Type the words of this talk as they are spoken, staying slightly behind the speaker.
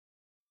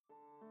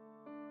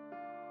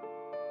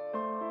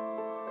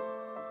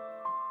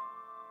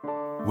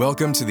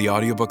Welcome to the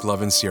Audiobook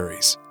Lovin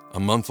series, a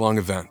month-long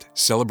event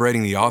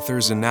celebrating the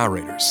authors and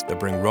narrators that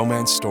bring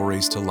romance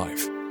stories to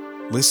life.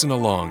 Listen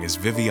along as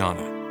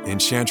Viviana,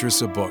 enchantress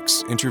of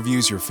books,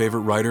 interviews your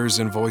favorite writers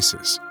and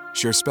voices,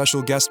 share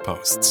special guest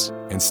posts,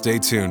 and stay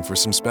tuned for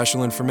some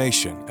special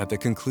information at the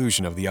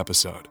conclusion of the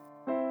episode.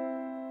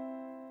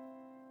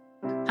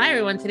 Hi,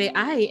 everyone. Today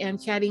I am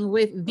chatting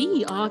with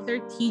the author,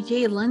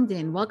 TJ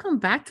London. Welcome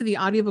back to the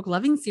Audiobook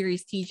Loving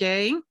series,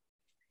 TJ.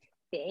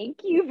 Thank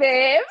you,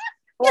 Viv.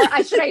 Or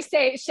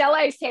shall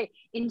I say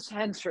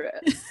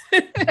enchantress?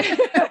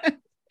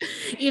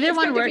 Either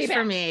one works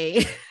for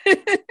me.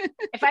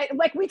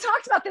 We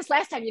talked about this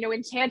last time,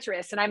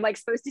 enchantress, and I'm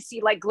supposed to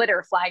see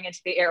glitter flying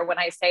into the air when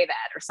I say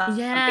that or something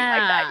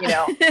like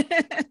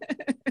that,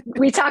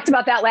 We talked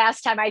about that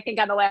last time, I think,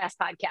 on the last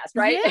podcast,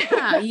 right?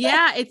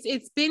 Yeah.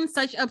 It's been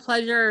such a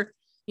pleasure,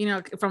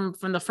 from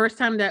the first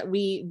time that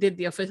we did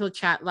the official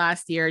chat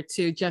last year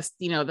to just,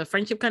 the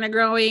friendship kind of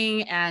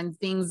growing and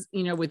things,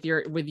 with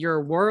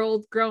your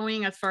world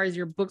growing as far as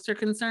your books are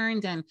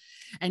concerned.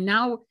 And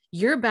now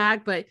you're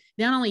back, but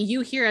not only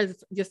you here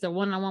as just a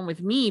one-on-one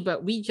with me,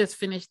 but we just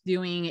finished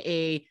doing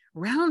a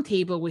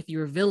roundtable with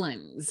your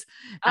villains.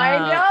 I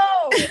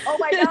know. Oh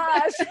my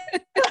gosh.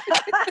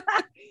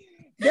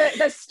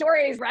 The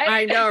stories, right?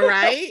 I know,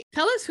 right?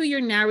 Tell us who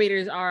your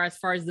narrators are as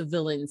far as the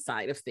villain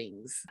side of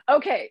things.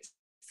 Okay.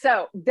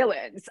 So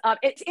villains,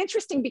 it's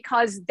interesting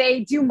because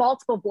they do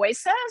multiple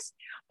voices,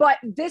 but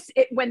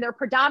when they're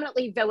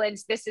predominantly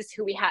villains, this is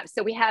who we have.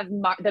 So we have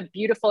the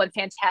beautiful and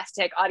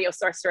fantastic audio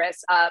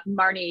sorceress,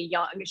 Marnie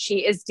Young.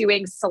 She is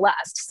doing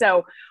Celeste.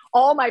 So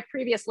all my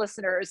previous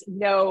listeners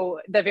know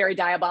the very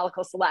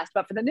diabolical Celeste,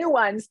 but for the new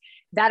ones,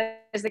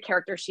 that is the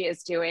character she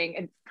is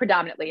doing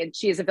predominantly, and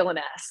she is a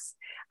villainess.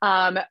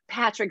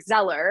 Patrick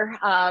Zeller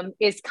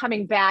is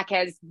coming back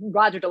as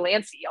Roger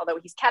Delancey, although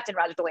he's Captain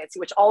Roger Delancey,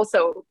 which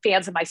also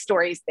fans of my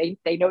stories, they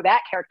know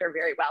that character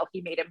very well.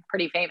 He made him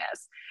pretty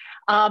famous.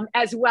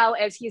 As well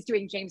as he's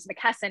doing James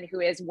McKesson, who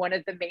is one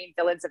of the main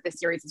villains of the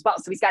series as well.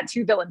 So he's got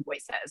two villain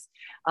voices,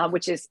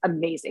 which is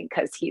amazing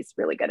because he's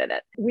really good at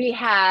it. We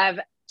have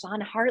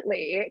John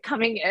Hartley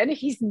coming in.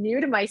 He's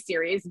new to my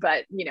series,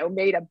 but,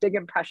 made a big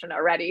impression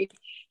already.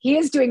 He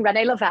is doing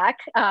René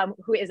Lévesque,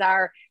 who is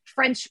our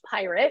French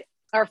pirate,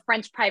 or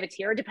French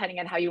privateer, depending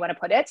on how you want to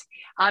put it.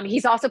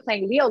 He's also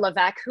playing Leo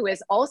Lévesque, who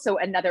is also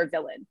another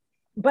villain.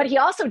 But he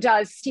also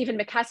does Stephen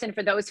McKesson,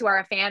 for those who are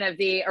a fan of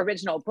the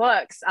original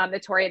books, The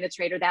Tory and the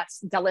Traitor.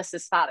 That's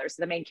Delissa's father, so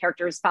the main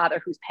character's father,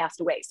 who's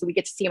passed away. So we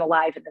get to see him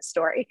alive in this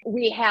story.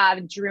 We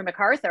have Drew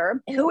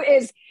MacArthur,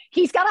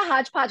 he's got a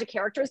hodgepodge of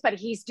characters, but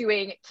he's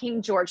doing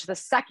King George II,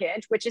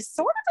 which is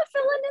sort of a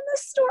villain in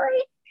this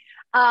story.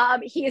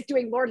 He is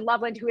doing Lord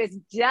Lovin, who is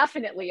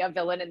definitely a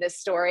villain in this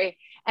story.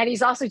 And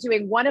he's also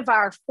doing one of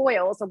our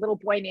foils, a little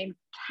boy named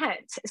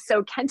Kent.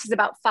 So Kent is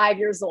about 5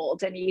 years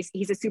old, and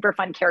he's a super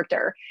fun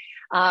character.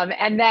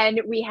 And then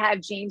we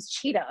have James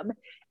Cheatham.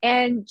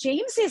 And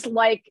James is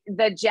like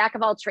the jack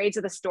of all trades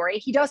of the story.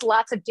 He does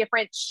lots of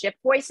different ship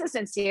voices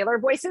and sailor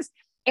voices.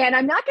 And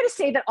I'm not going to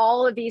say that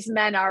all of these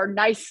men are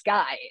nice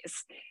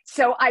guys.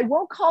 So I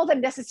won't call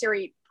them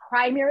necessary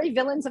primary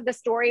villains of the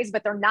stories,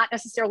 but they're not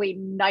necessarily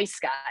nice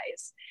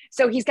guys.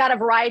 So he's got a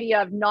variety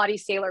of naughty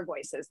sailor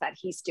voices that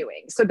he's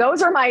doing. So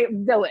those are my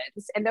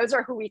villains, and those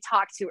are who we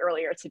talked to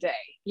earlier today.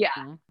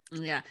 Yeah.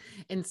 Yeah.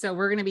 And so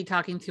we're going to be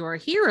talking to our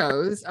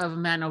heroes of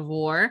Man of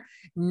War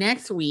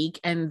next week,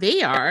 and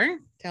they are,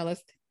 tell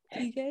us,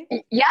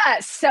 TJ?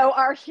 Yes. So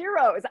our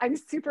heroes, I'm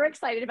super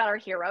excited about our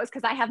heroes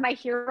because I have my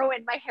hero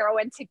and my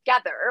heroine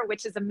together,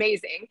 which is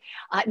amazing.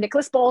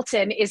 Nicholas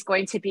Bolton is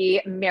going to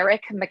be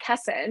Merrick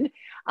McKesson,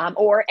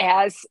 or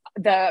as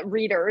the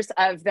readers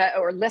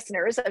or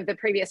listeners of the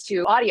previous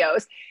two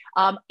audios,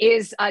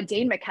 is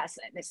Dane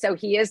McKesson. So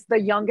he is the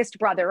youngest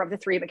brother of the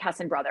three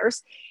McKesson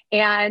brothers.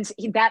 And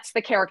that's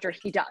the character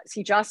he does.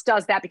 He just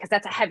does that because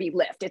that's a heavy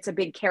lift. It's a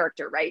big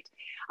character, right?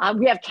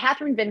 We have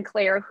Catherine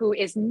Vinclair, who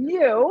is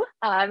new.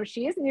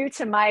 She is new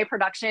to my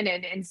production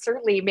and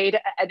certainly made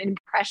an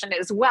impression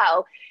as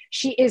well.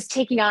 She is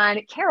taking on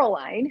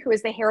Caroline, who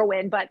is the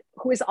heroine, but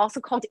who is also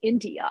called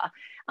India.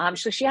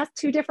 So she has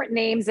two different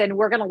names, and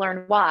we're going to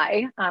learn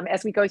why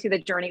as we go through the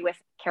journey with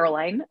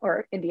Caroline,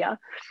 or India.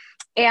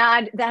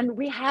 And then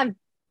we have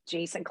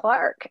Jason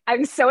Clark.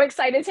 I'm so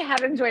excited to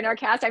have him join our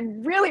cast.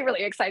 I'm really,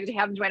 really excited to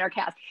have him join our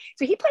cast.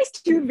 So he plays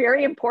two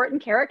very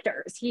important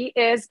characters. He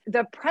is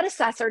the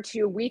predecessor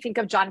to We Think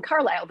of John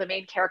Carlyle, the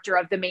main character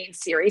of the main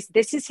series.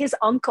 This is his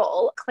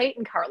uncle,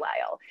 Clayton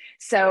Carlyle.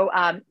 So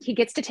he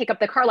gets to take up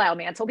the Carlyle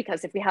mantle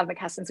because if we have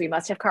McKessons, we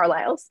must have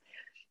Carlyles.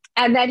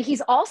 And then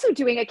he's also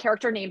doing a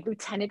character named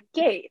Lieutenant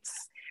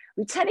Gates.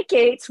 Lieutenant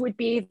Gates would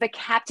be the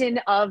captain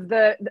of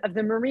the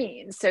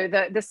Marines, so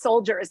the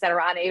soldiers that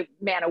are on a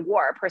man of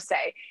war per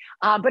se,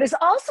 but is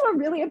also a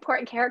really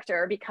important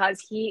character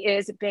because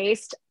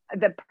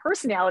the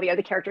personality of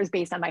the character is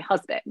based on my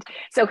husband.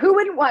 So who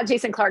wouldn't want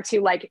Jason Clark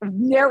to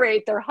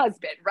narrate their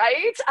husband,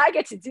 right? I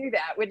get to do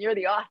that when you're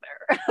the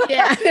author.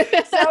 Yeah.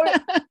 So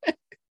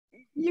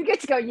you get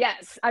to go,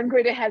 yes, I'm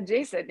going to have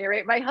Jason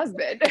narrate my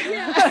husband.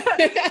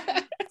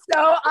 Yeah.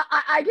 So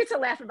I get to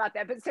laugh about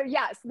that. But so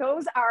yes,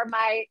 those are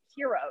my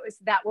heroes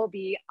that will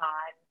be on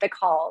the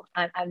call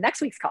on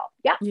next week's call.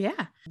 Yeah.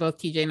 Yeah. Both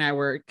TJ and I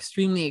were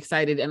extremely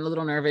excited and a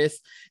little nervous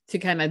to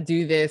kind of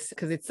do this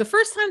because it's the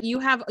first time you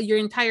have your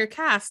entire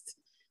cast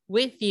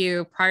with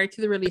you prior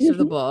to the release of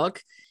the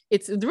book.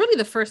 It's really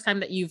the first time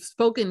that you've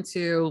spoken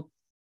to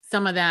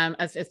some of them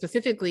as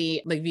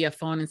specifically like via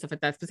phone and stuff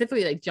like that,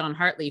 specifically like John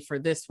Hartley for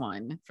this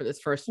one, for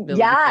this first villain.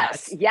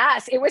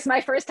 Yes. It was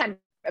my first time,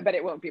 but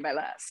it won't be my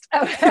last.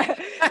 That was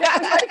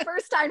my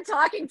first time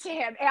talking to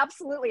him.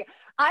 Absolutely.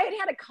 I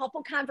had a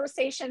couple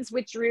conversations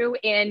with Drew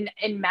in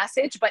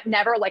message, but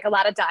never like a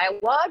lot of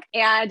dialogue.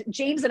 And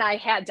James and I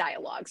had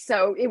dialogue.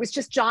 So it was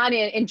just John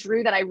and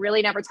Drew that I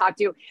really never talked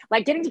to.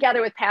 Like getting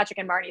together with Patrick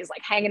and Marnie is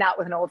like hanging out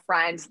with an old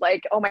friend.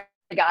 Like, oh my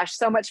gosh,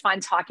 so much fun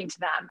talking to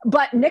them.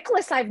 But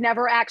Nicholas, I've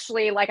never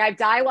actually, like I've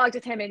dialogued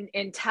with him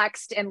in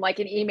text and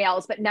like in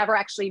emails, but never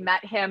actually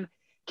met him.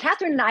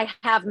 Catherine and I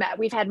have met.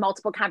 We've had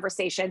multiple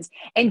conversations,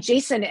 and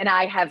Jason and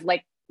I have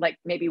like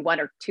maybe one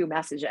or two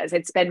messages.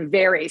 It's been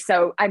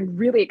so I'm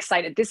really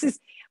excited. This is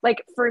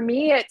like, for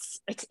me, it's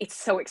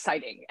so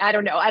exciting. I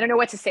don't know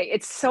what to say.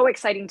 It's so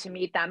exciting to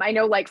meet them. I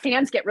know like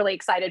fans get really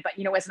excited, but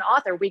as an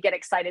author, we get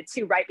excited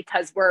too, right?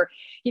 Because we're,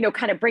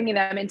 kind of bringing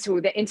them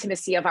into the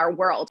intimacy of our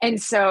world.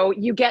 And so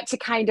you get to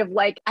kind of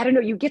like, I don't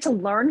know, you get to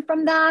learn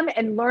from them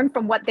and learn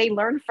from what they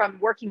learn from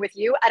working with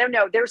you. I don't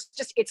know. There's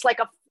just, it's like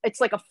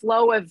a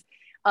flow of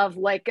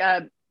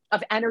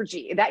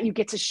energy that you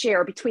get to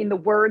share between the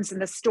words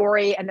and the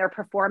story and their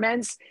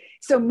performance.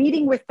 So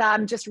meeting with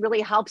them just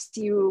really helps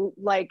you,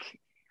 like,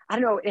 I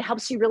don't know, it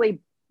helps you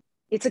really,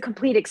 it's a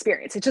complete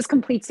experience. It just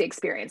completes the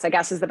experience, I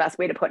guess is the best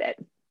way to put it.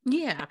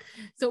 Yeah.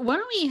 So why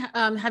don't we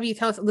have you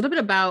tell us a little bit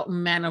about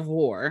Man of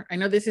War? I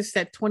know this is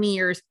set 20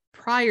 years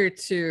prior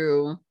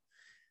to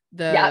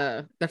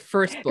the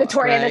first book, the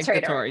Tory right? and the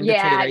Traitor.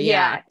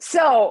 Yeah.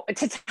 So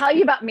to tell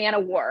you about Man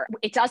of War,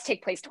 it does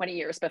take place 20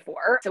 years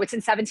before. So it's in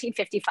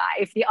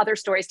 1755. The other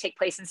stories take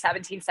place in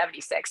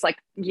 1776, like,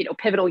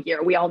 pivotal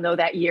year. We all know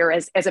that year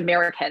as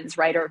Americans,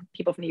 right? Or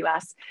people from the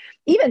US,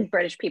 even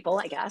British people,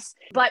 I guess.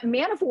 But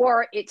Man of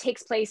War, it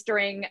takes place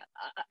during,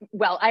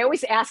 I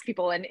always ask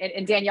people,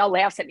 and Danielle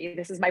laughs at me.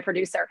 This is my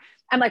producer.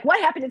 I'm like, what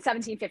happened in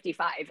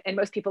 1755? And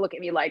most people look at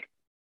me like,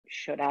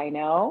 should I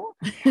know?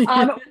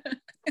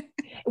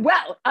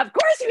 Well, of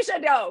course you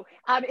should know.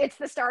 It's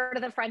the start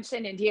of the French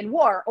and Indian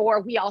War,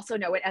 or we also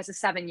know it as a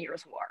 7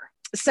 Years' War.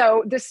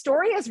 So the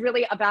story is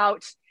really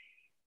about,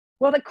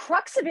 the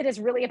crux of it is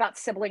really about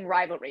sibling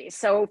rivalry.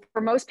 So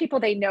for most people,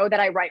 they know that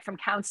I write from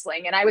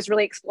counseling, and I was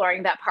really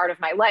exploring that part of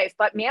my life.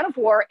 But Man of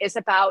War is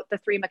about the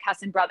three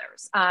McKesson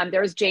brothers.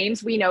 There's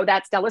James, we know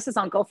that's Dellis's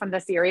uncle from the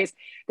series.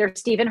 There's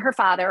Stephen, her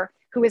father,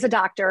 who is a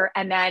doctor.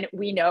 And then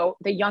we know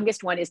the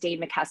youngest one is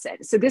Dane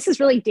McKesson. So this is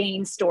really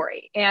Dane's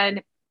story.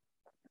 And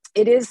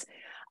it is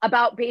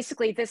about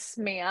basically this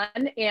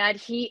man, and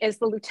he is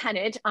the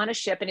lieutenant on a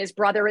ship, and his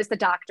brother is the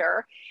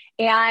doctor.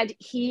 And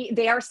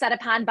they are set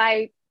upon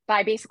by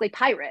basically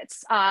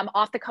pirates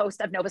off the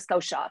coast of Nova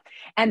Scotia.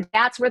 And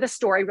that's where the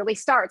story really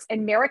starts.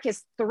 And Merrick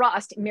is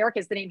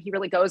the name he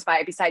really goes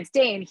by besides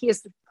Dane. He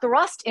is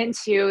thrust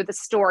into the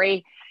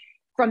story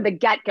from the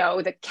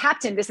get-go. The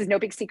captain, this is no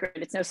big secret,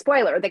 it's no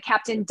spoiler, the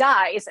captain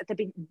dies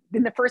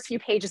in the first few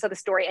pages of the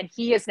story, and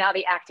he is now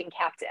the acting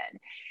captain.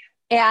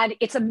 And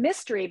it's a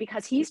mystery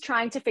because he's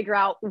trying to figure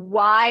out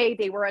why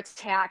they were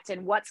attacked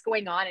and what's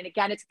going on. And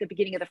again, it's at the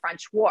beginning of the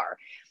French War.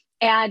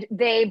 And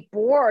they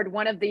board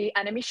one of the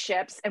enemy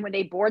ships. And when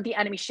they board the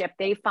enemy ship,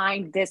 they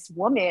find this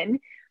woman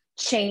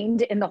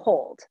chained in the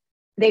hold.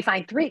 They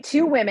find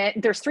two women.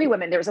 There's three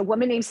women. There's a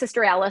woman named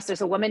Sister Alice.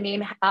 There's a woman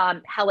named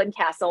Helen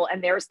Castle.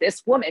 And there's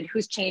this woman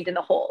who's chained in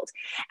the hold.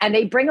 And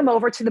they bring them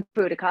over to the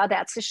Boudica.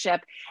 That's the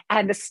ship.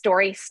 And the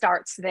story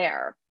starts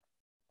there.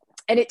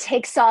 And it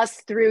takes us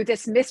through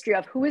this mystery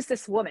of who is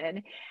this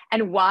woman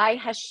and why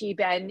has she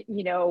been,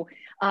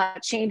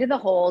 chained in the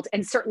hold?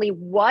 And certainly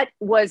what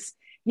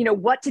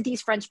did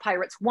these French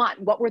pirates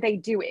want? What were they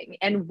doing?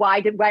 And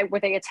why were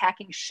they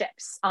attacking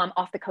ships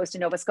off the coast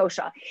of Nova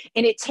Scotia?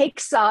 And it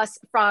takes us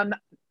from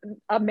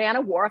a Man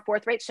of War, a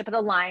fourth-rate ship of the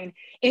line,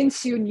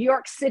 into New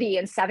York City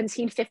in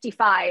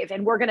 1755.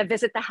 And we're going to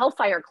visit the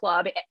Hellfire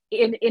Club.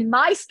 In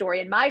my story,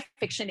 in my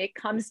fiction, it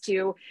comes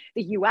to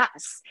the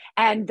US.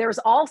 And there's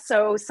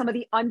also some of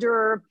the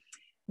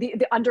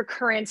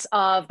undercurrents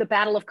of the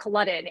Battle of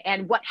Culloden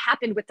and what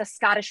happened with the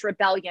Scottish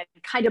Rebellion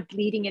kind of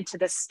bleeding into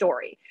this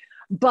story.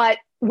 But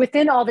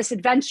within all this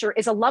adventure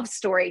is a love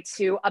story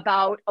too,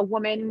 about a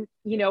woman,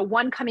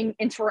 one coming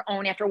into her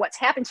own after what's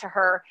happened to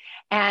her.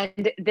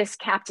 And this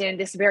captain,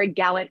 this very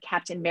gallant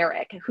Captain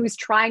Merrick, who's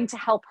trying to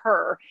help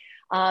her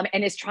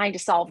and is trying to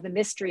solve the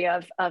mystery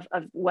of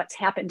what's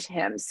happened to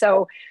him.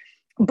 So,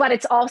 but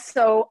it's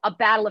also a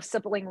battle of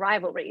sibling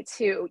rivalry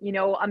too.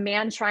 A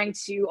man trying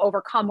to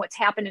overcome what's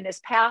happened in his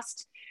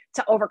past,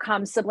 to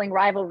overcome sibling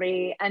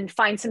rivalry, and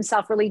finds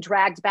himself really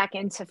dragged back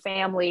into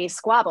family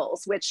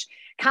squabbles, which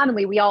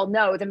commonly we all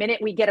know the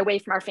minute we get away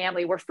from our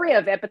family, we're free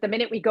of it. But the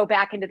minute we go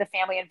back into the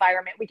family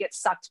environment, we get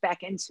sucked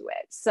back into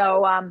it.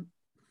 So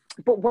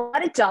But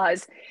what it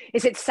does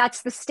is it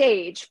sets the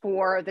stage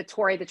for the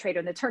Tory, the Traitor,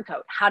 and the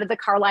Turncoat. How did the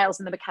Carlyles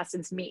and the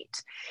McKessons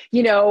meet?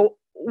 You know,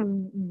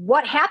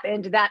 what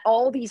happened that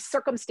all these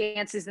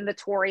circumstances in the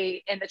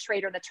Tory and the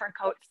Traitor and the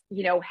Turncoat,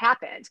 you know,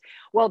 happened?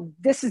 Well,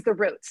 this is the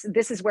roots.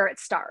 This is where it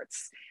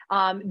starts.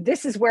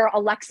 This is where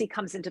Alexei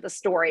comes into the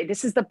story.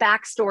 This is the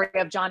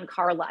backstory of John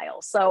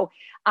Carlyle. So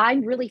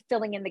I'm really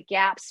filling in the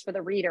gaps for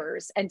the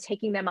readers and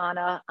taking them on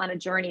a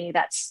journey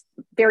that's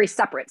very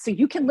separate. So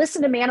you can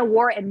listen to Man of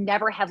War and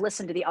never have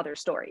listened to the other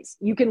stories.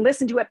 You can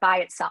listen to it by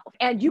itself,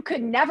 and you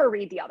could never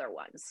read the other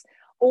ones.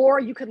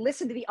 Or you could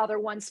listen to the other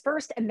ones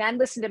first and then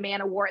listen to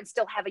Man of War and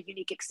still have a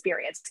unique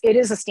experience. It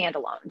is a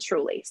standalone,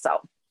 truly.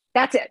 So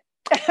that's it.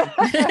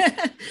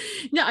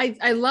 No,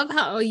 I love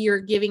how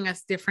you're giving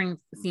us different,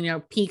 you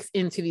know, peeks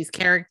into these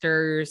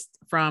characters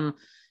from,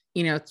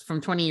 you know, from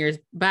 20 years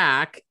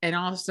back, and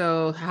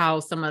also how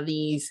some of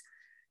these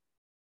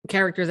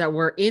characters that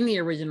were in the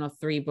original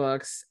 3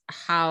 books,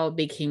 how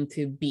they came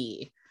to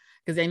be.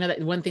 Because I know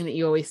that one thing that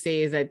you always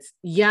say is that,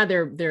 yeah,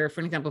 they're for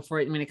example, for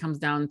it, when it comes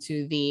down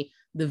to the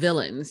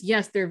villains,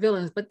 yes, they're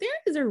villains, but there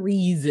is a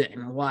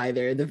reason why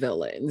they're the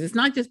villains. It's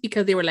not just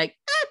because they were like,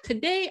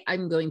 today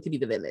I'm going to be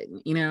the villain,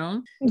 you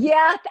know?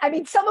 Yeah, I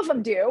mean, some of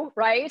them do,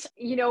 right?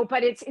 You know,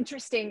 but it's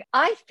interesting.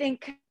 I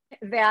think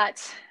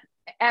that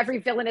every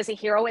villain is a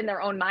hero in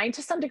their own mind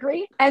to some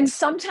degree. And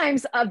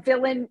sometimes a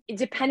villain,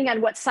 depending on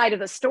what side of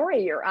the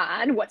story you're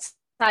on, what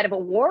side of a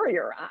war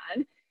you're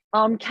on,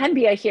 can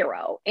be a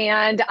hero.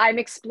 And I'm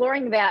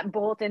exploring that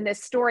both in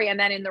this story and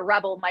then in The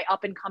Rebel, my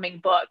up and coming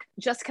book.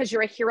 Just because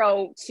you're a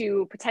hero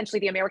to potentially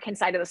the American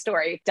side of the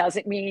story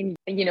doesn't mean,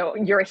 you know,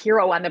 you're a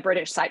hero on the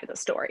British side of the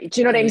story.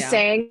 Do you know what I'm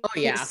saying? Oh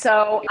yeah.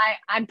 So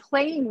I'm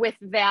playing with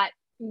that,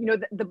 you know,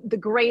 the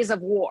grays of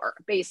war,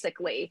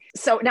 basically.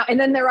 So now, and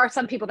then there are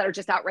some people that are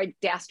just outright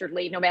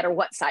dastardly, no matter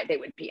what side they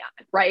would be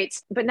on, right?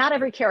 But not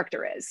every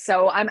character is.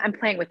 So I'm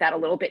playing with that a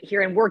little bit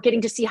here, and we're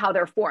getting to see how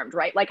they're formed,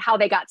 right? Like how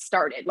they got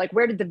started, like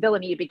where did the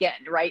villainy begin,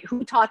 right?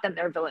 Who taught them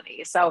their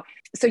villainy? So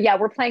yeah,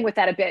 we're playing with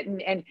that a bit,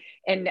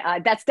 and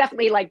that's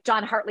definitely like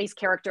John Hartley's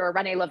character,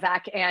 Rene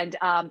Levesque, and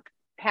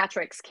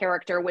Patrick's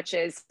character, which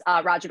is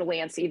Roger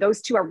Delancey.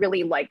 Those two are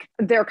really like,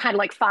 they're kind of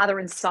like father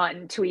and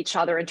son to each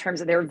other in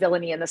terms of their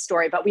villainy in the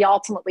story. But we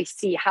ultimately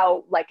see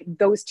how like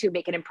those two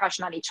make an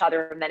impression on each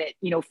other, and then it,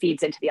 you know,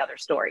 feeds into the other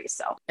stories.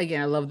 So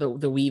again, I love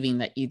the weaving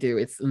that you do.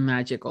 It's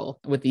magical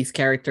with these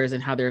characters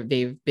and how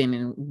they've been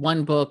in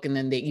one book, and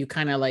then you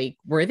kind of like,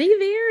 were they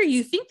there?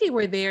 You think they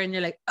were there, and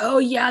you're like, oh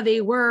yeah,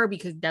 they were,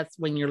 because that's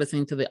when you're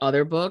listening to the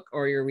other book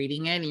or you're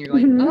reading it and you're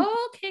like,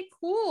 oh, okay,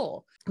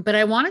 cool. But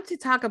I wanted to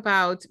talk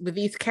about, with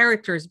these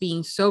characters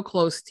being so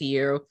close to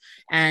you,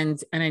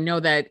 and I know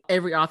that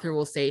every author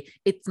will say,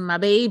 it's my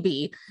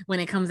baby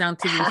when it comes down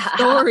to these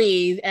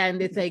stories,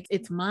 and it's like,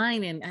 it's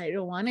mine and I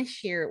don't want to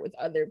share it with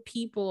other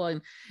people.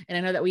 And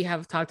I know that we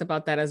have talked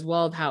about that as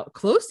well, of how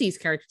close these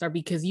characters are,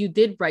 because you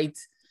did write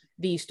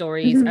these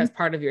stories as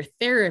part of your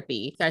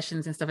therapy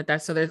sessions and stuff like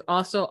that. So there's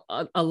also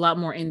a lot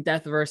more in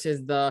depth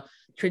versus the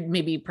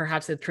maybe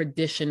perhaps a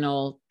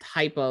traditional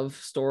type of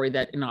story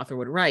that an author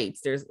would write.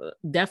 There's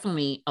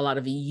definitely a lot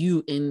of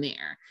you in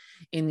there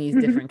in these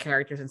different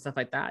characters and stuff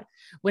like that.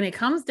 When it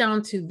comes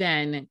down to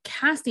then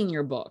casting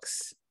your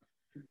books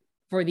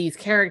for these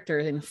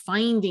characters and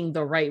finding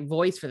the right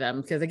voice for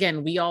them, because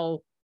again, we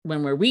all,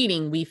 when we're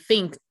reading, we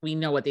think we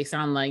know what they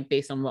sound like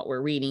based on what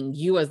we're reading.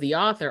 You as the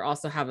author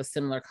also have a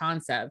similar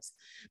concept,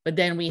 but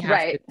then we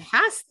have to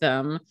cast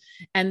them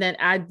and then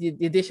add the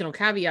additional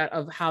caveat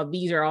of how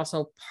these are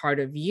also part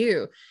of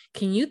you.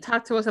 Can you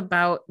talk to us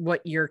about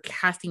what your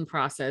casting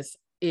process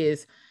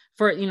is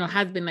for, you know,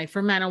 has been like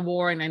for Man of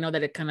War? And I know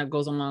that it kind of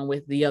goes along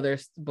with the other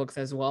books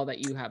as well that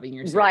you have in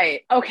your series.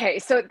 Right. Okay.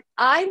 So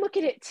I look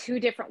at it 2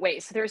 different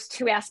ways. So there's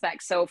 2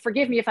 aspects. So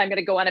forgive me if I'm going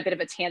to go on a bit of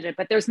a tangent,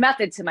 but there's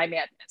method to my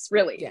madness,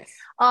 really. Yes.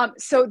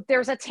 So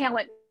there's a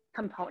talent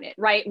component,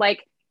 right?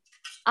 Like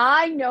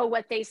I know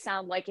what they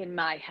sound like in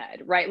my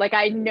head, right? Like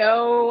I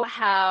know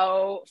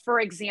how, for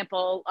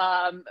example,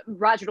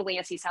 Roger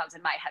Delancey sounds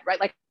in my head, right?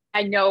 Like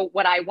I know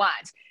what I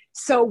want.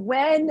 So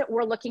when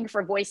we're looking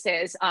for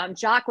voices,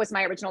 Jock was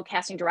my original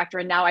casting director,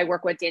 and now I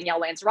work with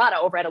Danielle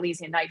Lanzarata over at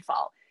Elysian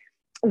Nightfall.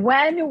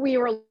 When we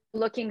were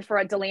looking for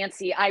a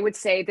Delancey, I would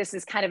say this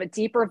is kind of a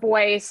deeper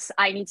voice.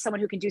 I need someone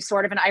who can do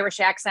sort of an Irish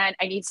accent.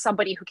 I need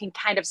somebody who can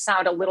kind of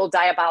sound a little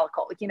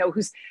diabolical, you know,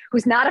 who's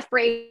not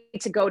afraid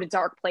to go to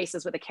dark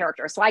places with a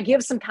character. So I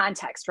give some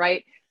context,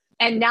 right?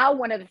 And now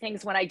one of the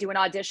things when I do an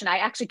audition, I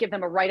actually give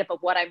them a write-up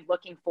of what I'm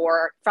looking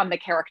for from the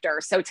character.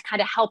 So to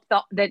kind of help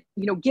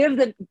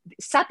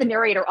set the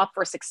narrator up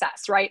for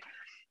success, right?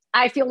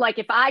 I feel like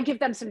if I give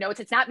them some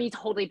notes, it's not me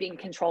totally being a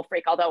control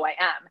freak, although I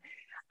am.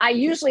 I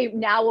usually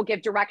now will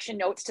give direction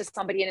notes to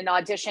somebody in an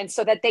audition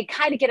so that they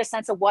kind of get a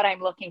sense of what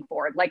I'm looking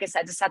for, like I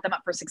said, to set them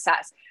up for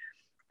success.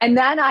 And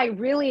then I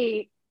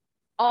really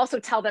also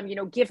tell them, you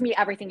know, give me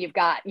everything you've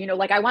got, you know,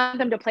 like I want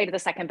them to play to the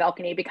second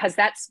balcony, because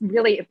that's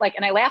really like,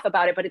 and I laugh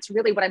about it, but it's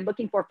really what I'm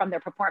looking for from their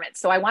performance.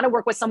 So I want to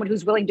work with someone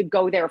who's willing to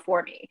go there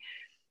for me.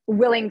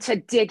 willing to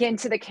dig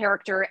into the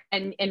character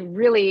and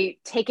really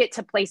take it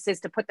to places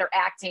to put their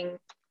acting,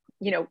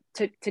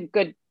 to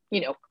good,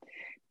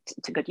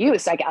 to good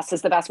use, I guess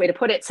is the best way to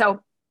put it.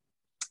 So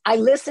I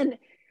listen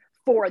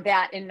for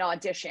that in an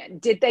audition.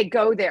 Did they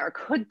go there?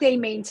 Could they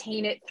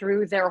maintain it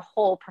through their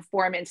whole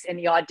performance in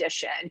the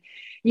audition?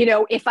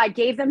 If I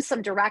gave them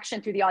some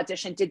direction through the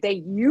audition, did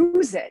they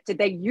use it? Did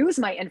they use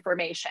my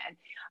information?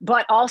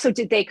 But also,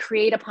 did they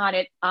create upon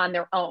it on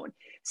their own?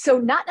 So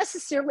not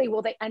necessarily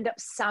will they end up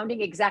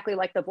sounding exactly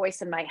like the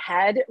voice in my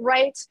head,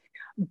 right?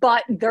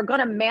 But they're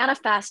going to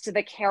manifest to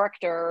the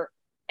character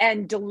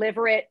and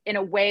deliver it in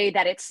a way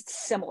that it's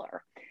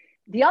similar.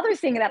 The other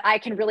thing that I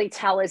can really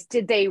tell is,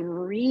 did they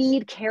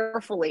read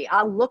carefully?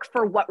 I'll look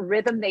for what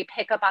rhythm they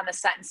pick up on the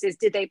sentences.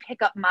 Did they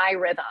pick up my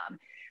rhythm?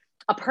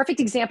 A perfect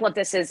example of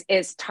this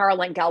is Tara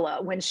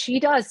Langella. When she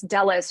does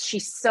Dallas,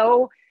 she's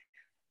so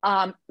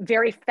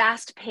very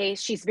fast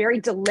paced. She's very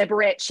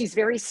deliberate. She's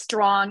very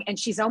strong. And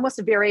she's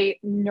almost very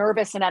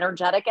nervous and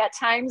energetic at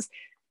times.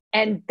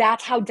 And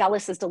that's how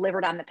Dallas is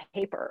delivered on the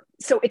paper.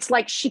 So it's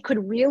like she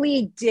could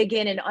really dig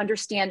in and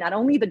understand not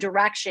only the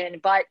direction,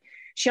 but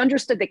she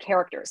understood the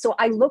character. So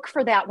I look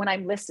for that when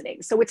I'm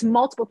listening. So it's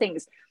multiple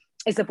things.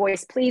 Is the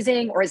voice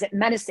pleasing or is it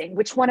menacing?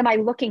 Which one am I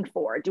looking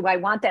for? Do I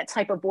want that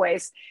type of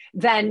voice?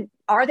 Then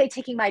are they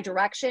taking my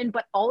direction,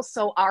 but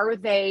also are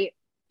they,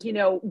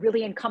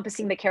 really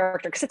encompassing the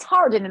character? Because it's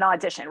hard in an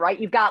audition, right?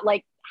 You've got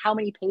like how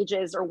many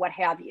pages or what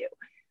have you.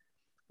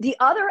 The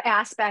other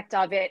aspect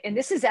of it, and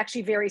this is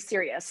actually very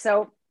serious,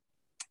 so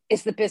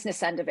is the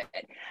business end of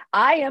it.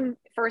 I am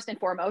first and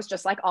foremost,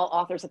 just like all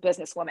authors, a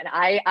businesswoman.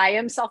 I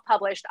am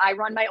self-published. I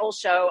run my own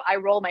show. I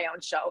roll my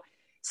own show.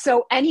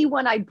 So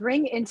anyone I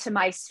bring into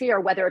my sphere,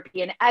 whether it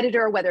be an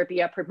editor, whether it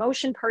be a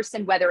promotion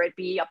person, whether it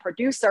be a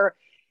producer,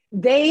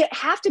 they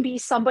have to be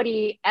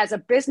somebody as a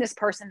business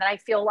person that I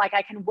feel like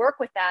I can work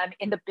with them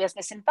in the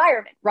business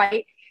environment,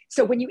 right?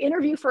 So when you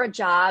interview for a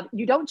job,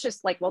 you don't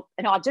just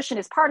an audition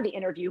is part of the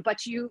interview,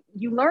 but you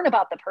learn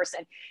about the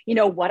person.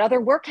 What other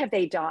work have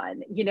they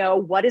done?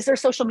 What is their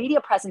social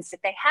media presence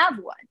if they have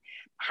one?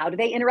 How do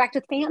they interact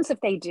with fans if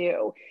they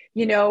do?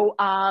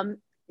 What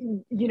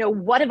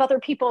have other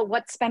people,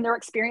 what's been their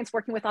experience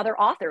working with other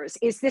authors?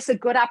 Is this a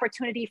good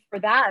opportunity for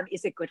them?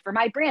 Is it good for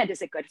my brand?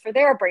 Is it good for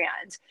their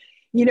brand?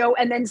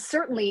 And then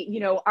certainly,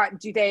 are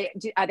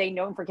they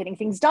known for getting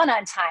things done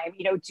on time?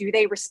 Do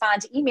they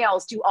respond to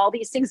emails? Do all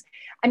these things?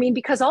 I mean,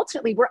 because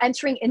ultimately we're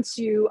entering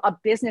into a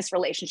business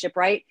relationship,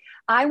 right?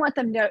 I want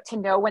them to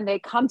know when they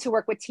come to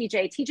work with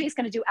TJ is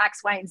going to do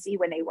X, Y, and Z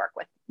when they work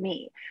with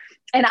me.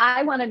 And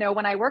I want to know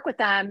when I work with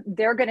them,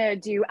 they're going to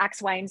do X,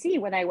 Y, and Z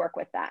when I work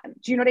with them.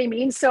 Do you know what I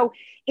mean? So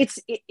it's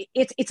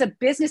a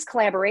business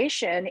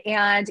collaboration,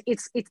 and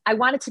I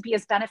want it to be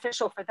as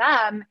beneficial for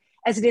them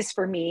as it is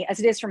for me, as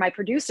it is for my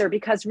producer,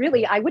 because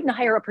really I wouldn't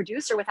hire a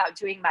producer without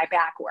doing my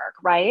back work,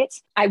 right?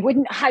 I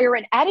wouldn't hire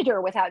an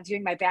editor without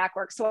doing my back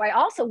work. So I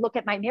also look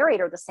at my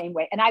narrator the same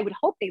way, and I would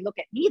hope they look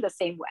at me the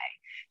same way.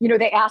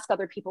 They ask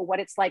other people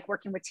what it's like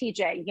working with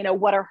TJ,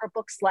 what are her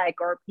books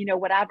like, or,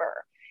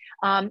 whatever.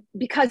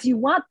 Because you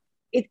want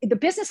the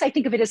business, I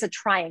think of it as a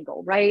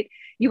triangle, right?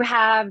 You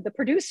have the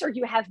producer,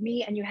 you have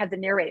me, and you have the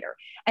narrator.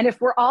 And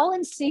if we're all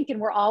in sync and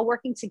we're all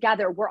working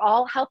together, we're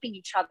all helping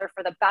each other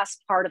for the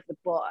best part of the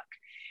book.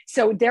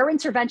 So their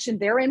intervention,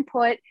 their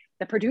input,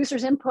 the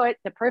producer's input,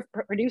 the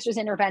producer's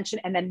intervention,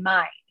 and then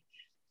mine.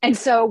 And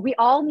so we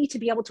all need to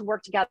be able to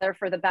work together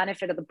for the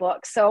benefit of the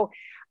book. So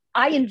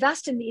I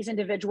invest in these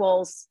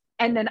individuals.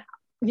 And then,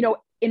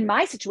 in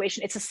my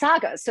situation, it's a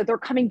saga. So they're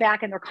coming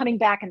back and they're coming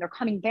back and they're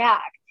coming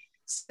back.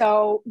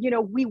 So,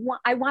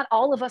 I want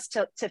all of us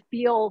to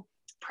feel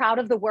proud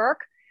of the work.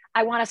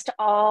 I want us to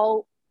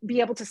all be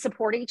able to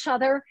support each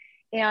other.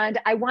 And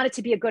I want it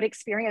to be a good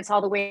experience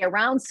all the way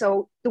around.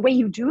 So the way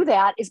you do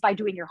that is by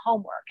doing your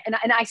homework. And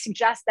I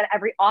suggest that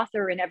every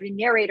author and every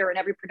narrator and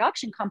every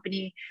production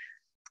company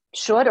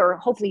should, or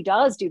hopefully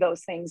does, do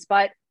those things.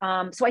 But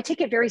so I take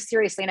it very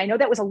seriously. And I know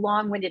that was a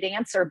long-winded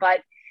answer,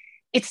 but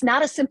it's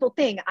not a simple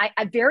thing.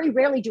 I very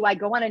rarely do I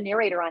go on a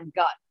narrator on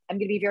gut. I'm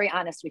going to be very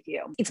honest with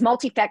you. It's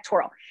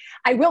multifactorial.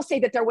 I will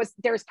say that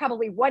there's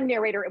probably one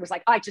narrator. It was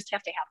like, I just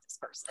have to have this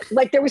person.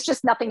 Like there was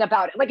just nothing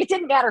about it. Like it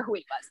didn't matter who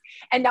he was.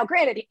 And now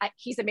granted,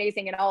 he's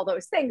amazing and all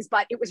those things,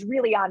 but it was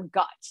really on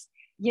gut.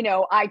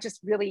 I just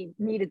really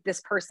needed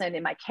this person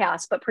in my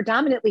cast, but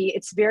predominantly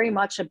it's very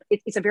much,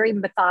 it's a very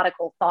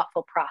methodical,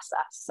 thoughtful process.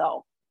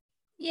 So.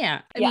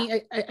 Yeah. I mean,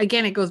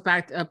 again, it goes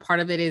back to part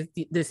of it is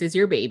this is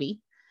your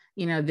baby.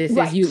 This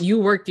right. is you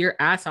worked your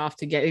ass off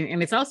to get it.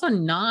 And it's also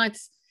not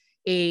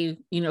a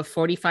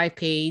 45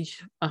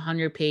 page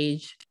 100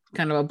 page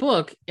kind of a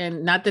book,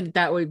 and not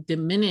that would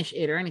diminish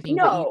it or anything.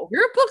 No, but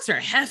your books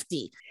are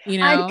hefty.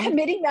 I'm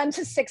committing them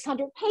to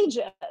 600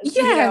 pages.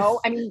 Yes.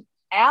 I mean,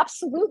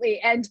 absolutely.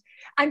 And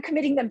I'm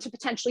committing them to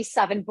potentially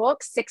 7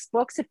 books, 6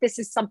 books if this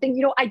is something,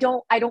 I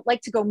don't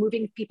like to go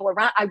moving people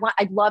around.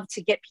 I'd love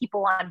to get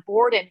people on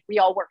board and we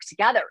all work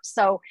together.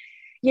 So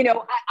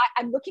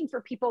I'm looking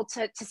for people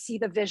to see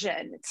the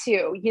vision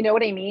too. You know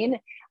what I mean?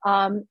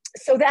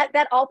 So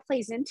that all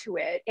plays into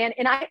it. And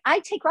I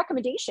take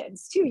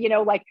recommendations too,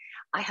 like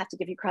I have to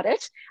give you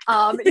credit.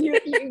 You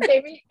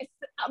gave me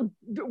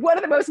one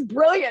of the most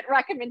brilliant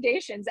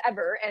recommendations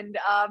ever. And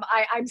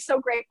I'm so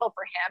grateful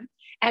for him.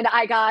 And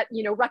I got,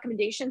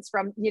 recommendations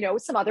from,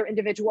 some other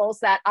individuals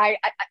that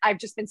I've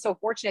just been so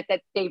fortunate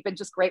that they've been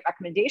just great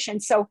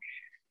recommendations. So,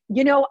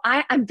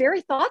 I'm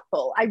very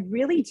thoughtful. I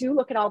really do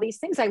look at all these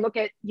things. I look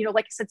at,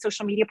 like I said,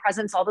 social media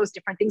presence, all those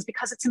different things,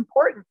 because it's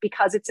important.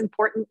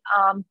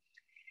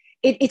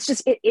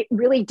 It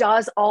really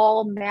does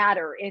all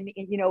matter in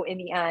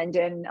the end.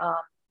 And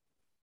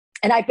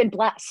I've been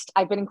blessed.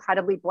 I've been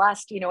incredibly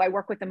blessed. I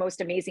work with the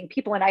most amazing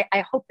people, and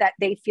I hope that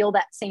they feel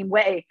that same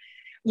way.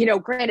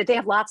 Granted, they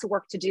have lots of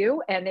work to do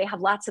and they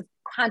have lots of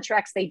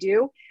contracts they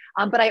do.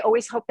 But I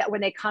always hope that when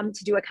they come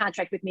to do a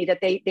contract with me, that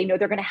they know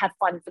they're going to have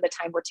fun for the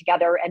time we're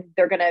together and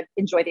they're going to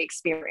enjoy the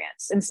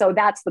experience. And so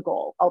that's the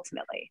goal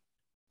ultimately.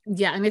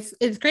 Yeah. And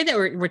it's great that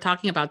we're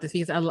talking about this,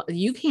 because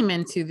you came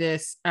into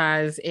this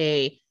as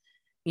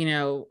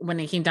when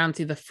it came down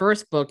to the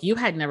first book, you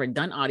had never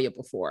done audio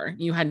before.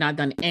 You had not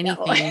done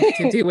anything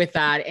to do with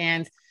that.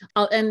 And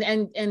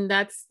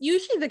that's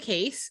usually the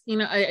case.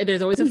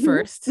 There's always a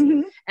first.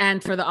 Mm-hmm.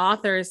 And for the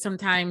authors,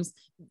 sometimes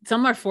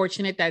some are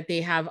fortunate that they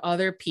have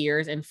other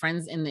peers and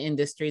friends in the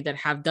industry that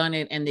have done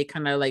it, and they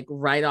kind of like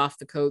write off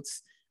the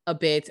coats a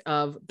bit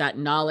of that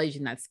knowledge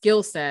and that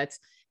skill set.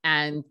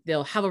 And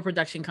they'll have a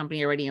production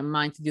company already in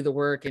mind to do the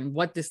work and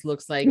what this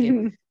looks like. Mm-hmm.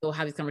 And they'll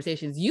have these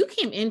conversations. You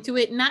came into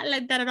it not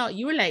like that at all.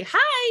 You were like,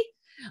 hi,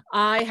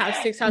 I have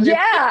 600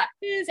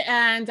 pages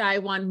and I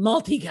want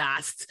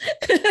multicast.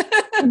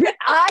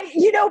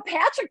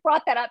 Patrick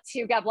brought that up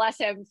too. God bless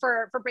him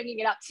for bringing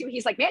it up too.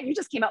 He's like, man, you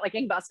just came out like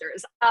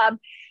gangbusters.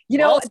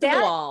 Balls to the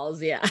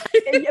walls. Yeah.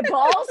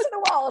 Balls to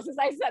the walls. As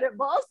I said it,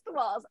 balls to the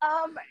walls.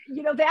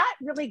 That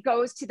really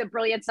goes to the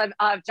brilliance of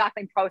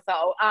Jacqueline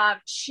Protho.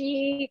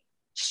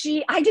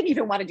 I didn't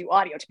even want to do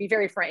audio, to be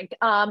very frank.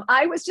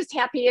 I was just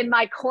happy in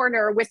my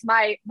corner with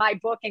my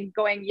book and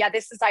going, yeah,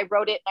 I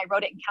wrote it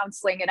in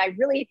counseling. And I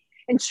really,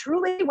 and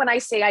truly, when I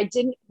say I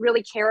didn't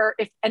really care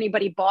if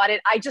anybody bought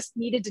it, I just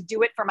needed to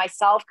do it for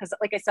myself. Cause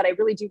like I said, I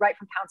really do write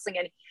from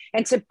counseling,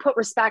 and to put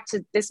respect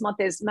to this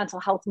month is mental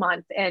health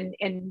month, and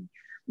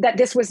that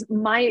this was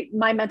my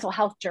mental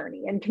health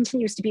journey and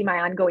continues to be my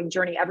ongoing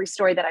journey, every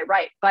story that I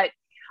write. But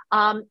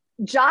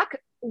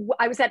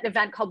I was at an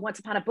event called Once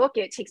Upon a Book.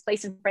 It takes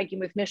place in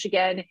Frankenmuth,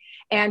 Michigan.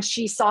 And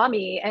she saw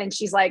me and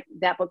she's like,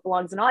 that book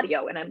belongs in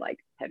audio. And I'm like,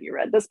 have you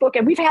read this book?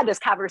 And we've had this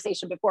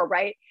conversation before,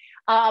 right?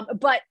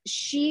 But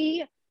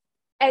she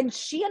and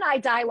I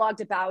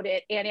dialogued about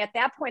it. And at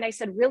that point I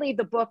said, really,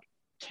 the book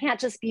can't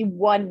just be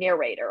one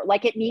narrator.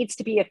 Like, it needs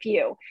to be a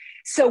few.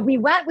 So we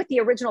went with the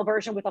original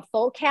version with a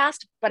full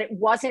cast, but it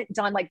wasn't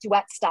done like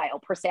duet style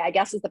per se, I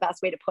guess is the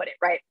best way to put it,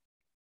 right?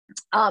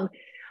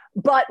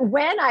 But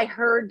when I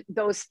heard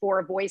those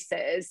four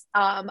voices,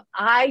 I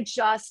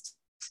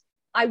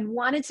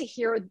wanted to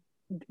hear,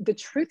 the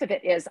truth of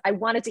it is, I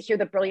wanted to hear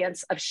the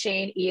brilliance of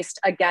Shane East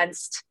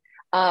against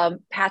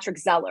Patrick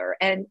Zeller,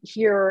 and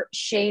hear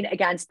Shane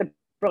against the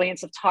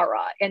brilliance of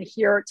Tara, and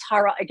hear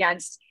Tara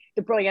against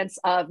the brilliance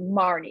of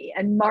Marnie,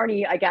 and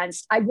Marnie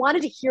against, I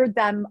wanted to hear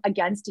them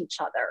against each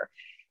other,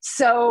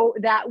 so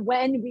that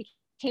when we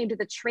came to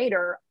the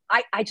Traitor,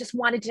 I just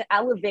wanted to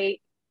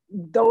elevate,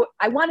 though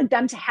I wanted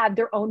them to have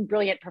their own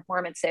brilliant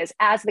performances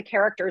as the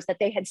characters that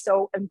they had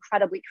so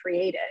incredibly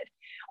created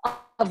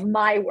of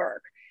my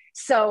work.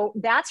 So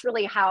that's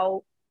really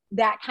how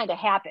that kind of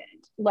happened.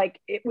 Like,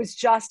 it was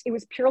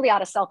purely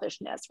out of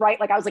selfishness, right?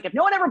 Like, I was like, if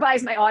no one ever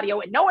buys my audio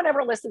and no one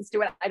ever listens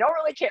to it, I don't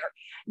really care.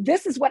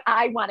 This is what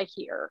I want to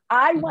hear.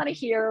 I want to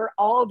hear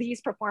all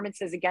these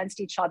performances against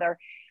each other.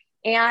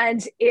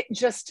 And it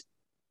just,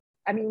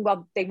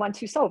 they won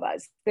 2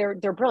 Sovas. They're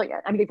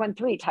brilliant. They've won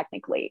 3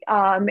 technically.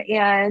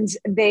 And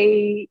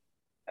they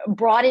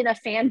brought in a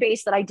fan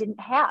base that I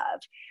didn't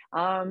have.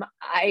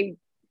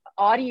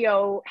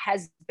 Audio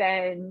has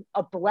been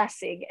a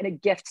blessing and a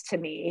gift to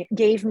me. It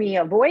gave me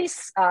a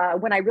voice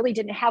when I really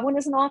didn't have one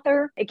as an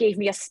author. It gave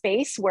me a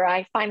space where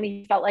I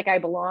finally felt like I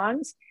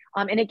belonged.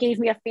 And it gave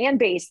me a fan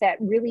base that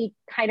really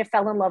kind of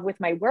fell in love with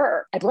my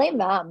work. I blame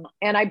them,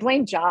 and I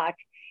blame Jock.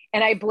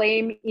 And I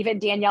blame even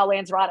Danielle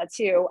Lanzarata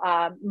too,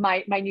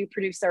 my new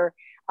producer,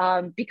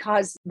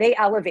 because they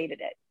elevated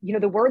it.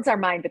 The words are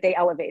mine, but they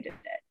elevated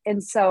it.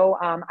 And so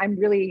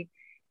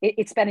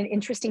it's been an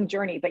interesting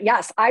journey. But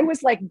yes, I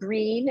was like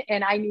green,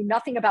 and I knew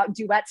nothing about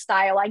duet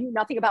style. I knew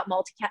nothing about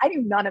multicast. I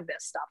knew none of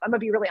this stuff. I'm gonna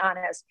be really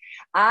honest.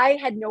 I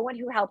had no one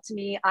who helped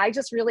me. I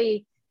just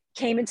really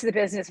came into the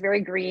business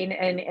very green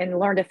and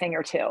learned a thing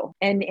or two.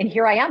 And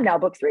here I am now,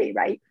 book 3,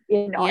 right?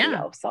 In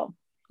audio. So.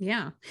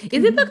 Yeah.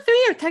 Is it book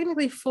 3 or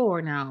technically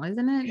 4 now,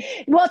 isn't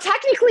it? Well,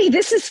 technically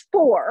this is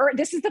 4.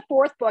 This is the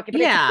 4th book, but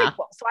it's a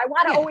prequel. So I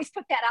want to always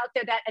put that out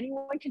there that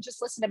anyone can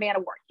just listen to Man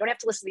of War. You don't have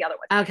to listen to the other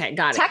ones. Okay,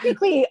 got it.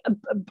 Technically,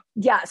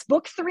 yes,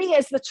 book 3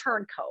 is the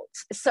Turncoat.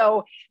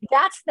 So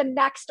that's the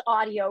next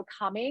audio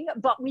coming,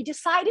 but we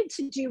decided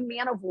to do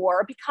Man of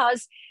War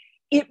because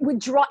it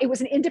was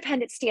an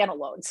independent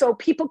standalone. So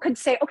people could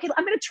say, okay,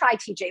 I'm going to try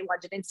TJ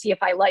London and see if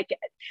I like it.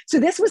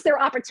 So this was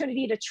their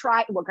opportunity to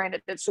try. Well,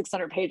 granted, it's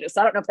 600 pages. So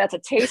I don't know if that's a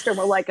taste or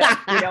more like a,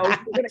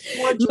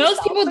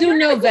 most people do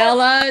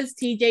novellas.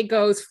 TJ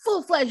goes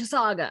full-fledged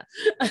saga.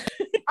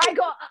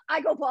 I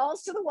go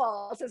balls to the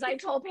walls, as I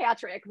told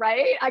Patrick,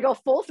 right? I go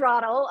full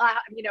throttle,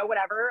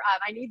 whatever.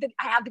 I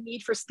have the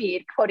need for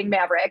speed, quoting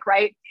Maverick,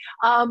 right?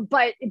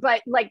 But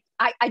like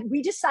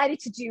we decided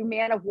to do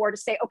Man of War to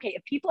say, okay,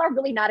 if people are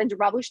really not into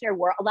Revolutionary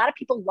War, a lot of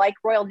people like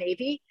Royal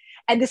Navy,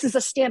 and this is a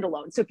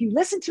standalone. So if you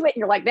listen to it and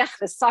you're like,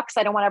 this sucks,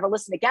 I don't want to ever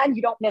listen again,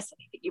 you don't miss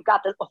anything. You've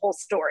got the whole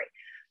story.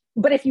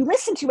 But if you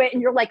listen to it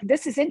and you're like,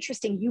 this is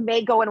interesting, you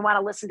may go and want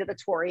to listen to the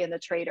Tory and the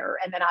Traitor,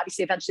 and then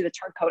obviously eventually the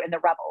Turncoat and the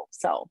Rebel.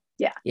 So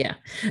yeah. Yeah.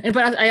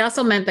 But I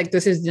also meant like,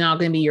 this is now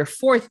going to be your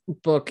 4th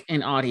book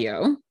in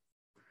audio.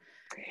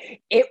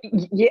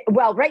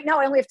 Well, right now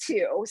I only have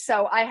 2.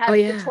 So I have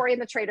the Tory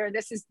and the Traitor.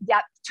 This is,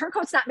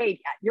 Turncoat's not made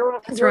yet. You're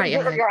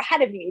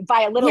ahead of me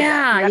by a little bit.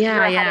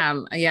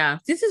 Yeah.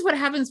 This is what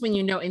happens when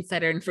you know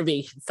insider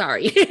information.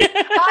 Sorry.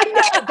 I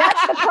know,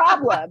 that's the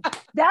problem.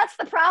 That's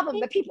the problem.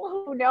 The people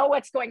who know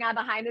what's going on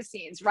behind the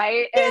scenes,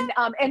 right? And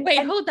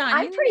wait, hold on.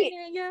 I'm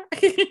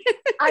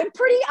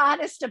pretty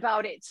honest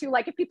about it too.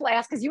 Like if people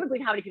ask, because you would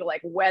believe how many people are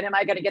like, when am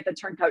I going to get the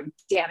Turncoat?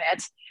 Damn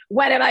it.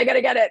 When am I going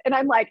to get it? And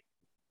I'm like,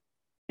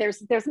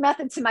 there's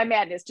method to my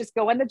madness. Just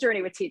go on the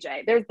journey with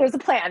TJ. There's a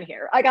plan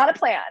here. I got a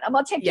plan. I'm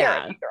gonna take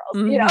care of you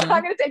girls. Mm-hmm.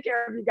 I'm gonna take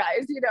care of you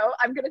guys.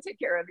 I'm gonna take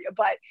care of you.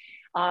 But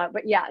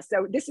yeah,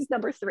 so this is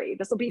number 3.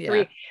 This will be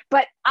 3.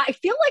 But I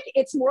feel like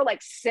it's more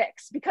like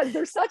 6 because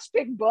they're such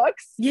big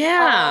books.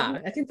 Yeah.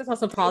 I think that's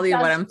also probably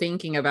what I'm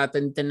thinking about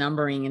the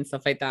numbering and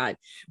stuff like that.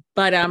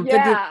 But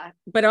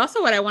but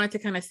also what I wanted to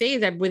kind of say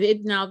is that with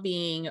it now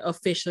being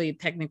officially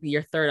technically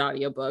your 3rd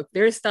audiobook,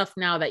 there's stuff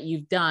now that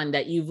you've done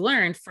that you've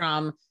learned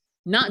from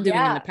not doing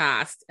in the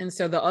past. And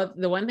so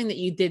the one thing that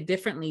you did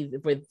differently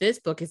with this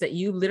book is that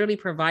you literally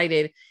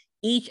provided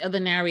each of the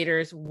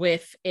narrators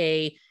with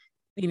a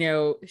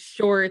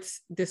short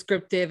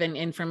descriptive and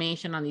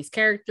information on these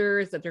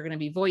characters that they're going to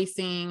be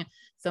voicing,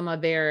 some of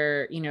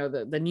their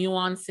the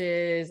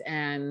nuances,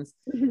 and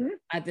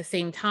at the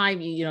same time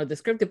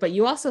descriptive, but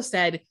you also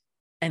said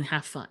and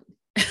have fun.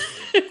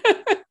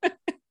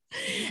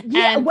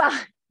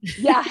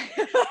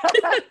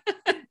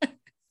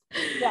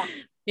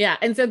 Yeah.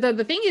 And so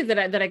the thing is that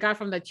I got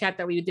from the chat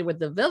that we did with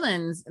the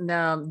villains,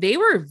 they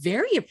were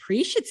very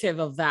appreciative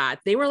of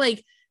that. They were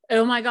like,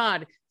 oh my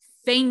God,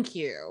 thank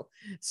you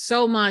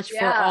so much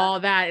for all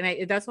that.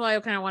 And that's why I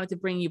kind of wanted to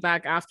bring you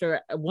back after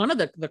one of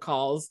the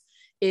calls,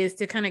 is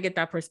to kind of get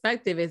that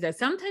perspective, is that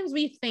sometimes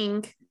we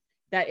think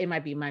that it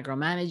might be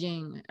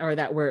micromanaging or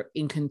that we're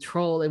in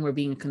control and we're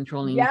being a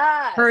controlling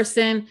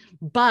person.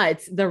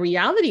 But the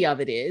reality of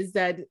it is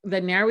that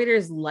the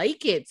narrators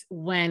like it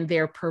when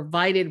they're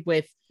provided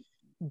with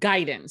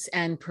guidance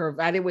and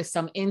provided with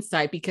some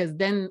insight, because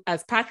then,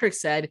 as Patrick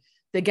said,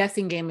 the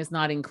guessing game is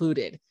not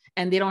included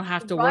and they don't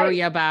have to worry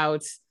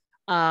about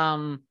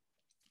am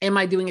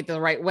I doing it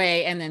the right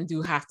way, and then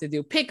have to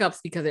do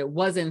pickups because it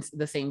wasn't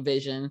the same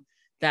vision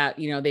that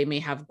they may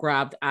have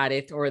grabbed at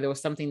it, or there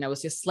was something that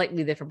was just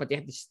slightly different, but they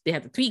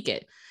had to tweak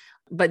it.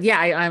 But yeah,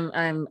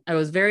 I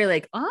was very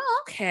like,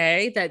 oh,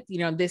 okay, that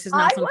this is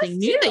not something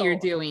new that you're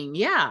doing.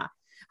 Yeah.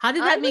 How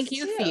did that make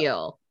you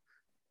feel?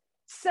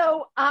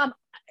 So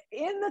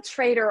in the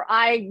Traitor,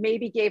 I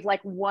maybe gave like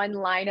one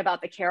line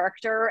about the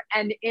character,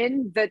 and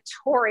in the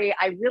Tory,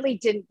 I really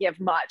didn't give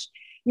much.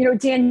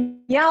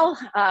 Danielle,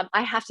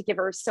 I have to give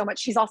her so much.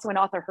 She's also an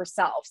author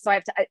herself, so I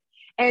have to.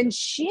 And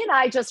she and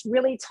I just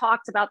really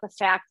talked about the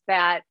fact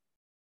that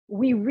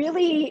we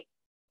really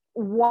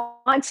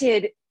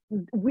wanted.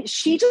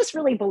 She just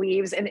really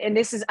believes, and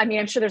this is,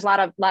 I'm sure there's a lot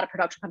of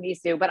production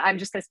companies do, but I'm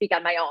just going to speak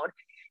on my own.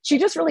 She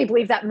just really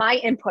believed that my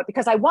input,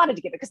 because I wanted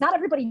to give it, because not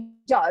everybody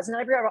does, and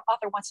not every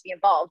author wants to be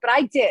involved, but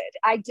I did.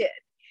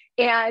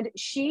 And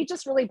she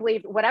just really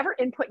believed whatever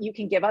input you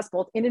can give us,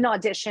 both in an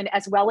audition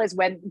as well as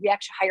when we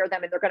actually hire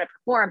them and they're going to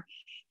perform,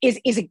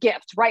 is a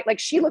gift, right? Like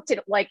she looked at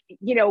it like,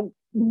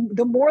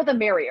 the more the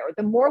merrier.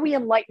 The more we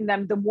enlighten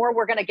them, the more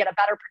we're going to get a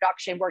better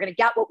production. We're going to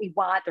get what we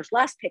want. There's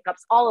less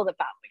pickups, all of the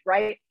following,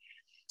 right?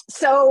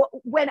 So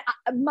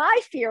my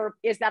fear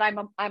is that I'm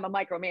a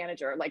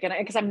micromanager, like, and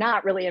because I'm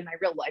not really in my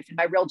real life, in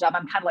my real job,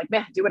 I'm kind of like,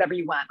 meh, do whatever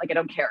you want. Like, I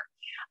don't care.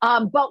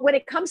 But when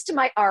it comes to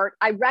my art,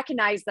 I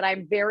recognize that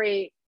I'm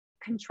very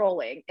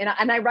controlling, and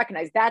I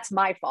recognize that's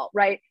my fault.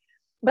 Right.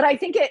 But I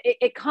think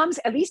it comes,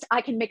 at least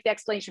I can make the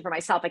explanation for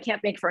myself. I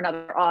can't make for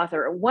another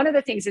author. One of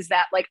the things is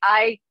that, like,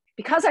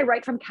 because I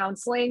write from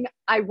counseling,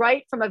 I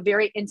write from a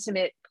very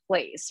intimate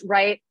place.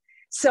 Right.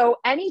 So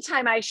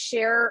anytime I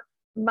share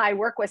my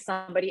work with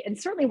somebody, and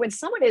certainly when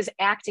someone is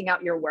acting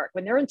out your work,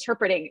 when they're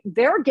interpreting,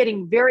 they're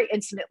getting very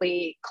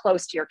intimately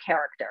close to your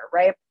character,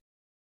 right?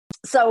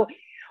 So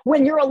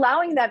when you're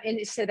allowing them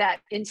into that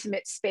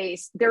intimate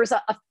space, there's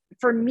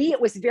for me, it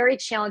was very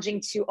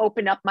challenging to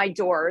open up my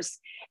doors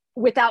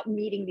without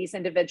meeting these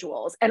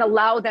individuals and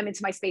allow them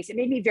into my space. It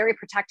made me very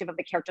protective of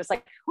the characters.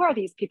 Like, who are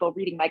these people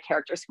reading my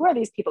characters? Who are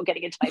these people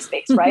getting into my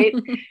space? Right.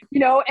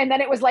 And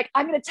then it was like,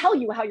 I'm going to tell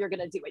you how you're going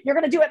to do it. You're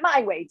going to do it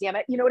my way, damn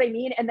it. You know what I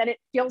mean? And then it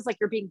feels like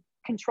you're being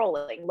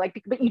controlling, like,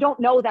 but you don't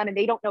know them and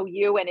they don't know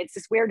you. And it's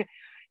this weird,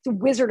 it's a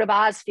Wizard of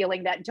Oz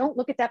feeling that don't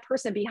look at that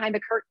person behind the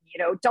curtain,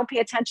 don't pay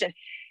attention.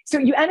 So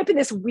you end up in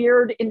this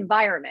weird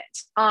environment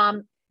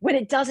when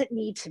it doesn't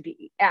need to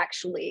be,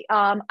 actually.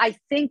 I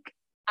think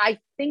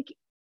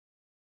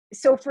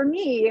so for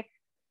me,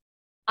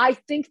 I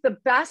think the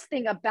best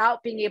thing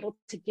about being able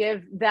to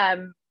give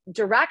them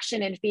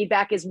direction and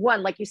feedback is,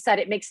 one, like you said,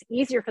 it makes it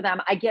easier for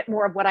them. I get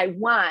more of what I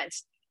want,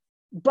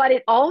 but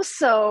it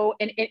also,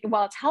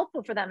 while it's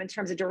helpful for them in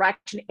terms of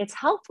direction, it's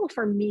helpful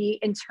for me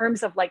in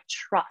terms of like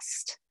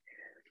trust.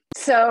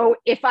 So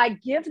if I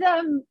give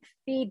them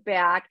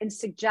feedback and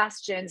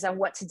suggestions on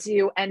what to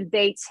do, and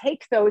they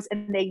take those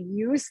and they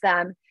use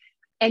them,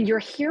 and you're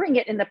hearing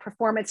it in the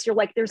performance, you're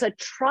like, there's a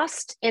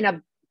trust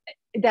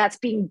that's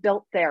being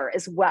built there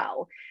as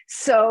well.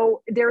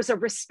 So there's a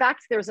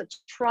respect, there's a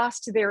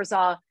trust,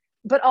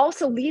 but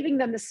also leaving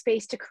them the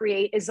space to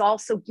create is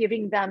also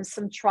giving them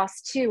some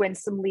trust too, and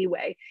some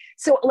leeway.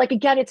 So like,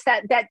 again, it's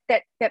that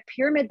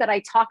pyramid that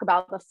I talk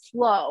about, the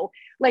flow.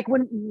 Like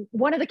when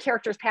one of the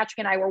characters, Patrick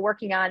and I were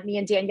working on, me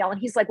and Danielle, and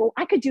he's like, well,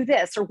 I could do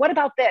this, or what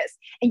about this?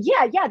 And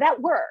yeah,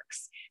 that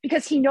works,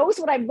 because he knows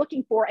what I'm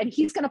looking for and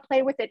he's going to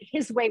play with it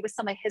his way with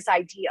some of his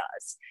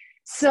ideas.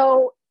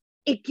 So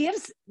it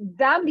gives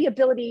them the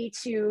ability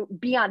to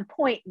be on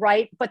point,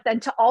 right? But then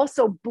to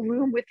also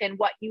bloom within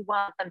what you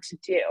want them to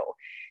do.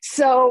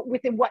 So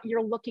within what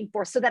you're looking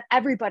for, so that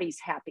everybody's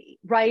happy,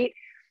 right?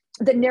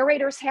 The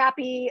narrator's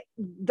happy,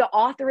 the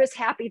author is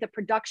happy, the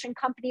production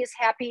company is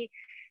happy.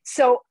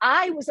 So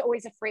I was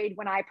always afraid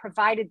when I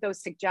provided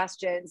those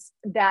suggestions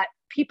that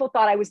people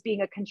thought I was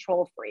being a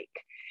control freak.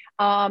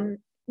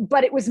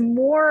 But it was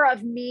more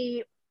of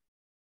me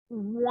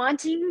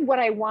wanting what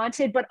I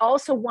wanted, but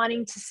also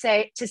wanting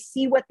to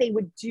see what they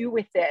would do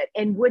with it.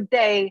 And would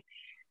they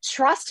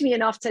trust me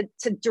enough to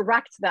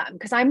direct them?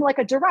 Because I'm like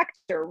a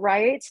director,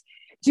 right?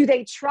 Do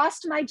they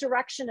trust my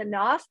direction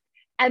enough?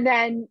 And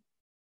then,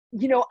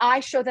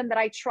 I show them that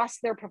I trust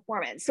their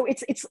performance. So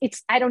it's,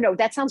 I don't know,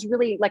 that sounds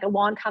really like a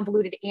long,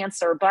 convoluted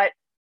answer, but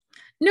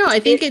no, I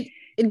think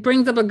it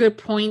brings up a good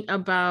point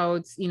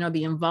about,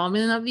 the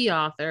involvement of the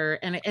author.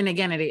 And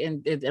again,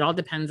 it all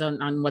depends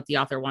on what the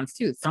author wants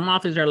to. Some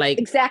authors are like,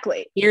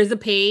 exactly, here's the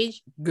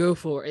page, go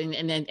for it.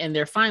 And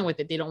they're fine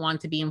with it. They don't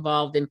want to be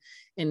involved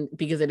in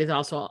because it is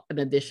also an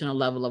additional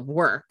level of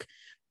work.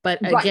 But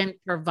again, right,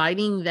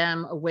 providing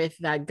them with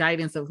that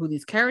guidance of who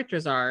these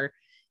characters are,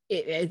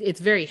 it's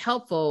very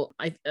helpful.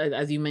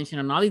 As you mentioned,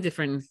 on all these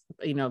different,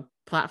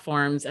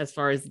 platforms, as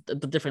far as the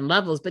different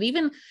levels, but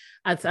even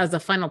as a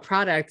final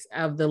product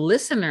of the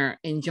listener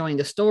enjoying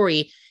the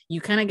story, you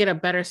kind of get a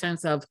better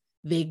sense of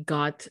they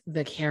got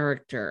the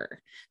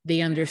character,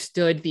 they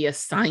understood the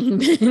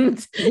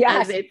assignment.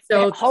 Yes, it's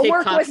so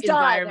homework was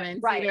done,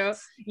 right?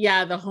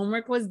 Yeah, the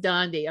homework was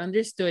done. They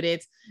understood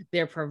it.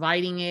 They're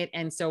providing it,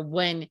 and so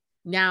when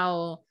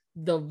now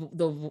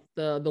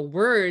the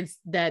words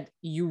that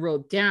you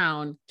wrote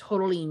down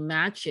totally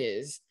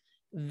matches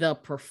the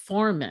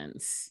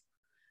performance,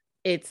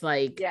 it's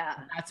like, yeah,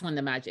 that's when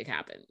the magic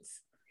happens.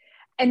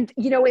 And,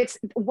 it's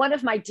one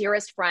of my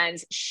dearest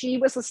friends. She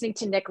was listening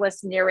to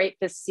Nicholas narrate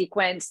this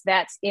sequence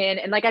that's in,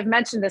 and like I've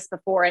mentioned this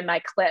before in my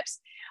clips,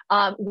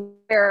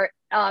 where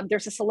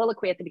there's a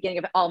soliloquy at the beginning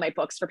of all my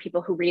books for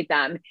people who read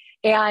them.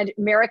 And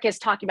Merrick is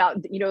talking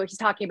about, he's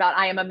talking about,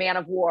 I am a man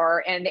of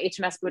war and the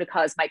HMS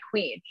Boudica is my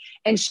queen.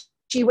 And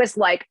she was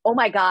like, oh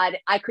my God,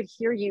 I could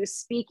hear you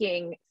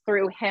speaking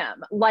through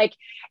him. Like,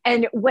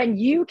 and when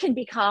you can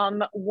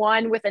become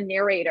one with a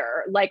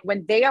narrator, like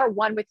when they are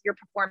one with your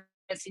performance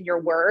in your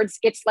words,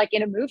 it's like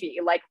in a movie,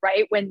 like,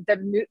 right, when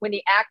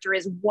the actor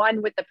is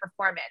one with the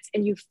performance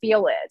and you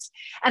feel it.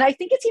 And I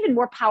think it's even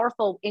more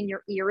powerful in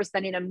your ears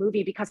than in a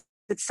movie because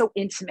it's so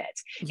intimate.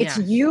 Yeah. It's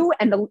you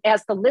and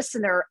as the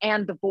listener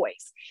and the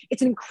voice.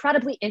 It's an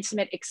incredibly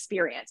intimate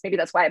experience. Maybe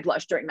that's why I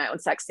blush during my own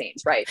sex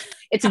scenes, right?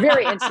 It's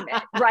very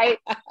intimate, right?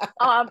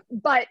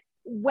 But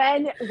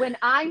when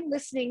I'm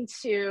listening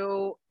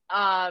to,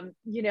 and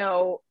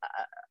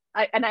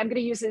I'm going to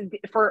use it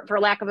for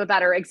lack of a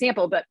better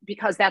example, but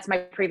because that's my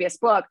previous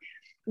book,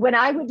 when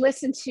I would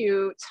listen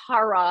to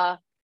Tara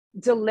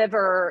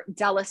deliver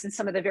Dallas in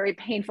some of the very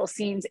painful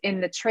scenes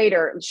in The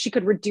Traitor, she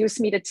could reduce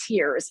me to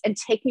tears and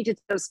take me to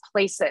those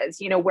places,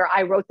 where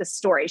I wrote the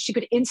story. She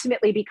could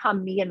intimately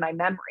become me in my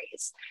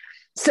memories.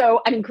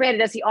 So, I mean, granted,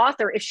 as the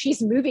author, if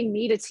she's moving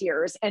me to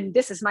tears and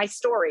this is my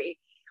story,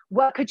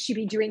 what could she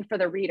be doing for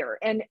the reader?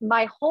 And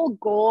my whole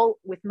goal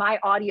with my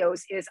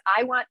audios is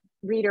I want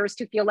readers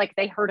to feel like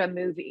they heard a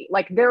movie,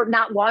 like they're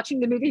not watching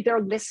the movie,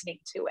 they're listening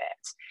to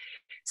it.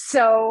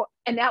 So,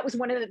 and that was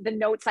one of the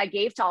notes I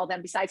gave to all of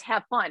them, besides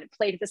have fun,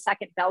 play to the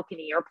second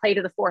balcony or play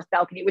to the fourth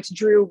balcony, which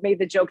Drew made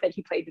the joke that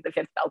he played to the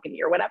fifth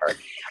balcony or whatever.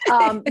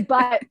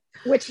 But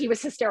which he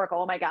was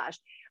hysterical. Oh my gosh.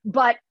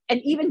 But,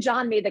 and even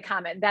John made the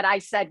comment that I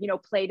said, you know,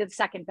 play to the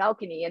second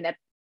balcony, and that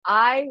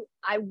I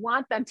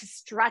want them to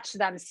stretch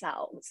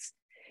themselves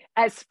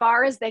as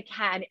far as they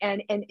can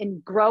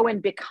and grow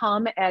and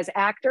become as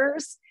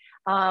actors,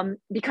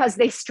 because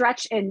they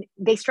stretch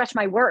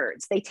my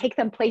words. They take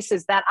them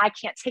places that I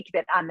can't take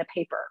it on the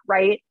paper,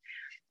 right?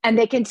 And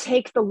they can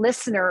take the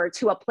listener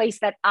to a place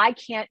that I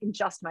can't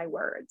adjust my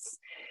words.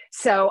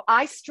 So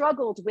I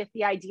struggled with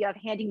the idea of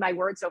handing my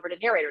words over to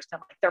narrators. I'm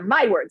like, they're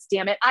my words,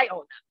 damn it, I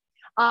own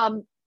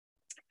them.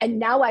 And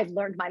now I've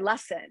learned my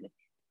lesson,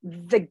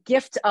 the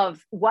gift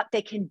of what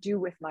they can do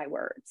with my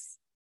words,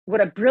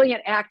 what a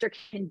brilliant actor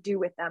can do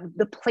with them,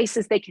 the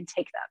places they can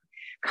take them.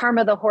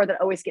 Karma, the whore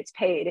that always gets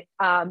paid.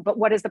 But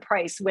what is the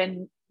price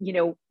when, you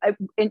know,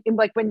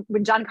 like when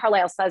John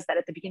Carlyle says that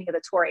at the beginning of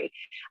the Tory,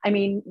 I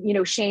mean, you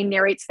know, Shane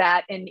narrates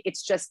that, and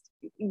it's just,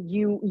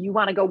 you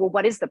want to go, well,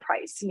 what is the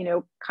price? You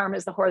know, karma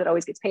is the whore that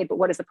always gets paid, but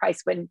what is the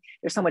price when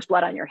there's so much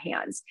blood on your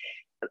hands?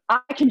 I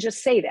can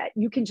just say that,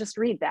 you can just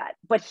read that,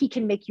 but he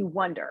can make you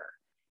wonder,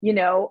 you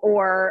know,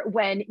 or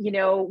when, you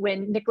know,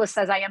 when Nicholas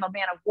says, I am a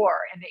man of war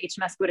and the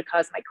HMS Boudica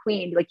is my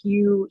queen, like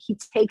he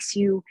takes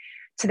you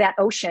to that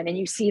ocean and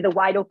you see the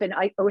wide open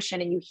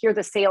ocean and you hear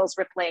the sails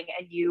rippling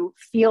and you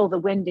feel the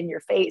wind in your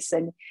face,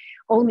 and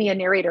only a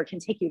narrator can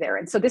take you there.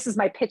 And so this is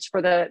my pitch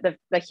for the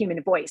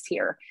human voice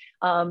here.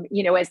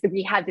 You know, as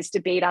we had this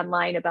debate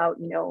online about,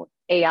 you know,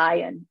 AI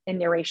and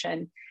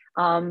narration.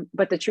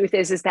 But the truth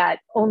is that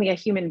only a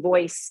human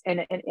voice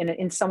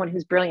and someone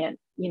who's brilliant,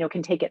 you know,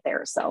 can take it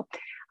there. So,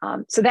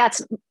 so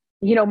that's,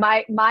 you know,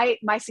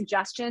 my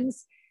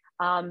suggestions,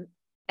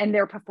 and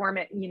their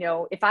performance, you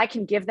know, if I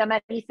can give them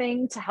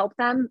anything to help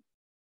them,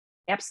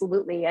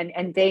 absolutely.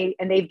 And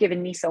they've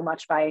given me so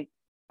much by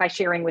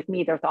sharing with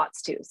me their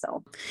thoughts too.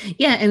 So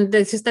yeah, and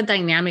there's just the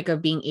dynamic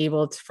of being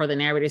able to, for the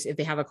narrators, if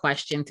they have a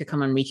question, to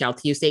come and reach out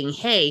to you saying,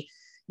 hey,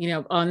 you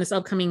know, on this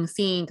upcoming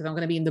scene, because I'm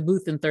going to be in the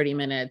booth in 30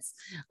 minutes,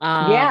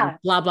 blah,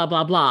 blah,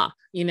 blah, blah,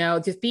 you know,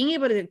 just being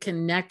able to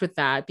connect with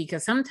that,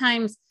 because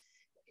sometimes,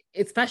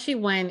 especially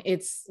when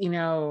it's, you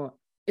know,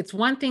 it's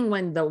one thing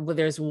when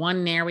there's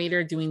one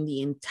narrator doing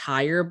the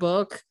entire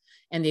book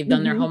and they've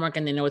done their homework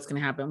and they know what's going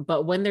to happen.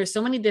 But when there's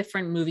so many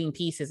different moving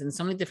pieces and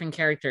so many different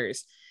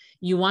characters,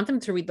 you want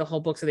them to read the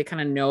whole book so they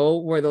kind of know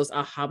where those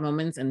aha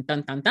moments and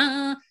dun dun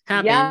dun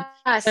happen.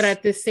 Yes. But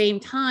at the same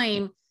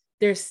time,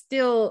 there's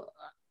still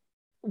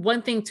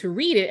one thing to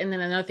read it and then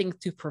another thing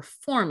to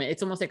perform it.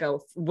 It's almost like a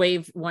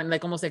wave one,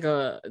 like almost like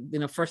a, you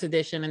know, first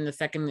edition and the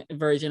second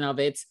version of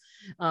it.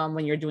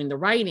 When you're doing the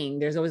writing,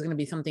 there's always going to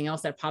be something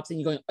else that pops in.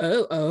 You're going,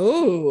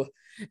 oh.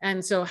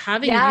 And so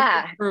having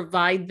you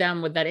provide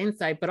them with that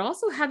insight, but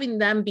also having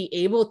them be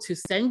able to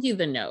send you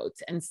the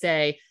notes and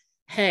say,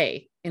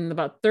 hey, in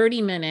about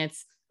 30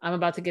 minutes, I'm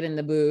about to get in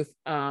the booth.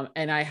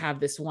 And I have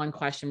this one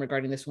question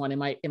regarding this one.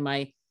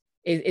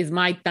 Is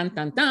my dun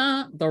dun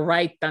dun the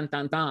right dun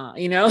dun dun,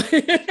 you know?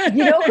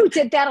 You know who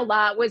did that a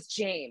lot was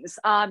James.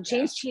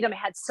 James Cheatham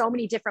had so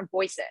many different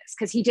voices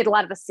because he did a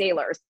lot of the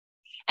sailors.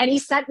 And he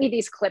sent me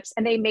these clips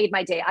and they made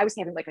my day. I was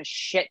having like a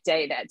shit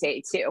day that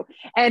day too.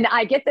 And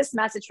I get this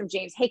message from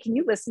James, hey, can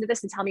you listen to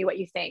this and tell me what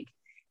you think?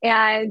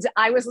 And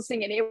I was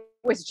listening and it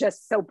was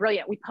just so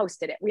brilliant. We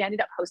posted it. We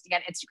ended up posting on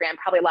Instagram.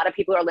 Probably a lot of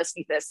people who are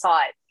listening to this saw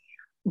it.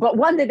 But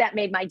one that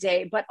made my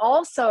day, but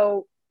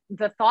also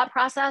the thought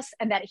process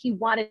and that he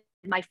wanted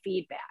my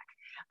feedback.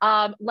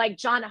 Like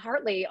John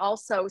Hartley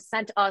also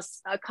sent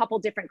us a couple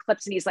different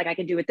clips and he's like, I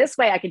can do it this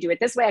way. I can do it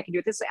this way. I can do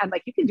it this way. I'm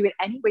like, you can do it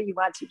any way you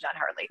want to, John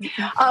Hartley.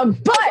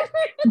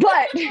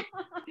 But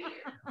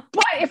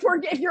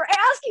if you're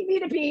asking me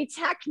to be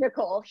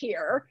technical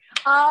here,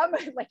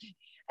 like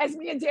as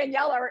me and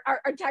Danielle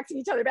are texting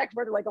each other back and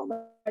forth, like, oh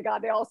my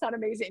God, they all sound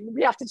amazing.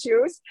 We have to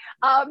choose.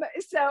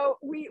 So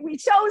we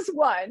chose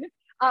one.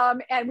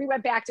 And we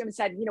went back to him and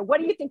said, you know, what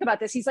do you think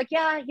about this? He's like,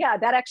 yeah,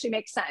 that actually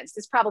makes sense.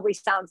 This probably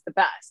sounds the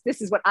best. This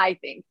is what I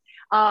think.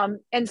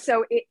 And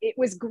so it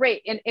was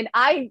great. And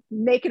I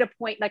make it a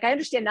point, like, I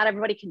understand not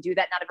everybody can do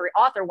that. Not every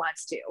author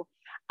wants to.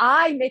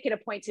 I make it a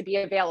point to be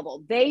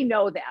available. They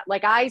know that.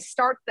 Like I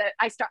set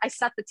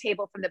the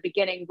table from the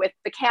beginning with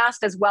the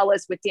cast as well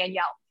as with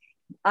Danielle.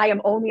 I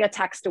am only a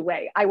text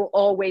away. I will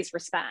always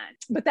respond,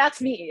 but that's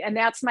me. And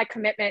that's my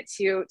commitment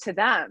to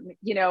them.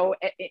 You know,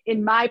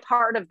 in my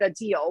part of the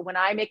deal, when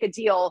I make a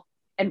deal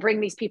and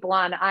bring these people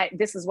on,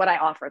 this is what I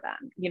offer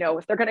them. You know,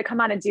 if they're going to come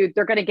on and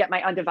they're going to get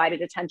my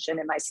undivided attention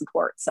and my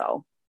support.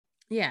 So.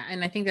 Yeah.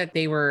 And I think that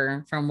they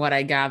were, from what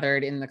I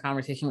gathered in the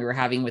conversation we were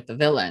having with the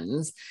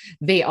villains,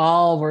 they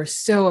all were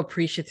so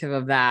appreciative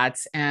of that.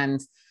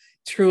 And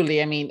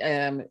truly, I mean,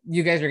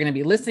 you guys are going to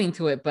be listening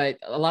to it, but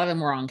a lot of them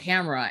were on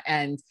camera,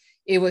 and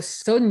it was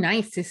so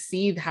nice to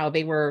see how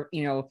they were,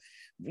 you know,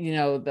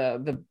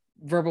 the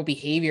verbal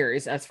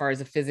behaviors as far as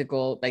the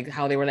physical, like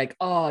how they were like,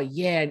 oh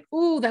yeah, and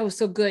ooh, that was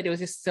so good. It was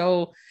just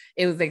so,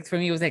 it was like, for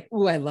me, it was like,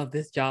 ooh, I love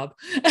this job.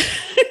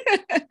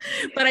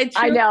 But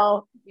I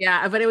know.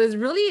 Yeah, but it was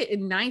really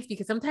nice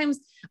because sometimes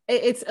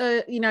it's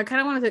I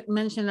kind of wanted to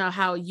mention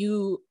how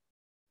you,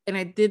 and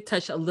I did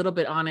touch a little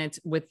bit on it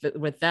with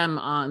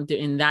them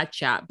in that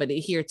chat, but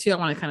here too, I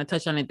want to kind of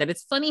touch on it, that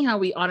it's funny how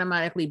we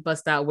automatically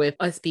bust out with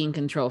us being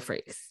control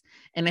freaks.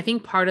 And I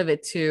think part of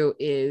it too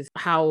is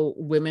how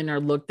women are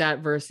looked at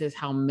versus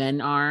how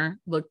men are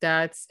looked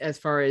at, as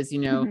far as,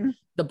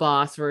 the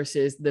boss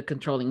versus the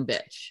controlling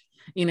bitch,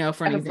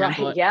 for an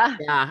example. Right, yeah.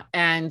 Yeah.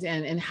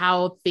 And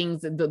how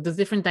things, the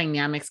different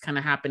dynamics kind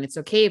of happen. It's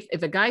okay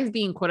if a guy's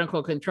being quote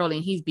unquote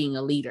controlling, he's being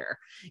a leader.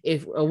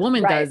 If a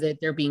woman does it,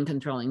 they're being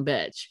controlling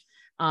bitch.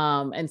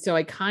 And so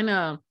I kind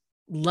of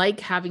like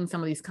having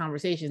some of these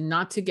conversations,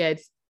 not to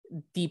get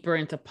deeper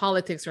into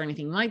politics or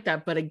anything like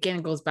that. But again,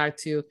 it goes back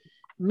to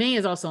May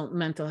is also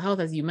mental health,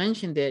 as you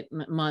mentioned it,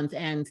 month,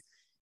 and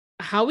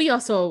how we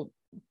also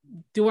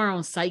do our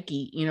own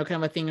psyche, kind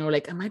of a thing. And we're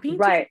like, am I being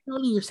too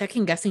controlling? You're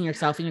second guessing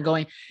yourself and you're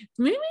going,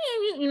 maybe,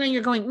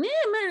 you're going,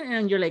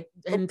 and you're like,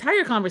 an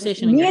entire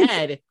conversation in your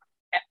head.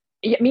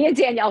 Me and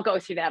Danielle go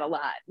through that a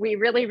lot. We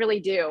really, really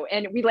do.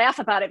 And we laugh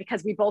about it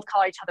because we both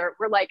call each other,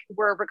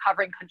 we're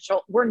recovering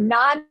control. We're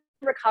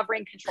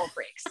non-recovering control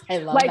freaks. I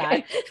love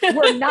that.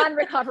 We're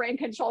non-recovering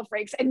control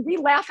freaks. And we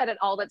laugh at it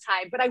all the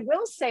time. But I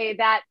will say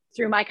that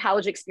through my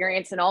college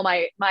experience and all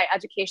my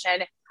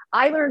education,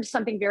 I learned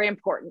something very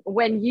important.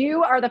 When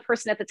you are the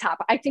person at the top,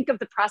 I think of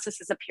the process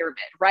as a pyramid,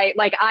 right?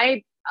 Like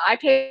I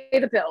pay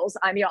the bills.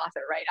 I'm the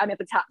author, right? I'm at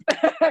the top.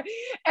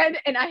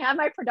 and I have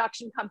my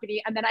production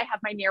company, and then I have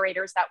my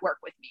narrators that work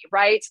with me,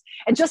 right?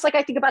 And just like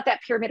I think about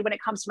that pyramid when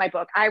it comes to my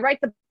book, I write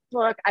the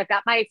book, I've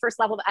got my first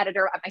level of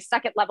editor, at my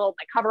second level,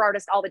 my cover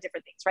artist, all the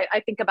different things, right?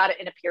 I think about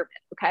it in a pyramid,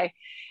 okay?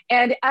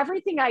 And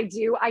everything I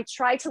do, I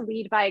try to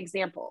lead by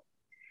example.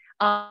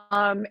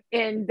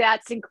 And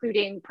that's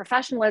including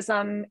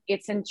professionalism,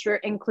 it's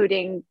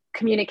including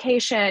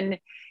communication,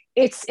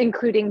 it's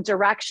including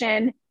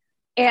direction,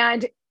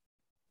 and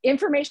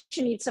information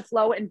needs to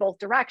flow in both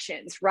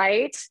directions,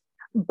 right?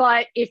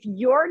 But if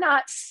you're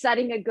not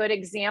setting a good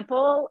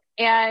example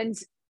and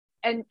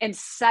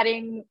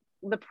setting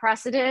the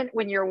precedent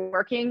when you're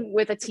working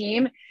with a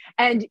team,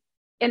 and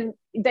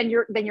then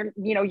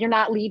you're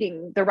not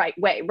leading the right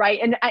way, right?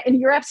 And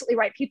you're absolutely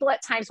right. People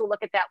at times will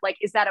look at that like,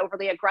 is that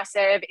overly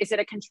aggressive? Is it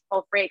a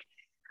control freak?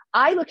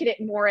 I look at it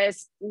more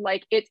as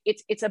like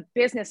it's a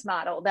business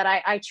model that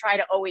I try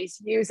to always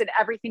use in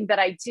everything that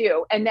I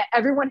do, and that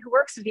everyone who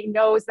works with me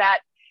knows that,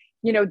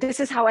 this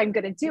is how I'm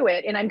going to do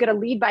it, and I'm going to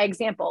lead by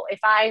example. If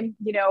I'm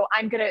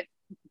going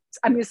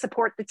to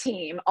support the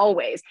team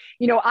always.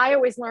 I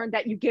always learned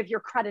that you give your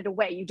credit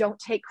away. You don't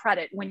take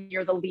credit when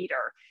you're the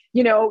leader.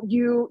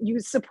 You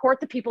support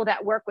the people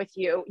that work with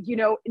you.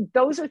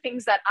 Those are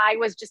things that I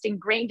was just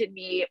ingrained in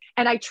me,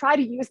 and I try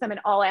to use them in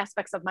all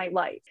aspects of my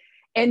life.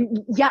 And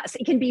yes,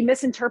 it can be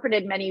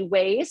misinterpreted many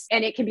ways,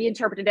 and it can be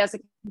interpreted as a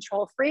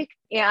control freak.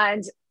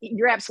 And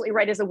you're absolutely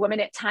right. As a woman,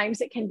 at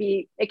times it can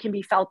be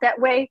felt that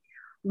way.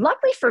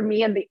 Luckily for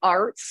me in the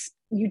arts,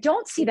 you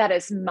don't see that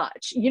as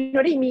much. You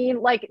know what I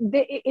mean? Like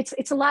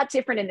it's a lot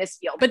different in this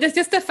field. But it's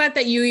just the fact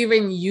that you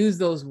even use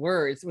those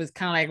words was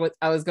kind of like what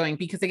I was going,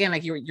 because again,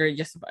 like you're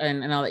just,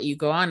 and I'll let you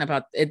go on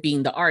about it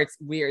being the arts.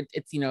 Weird.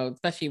 It's,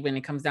 especially when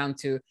it comes down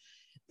to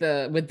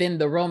within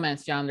the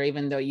romance genre,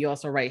 even though you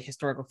also write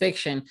historical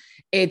fiction,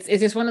 it's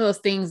just one of those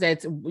things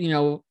that's,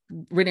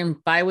 written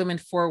by women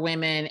for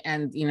women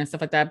and, stuff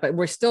like that. But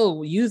we're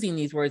still using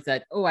these words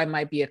that, oh, I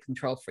might be a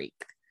control freak.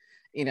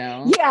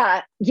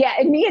 Yeah.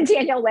 And me and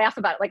Danielle laugh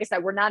about it. Like I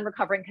said, we're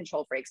non-recovering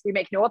control freaks. We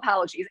make no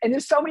apologies. And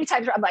there's so many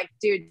times where I'm like,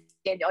 dude,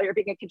 Danielle, you're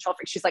being a control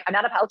freak. She's like, I'm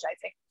not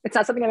apologizing. It's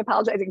not something I'm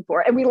apologizing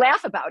for. And we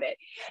laugh about it.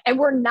 And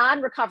we're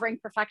non-recovering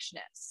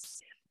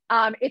perfectionists.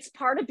 It's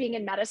part of being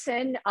in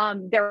medicine.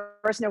 There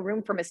is no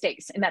room for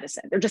mistakes in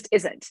medicine. There just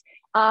isn't.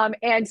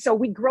 And so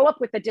we grow up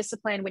with the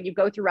discipline when you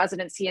go through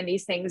residency and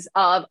these things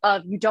of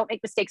you don't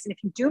make mistakes. And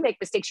if you do make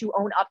mistakes, you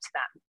own up to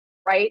them.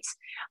 Right.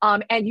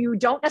 And you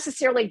don't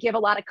necessarily give a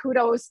lot of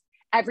kudos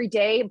every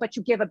day, but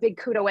you give a big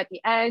kudo at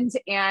the end.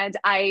 And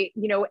I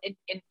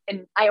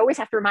always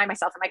have to remind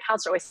myself, and my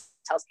counselor always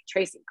tells me,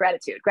 Tracy,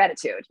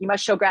 gratitude, you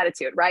must show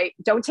gratitude, right?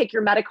 Don't take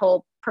your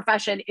medical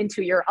profession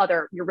into your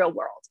real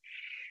world.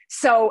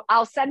 So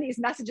I'll send these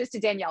messages to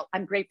Danielle.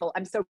 I'm grateful.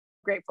 I'm so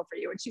grateful for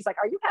you. And she's like,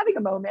 are you having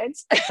a moment?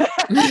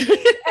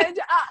 and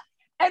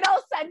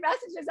I'll send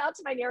messages out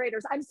to my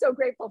narrators. I'm so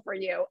grateful for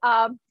you.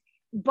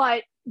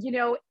 But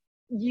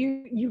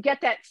you get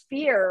that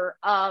fear.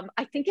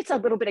 I think it's a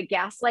little bit of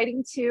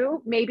gaslighting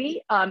too,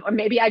 maybe, or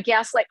maybe I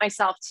gaslight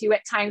myself too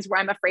at times where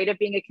I'm afraid of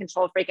being a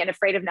control freak and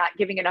afraid of not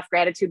giving enough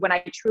gratitude when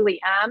I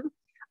truly am.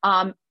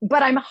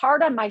 But I'm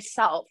hard on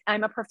myself.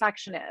 I'm a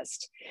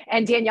perfectionist,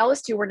 and Danielle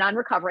is too. We're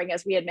non-recovering,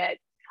 as we admit.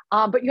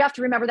 But you have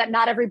to remember that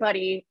not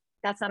everybody,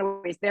 that's not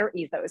always their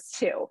ethos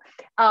too.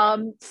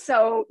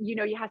 So,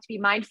 you have to be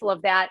mindful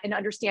of that and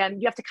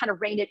understand, you have to kind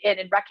of rein it in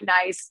and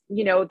recognize,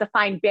 the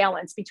fine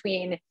balance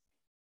between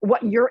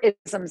what your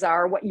isms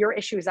are, what your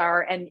issues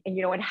are, and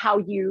and how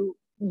you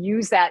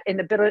use that in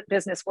the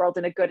business world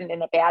in a good and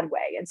in a bad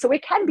way. And so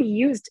it can be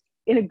used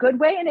in a good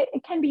way, and it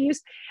can be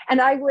used.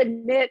 And I will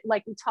admit,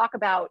 like we talk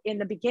about in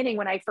the beginning,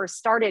 when I first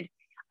started,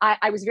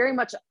 I was very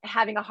much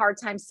having a hard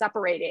time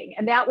separating.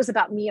 And that was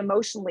about me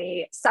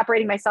emotionally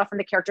separating myself from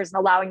the characters and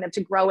allowing them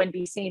to grow and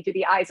be seen through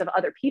the eyes of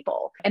other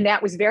people. And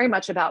that was very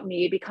much about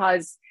me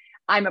because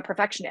I'm a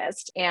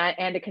perfectionist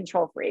and a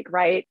control freak,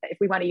 right? If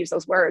we want to use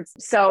those words.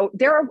 So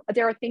there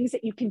are things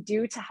that you can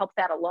do to help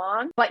that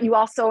along, but you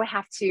also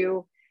have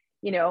to,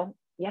 you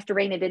have to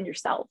rein it in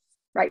yourself,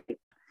 right?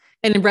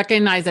 And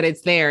recognize that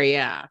it's there.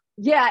 Yeah.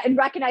 Yeah. And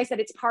recognize that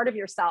it's part of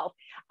yourself.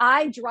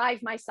 I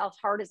drive myself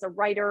hard as a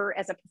writer,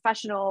 as a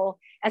professional,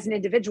 as an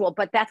individual,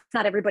 but that's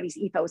not everybody's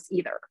ethos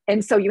either.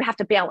 And so you have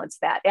to balance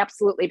that.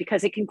 Absolutely.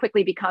 Because it can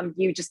quickly become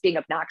you just being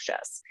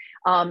obnoxious.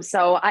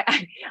 So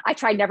I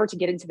try never to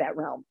get into that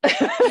realm.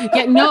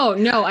 Yeah,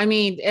 no. I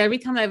mean, every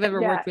time I've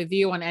ever worked with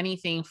you on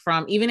anything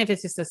from, even if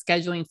it's just a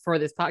scheduling for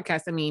this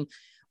podcast, I mean,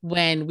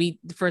 when we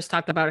first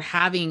talked about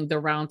having the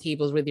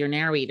roundtables with your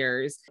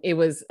narrators, it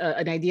was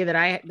an idea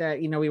that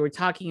we were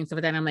talking and stuff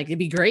like that. And I'm like, it'd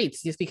be great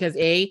just because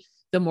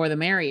the more the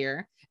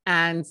merrier,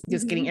 and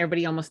just getting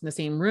everybody almost in the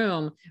same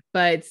room.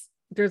 But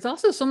there's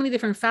also so many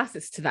different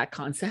facets to that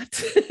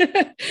concept,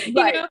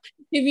 right.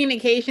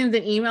 Communications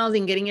and emails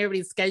and getting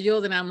everybody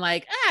scheduled. And I'm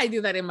like, I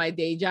do that in my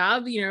day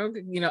job,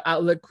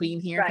 Outlook queen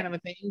here, kind of a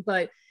thing.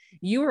 But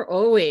you were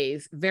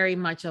always very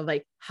much of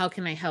like, how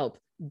can I help?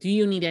 Do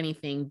you need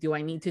anything? Do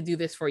I need to do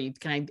this for you?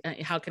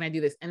 How can I do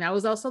this? And I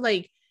was also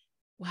like,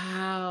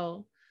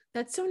 wow,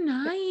 that's so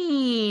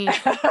nice,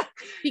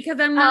 because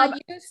I'm not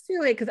used to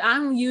it, because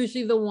I'm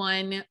usually the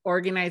one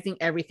organizing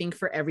everything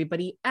for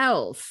everybody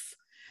else.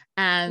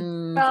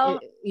 And, and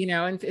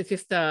it's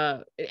just,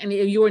 and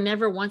you were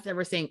never once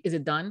ever saying, is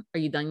it done? Are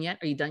you done yet?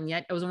 Are you done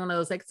yet? It was one of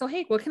those like, so,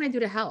 hey, what can I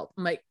do to help?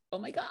 I'm like, oh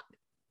my God.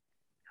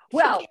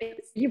 Well,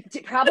 you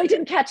probably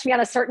didn't catch me on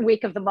a certain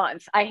week of the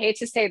month. I hate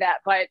to say that,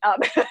 but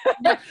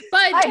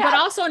but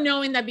also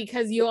knowing that,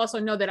 because you also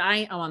know that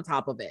I am on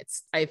top of it.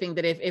 I think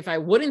that if I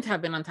wouldn't have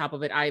been on top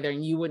of it either,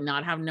 and you would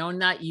not have known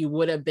that, you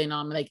would have been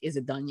on like, is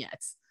it done yet?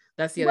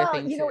 That's the other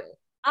thing too.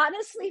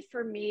 Honestly,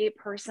 for me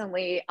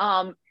personally,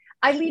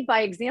 I lead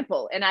by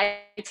example, and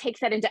I take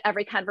that into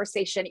every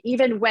conversation,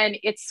 even when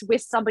it's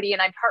with somebody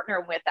and I'm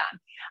partnering with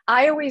them.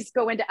 I always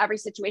go into every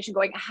situation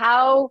going,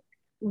 how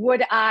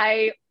would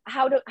I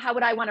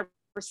want to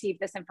receive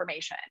this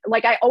information?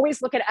 Like, I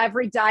always look at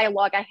every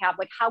dialogue I have,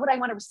 like, how would I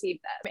want to receive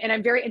them? And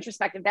I'm very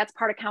introspective. That's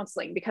part of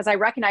counseling, because I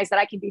recognize that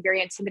I can be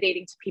very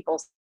intimidating to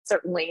people,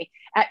 certainly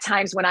at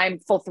times when I'm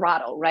full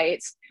throttle,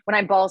 right? When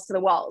I'm balls to the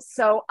walls.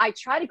 So I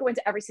try to go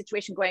into every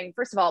situation going,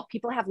 first of all,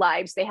 people have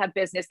lives, they have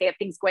business, they have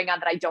things going on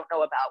that I don't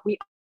know about. We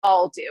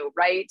all do,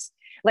 right?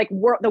 Like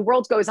the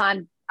world goes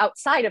on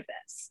outside of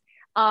this.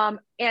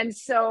 And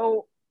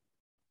so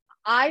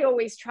I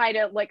always try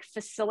to like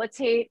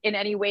facilitate in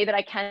any way that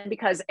I can,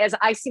 because as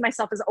I see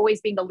myself as always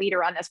being the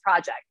leader on this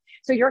project.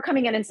 So you're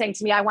coming in and saying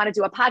to me, I want to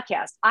do a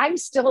podcast. I'm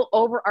still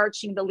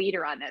overarching the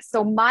leader on this.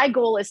 So my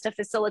goal is to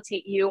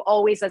facilitate you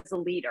always as a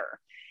leader.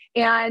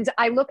 And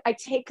I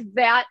take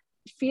that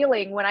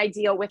feeling when I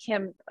deal with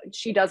him.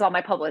 She does all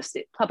my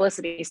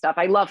publicity stuff.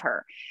 I love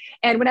her.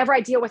 And whenever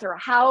I deal with her,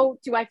 how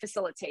do I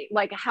facilitate?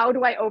 Like, how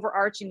do I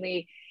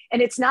overarchingly?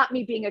 And it's not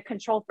me being a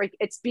control freak.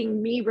 It's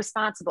being me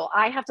responsible.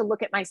 I have to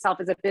look at myself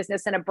as a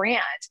business and a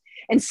brand.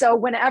 And so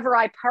whenever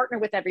I partner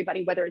with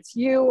everybody, whether it's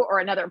you or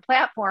another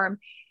platform,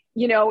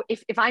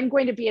 if I'm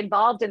going to be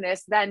involved in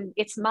this, then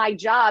it's my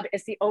job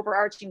as the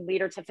overarching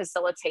leader to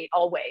facilitate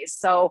always.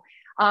 So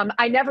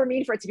I never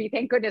mean for it to be,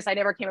 thank goodness I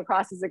never came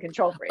across as a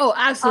control freak. Oh,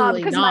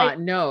 absolutely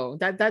not. No,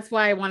 that's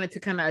why I wanted to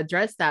kind of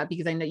address that,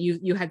 because I know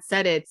you had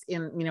said it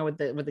in, with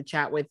the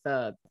chat with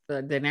the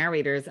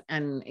narrators,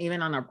 and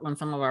even on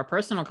some of our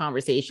personal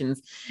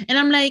conversations. And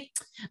I'm like,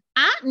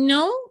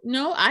 no,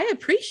 I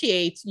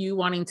appreciate you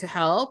wanting to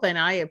help. And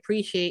I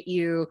appreciate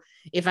you.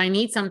 If I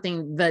need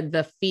something,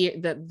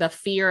 the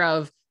fear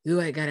of,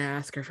 ooh, I gotta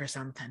ask her for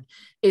something,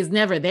 is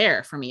never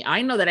there for me.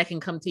 I know that I can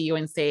come to you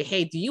and say,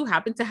 hey, do you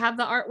happen to have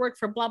the artwork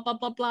for blah, blah,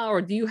 blah, blah,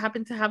 or do you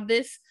happen to have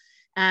this?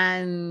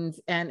 And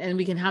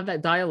we can have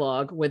that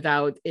dialogue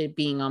without it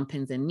being on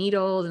pins and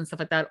needles and stuff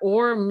like that,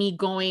 or me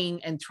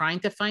going and trying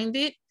to find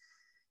it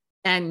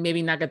and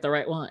maybe not get the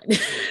right one. And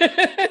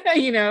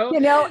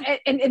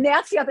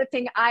that's the other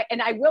thing.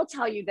 I will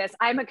tell you this,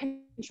 I'm a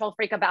control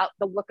freak about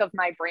the look of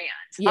my brand.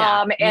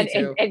 Yeah,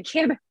 and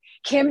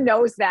Kim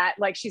knows that.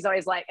 Like, she's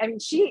always like, I mean,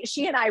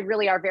 she and I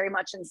really are very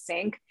much in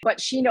sync, but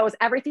she knows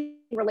everything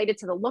related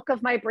to the look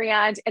of my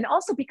brand. And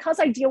also because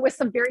I deal with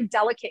some very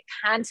delicate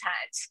content,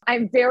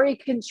 I'm very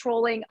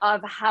controlling of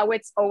how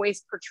it's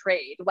always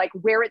portrayed, like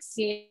where it's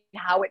seen,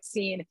 how it's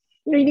seen.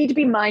 You need to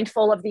be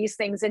mindful of these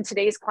things in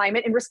today's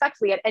climate, and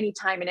respectfully at any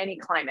time in any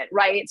climate,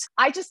 right?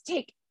 I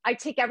take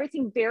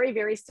everything very,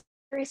 very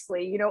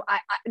seriously.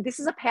 This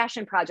is a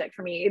passion project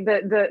for me.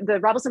 The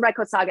Rebels and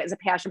Redcoat Saga is a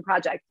passion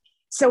project.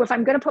 So if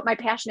I'm going to put my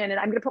passion in it,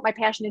 I'm going to put my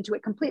passion into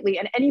it completely.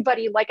 And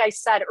anybody, like I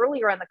said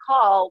earlier on the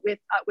call with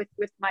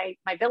my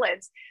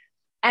villains,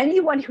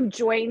 anyone who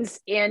joins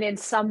in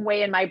some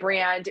way in my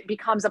brand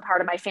becomes a part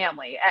of my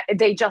family.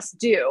 They just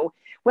do.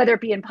 whether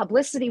it be in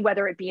publicity,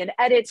 whether it be in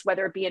edits,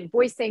 whether it be in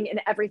voicing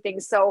and everything.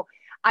 So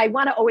I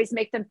want to always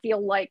make them feel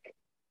like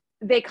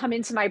they come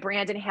into my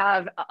brand and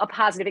have a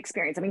positive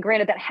experience. I mean,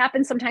 granted, that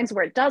happens sometimes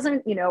where it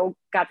doesn't,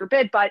 God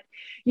forbid, but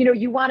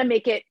you want to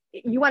make it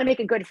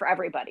good for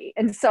everybody.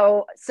 And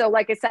so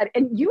like I said,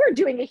 and you are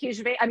doing a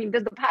huge, I mean,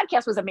 the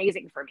podcast was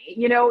amazing for me,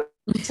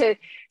 to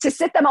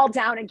sit them all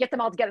down and get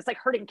them all together. It's like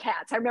herding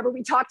cats. I remember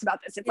we talked about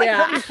this. It's like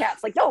herding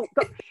cats, like, no,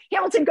 go,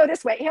 Hamilton, go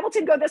this way.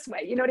 Hamilton, go this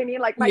way. You know what I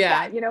mean? Like my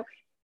cat,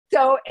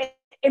 So,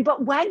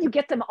 but when you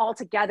get them all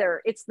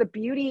together, it's the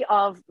beauty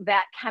of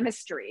that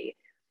chemistry.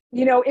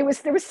 There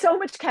was so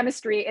much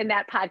chemistry in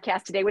that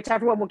podcast today, which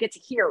everyone will get to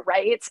hear,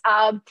 right?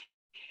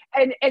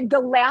 And the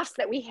laughs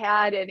that we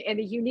had and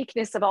the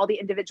uniqueness of all the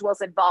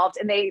individuals involved.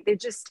 And they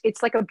just,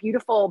 it's like a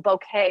beautiful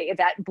bouquet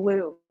that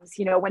blooms,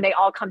 when they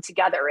all come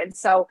together. And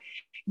so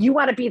you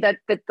want to be the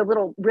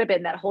little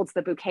ribbon that holds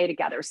the bouquet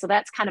together. So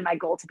that's kind of my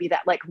goal, to be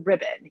that like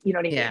ribbon, you know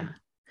what I mean?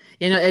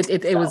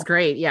 It was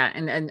great. Yeah.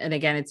 And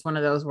again, it's one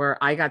of those where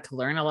I got to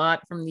learn a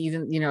lot from these,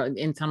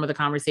 in some of the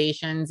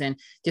conversations and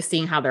just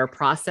seeing how their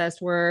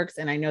process works.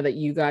 And I know that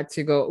you got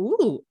to go,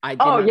 ooh,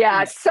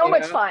 so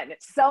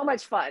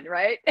much fun,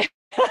 right?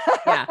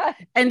 Yeah.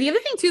 And the other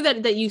thing too,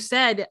 that you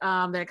said, that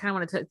I kind of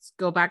wanted to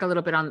go back a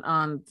little bit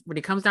on when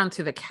it comes down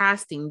to the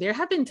casting, there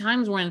have been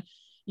times when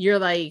you're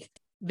like,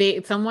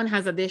 someone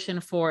has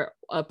auditioned for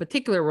a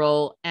particular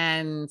role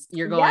and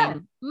you're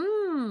going,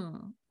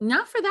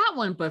 not for that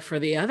one, but for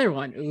the other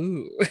one.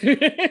 Ooh.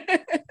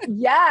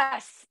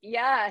 Yes.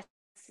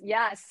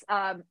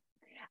 I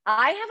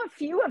have a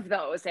few of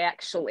those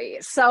actually.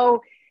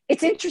 So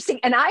it's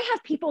interesting. And I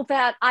have people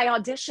that I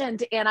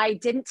auditioned and I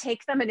didn't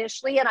take them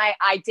initially. And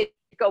I did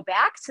go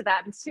back to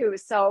them too.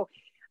 So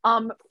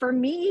for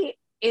me,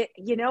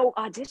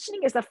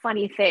 auditioning is a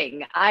funny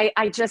thing.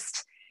 I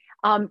just,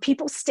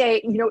 people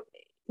stay,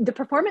 the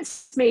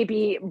performance may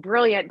be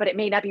brilliant, but it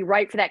may not be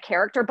right for that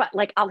character. But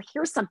like, I'll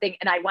hear something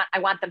and I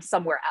want them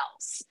somewhere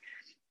else.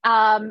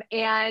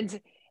 And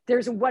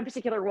there's one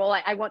particular role,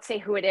 I won't say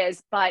who it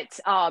is, but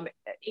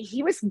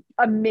he was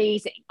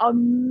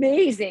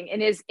amazing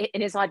in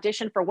his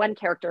audition for one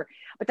character.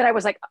 But then I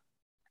was like,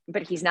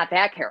 but he's not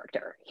that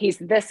character. He's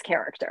this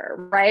character,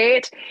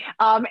 right?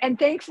 And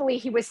thankfully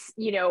he was,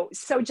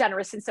 so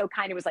generous and so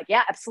kind. It was like,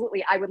 yeah,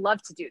 absolutely. I would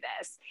love to do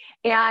this.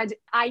 And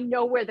I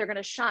know where they're going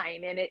to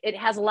shine. And it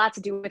has a lot to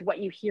do with what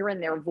you hear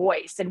in their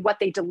voice and what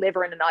they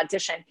deliver in an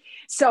audition.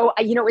 So,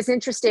 it was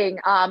interesting.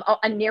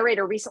 A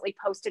narrator recently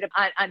posted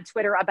on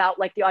Twitter about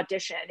like the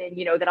audition and,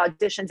 that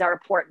auditions are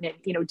important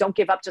and, don't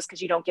give up just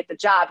because you don't get the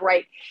job,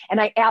 right?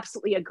 And I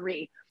absolutely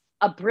agree.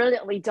 A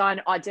brilliantly done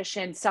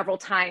audition several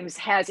times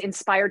has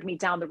inspired me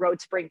down the road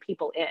to bring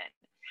people in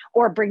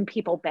or bring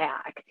people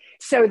back.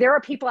 So there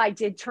are people I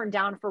did turn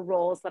down for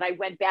roles that I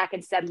went back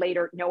and said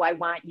later, no, I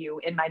want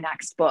you in my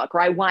next book, or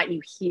I want you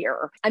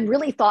here. I'm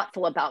really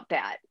thoughtful about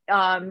that.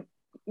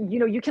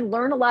 You can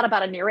learn a lot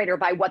about a narrator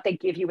by what they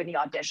give you in the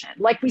audition.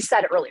 Like I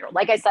said earlier,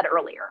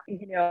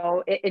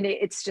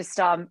 it's just,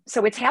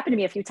 so it's happened to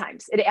me a few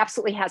times. It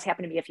absolutely has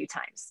happened to me a few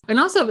times. And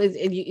also,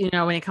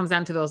 when it comes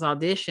down to those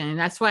auditions,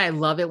 that's why I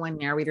love it when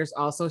narrators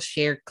also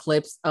share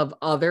clips of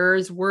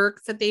others'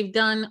 works that they've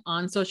done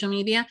on social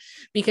media,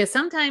 because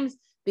sometimes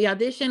the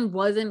audition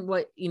wasn't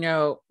what,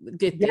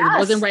 it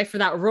wasn't right for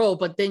that role,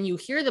 but then you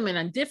hear them in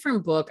a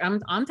different book.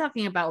 I'm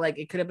talking about like,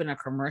 it could have been a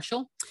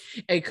commercial.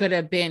 It could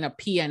have been a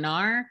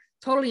PNR,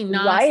 totally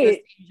not the same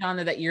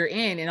genre that you're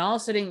in. And all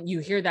of a sudden you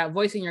hear that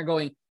voice and you're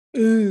going,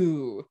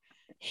 ooh,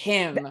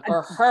 him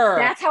or her.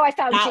 That's how I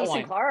found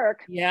Jason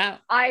Clark. Yeah.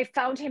 I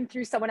found him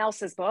through someone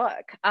else's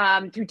book,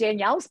 through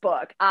Danielle's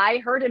book. I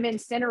heard him in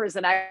Sinners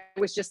and I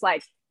was just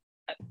like,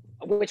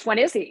 which one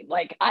is he?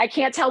 Like, I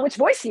can't tell which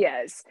voice he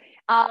is.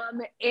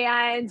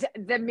 And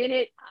the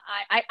minute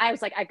I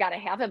was like, I've got to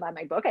have him on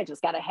my book. I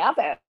just got to have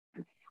him.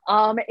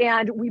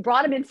 And we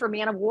brought him in for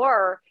Man of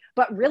War,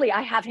 but really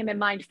I have him in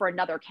mind for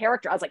another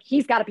character. I was like,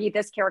 he's got to be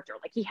this character.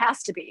 Like he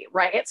has to be,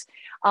 right?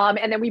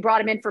 And then we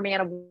brought him in for Man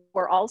of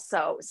War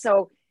also.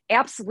 So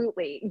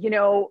absolutely,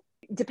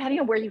 depending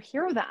on where you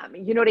hear them,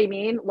 you know what I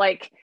mean?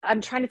 Like, I'm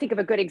trying to think of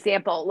a good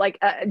example, like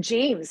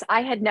James.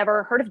 I had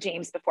never heard of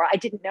James before. I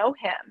didn't know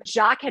him.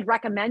 Jacques had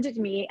recommended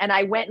me and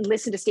I went and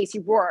listened to Stacey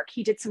Rourke.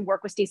 He did some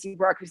work with Stacey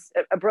Rourke, who's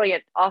a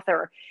brilliant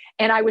author.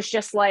 And I was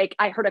just like,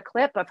 I heard a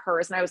clip of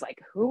hers and I was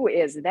like, who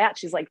is that?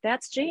 She's like,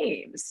 that's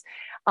James.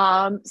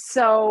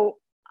 So,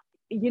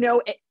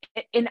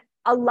 in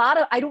a lot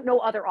of, I don't know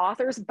other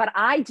authors, but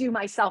I do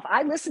myself.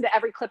 I listen to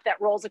every clip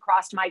that rolls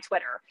across my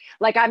Twitter.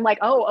 Like, I'm like,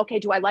 oh, okay,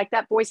 do I like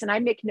that voice? And I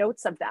make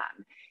notes of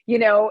them,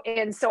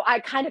 and so I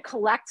kind of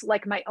collect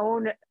like my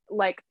own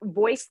like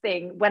voice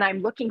thing when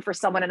I'm looking for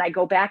someone and I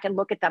go back and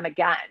look at them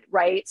again.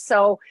 Right.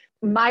 So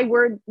my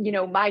word,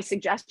 my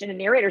suggestion to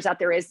narrators out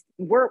there is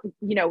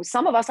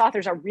some of us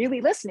authors are really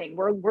listening.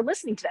 We're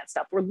listening to that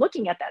stuff. We're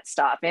looking at that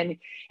stuff. And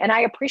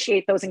I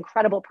appreciate those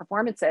incredible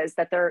performances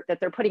that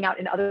they're putting out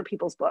in other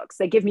people's books.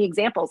 They give me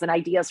examples and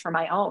ideas for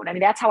my own. I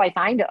mean, that's how I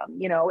find them,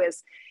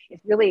 is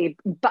really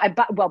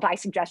by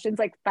suggestions,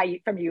 like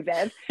from you,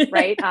 Viv,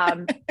 right?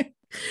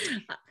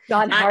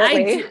 John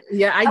Hartley.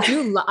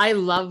 I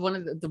love one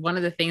of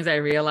the things I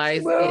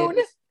realized Swoon.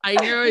 is, I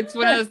know it's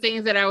one of those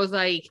things that I was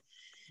like,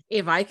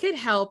 if I could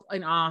help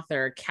an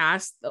author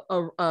cast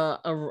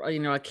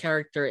a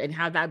character and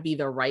have that be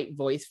the right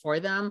voice for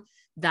them,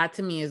 that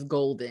to me is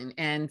golden.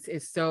 And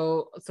it's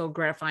so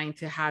gratifying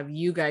to have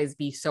you guys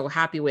be so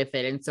happy with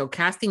it. And so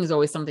casting is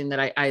always something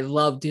that I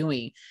love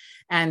doing.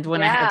 And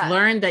when I had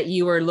learned that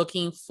you were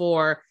looking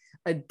for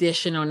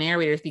additional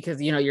narrators,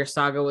 because your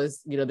saga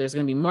was, there's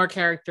going to be more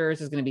characters,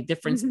 there's going to be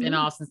different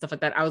spin-offs and stuff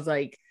like that, I was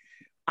like,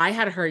 I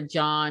had heard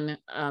John,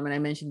 and I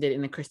mentioned it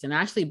in the Kristen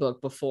Ashley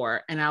book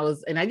before, and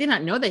I did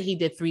not know that he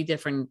did 3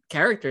 different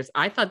characters.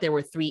 I thought there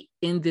were 3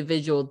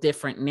 individual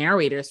different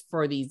narrators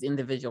for these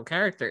individual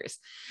characters.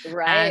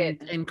 Right.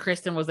 And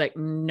Kristen was like,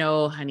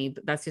 no, honey,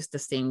 that's just the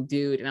same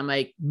dude. And I'm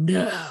like,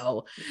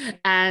 no.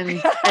 And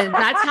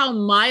that's how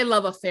my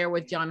love affair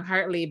with John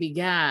Hartley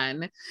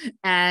began.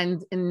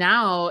 And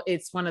now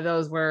it's one of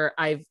those where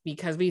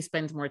because we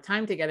spent more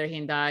time together, he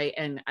and I,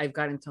 and I've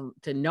gotten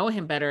to know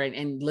him better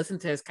and listen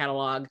to his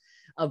catalog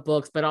of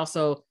books, but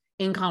also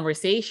in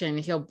conversation,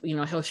 he'll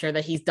share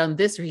that he's done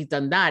this or he's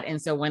done that.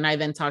 And so when I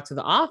then talk to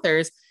the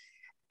authors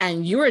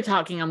and you were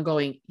talking, I'm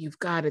going, you've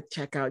got to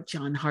check out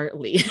John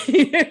Hartley.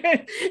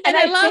 and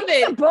I love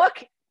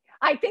it.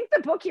 I think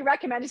the book he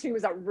recommended to me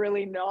was a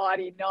really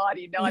naughty.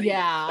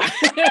 Yeah.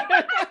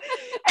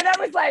 And I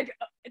was like,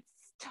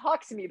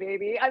 talk to me,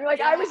 baby. I mean,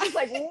 like, I was just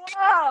like,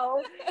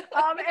 whoa.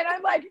 And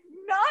I'm like,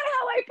 not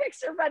how I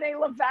picture René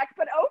Lévesque,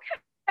 but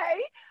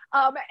okay.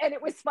 And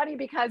it was funny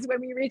because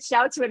when we reached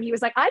out to him, he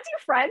was like, I do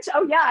French.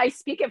 Oh yeah, I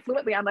speak it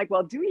fluently. I'm like,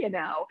 well, do you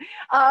know?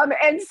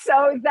 And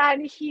so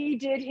then he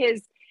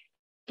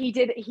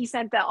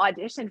sent the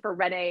audition for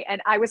René.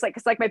 And I was like,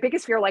 cause like my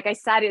biggest fear, like I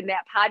said in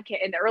that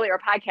podcast, in the earlier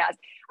podcast,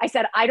 I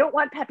said, I don't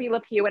want Pepe Le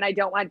Pew and I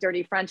don't want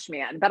Dirty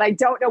Frenchman, but I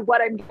don't know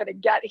what I'm going to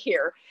get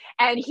here.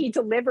 And he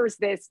delivers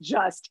this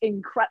just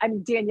incredible. I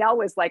mean, Danielle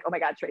was like, oh my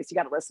God, Trace, you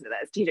got to listen to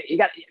this. You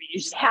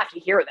just have to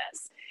hear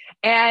this.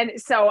 And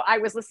so I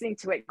was listening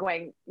to it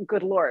going,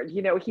 good Lord,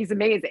 he's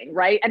amazing.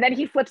 Right. And then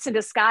he flips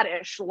into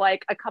Scottish,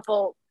 like a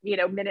couple,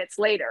 minutes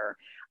later.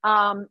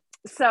 And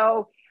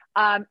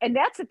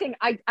that's the thing,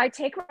 I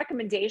take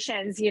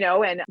recommendations,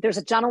 and there's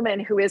a gentleman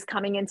who is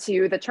coming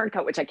into the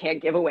Turncoat, which I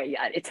can't give away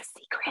yet. It's a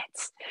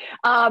secret.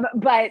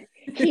 But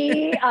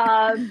he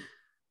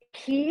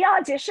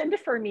auditioned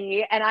for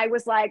me and I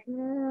was like,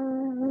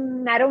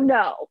 I don't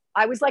know.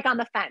 I was like on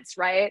the fence.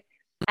 Right.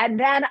 And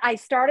then I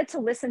started to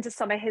listen to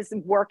some of his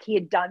work he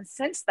had done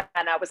since then.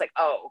 I was like,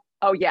 oh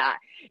yeah,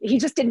 he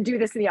just didn't do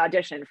this in the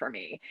audition for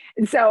me.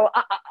 And so,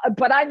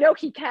 but I know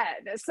he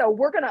can. So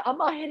I'm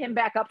gonna hit him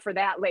back up for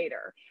that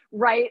later.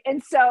 Right.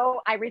 And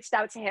so I reached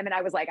out to him and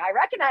I was like, I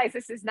recognize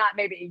this is not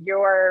maybe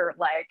your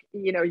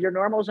your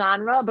normal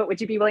genre, but would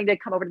you be willing to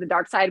come over to the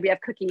dark side? We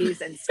have cookies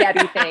and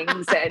stabby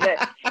things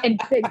and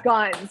big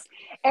guns.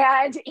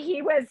 And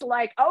he was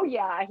like, oh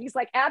yeah. He's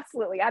like,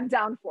 absolutely, I'm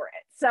down for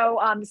it. So,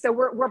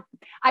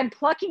 I'm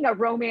plucking a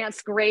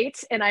romance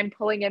great and I'm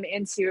pulling him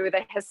into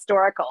the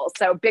historical.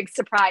 So big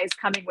surprise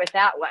coming with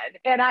that one.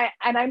 And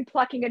I'm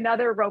plucking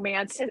another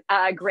romance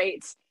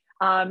great.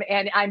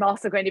 And I'm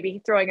also going to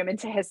be throwing them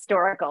into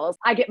historicals.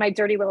 I get my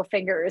dirty little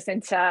fingers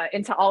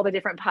into all the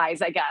different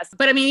pies, I guess.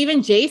 But I mean,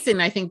 even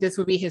Jason, I think this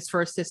would be his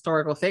first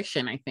historical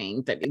fiction. I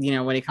think that,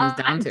 when it comes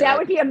down to that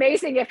would be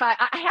amazing. If I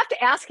have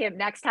to ask him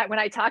next time when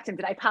I talk to him,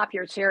 did I pop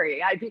your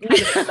cherry? I'd be kind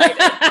of excited.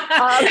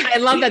 I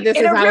love that this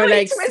is how it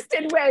like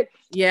twisted way.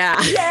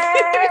 Yeah.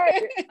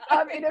 Yay!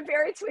 In a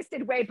very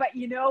twisted way. But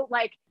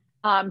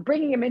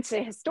bringing him into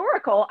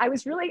historical, I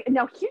was really,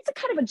 he's a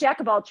kind of a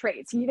jack of all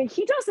trades. He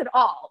does it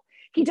all.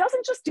 He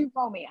doesn't just do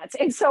romance.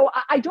 And so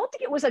I don't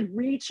think it was a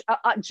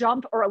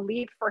jump or a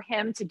leap for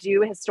him to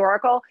do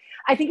historical.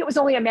 I think it was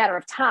only a matter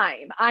of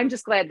time. I'm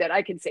just glad that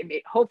I can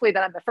say, hopefully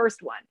that I'm the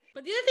first one.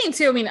 But the other thing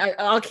too, I mean,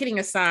 all kidding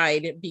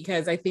aside,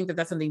 because I think that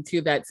that's something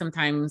too, that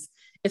sometimes,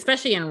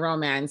 especially in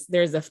romance,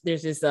 there's this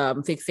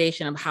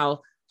fixation of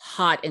how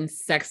hot and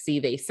sexy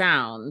they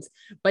sound,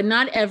 but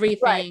not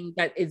everything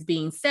that is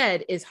being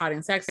said is hot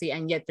and sexy.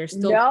 And yet they're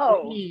still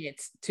bringing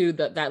it to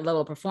that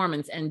level of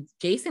performance. And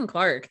Jason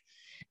Clarke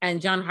and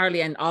John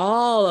Hartley and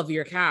all of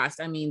your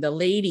cast, I mean, the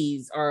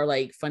ladies are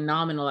like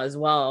phenomenal as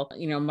well.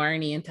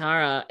 Marnie and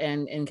Tara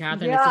and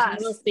Catherine. Yes. It's just one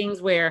of those things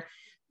where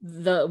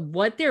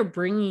what they're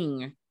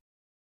bringing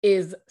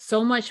is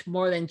so much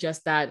more than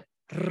just that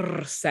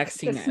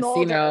sexiness,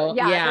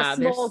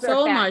 there's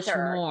so much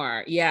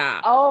more.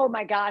 Yeah. Oh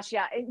my gosh.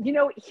 Yeah.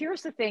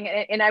 Here's the thing,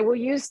 and I will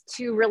use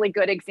 2 really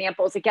good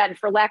examples. Again,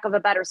 for lack of a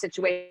better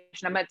situation,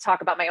 I'm going to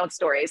talk about my own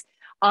stories.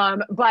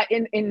 But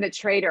in the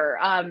Traitor,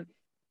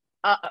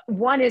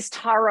 one is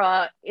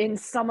Tara in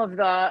some of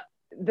the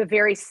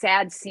very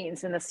sad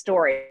scenes in the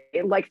story,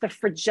 like the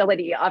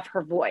fragility of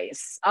her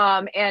voice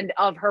and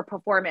of her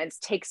performance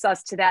takes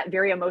us to that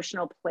very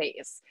emotional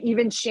place.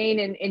 Even Shane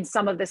in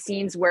some of the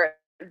scenes where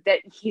that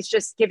he's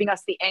just giving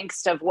us the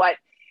angst of what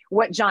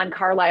John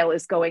Carlyle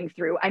is going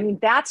through. I mean,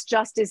 that's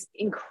just as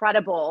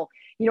incredible.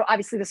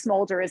 Obviously the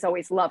smolder is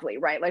always lovely,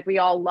 right? Like we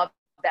all love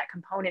that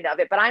component of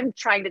it, but I'm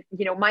trying to,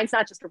 mine's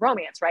not just a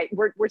romance, right?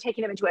 We're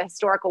taking them into a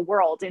historical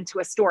world, into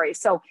a story.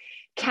 So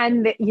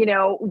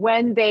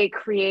when they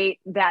create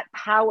that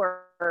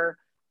power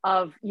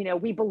of,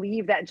 we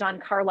believe that John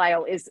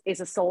Carlyle is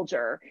a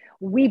soldier.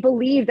 We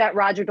believe that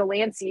Roger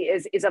Delancey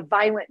is a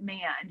violent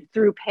man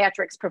through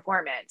Patrick's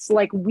performance.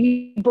 Like,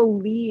 we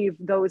believe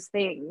those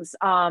things.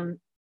 And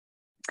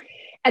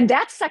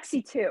that's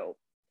sexy too.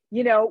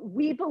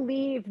 We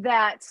believe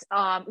that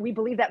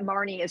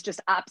Marnie is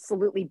just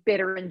absolutely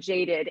bitter and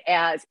jaded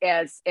as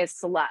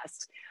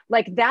Celeste.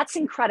 Like, that's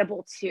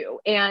incredible too.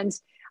 And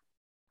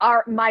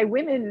my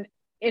women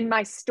in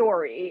my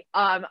story,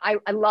 I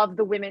love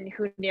the women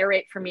who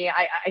narrate for me.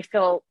 I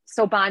feel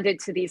so bonded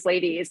to these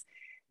ladies.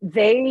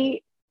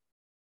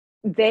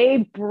 They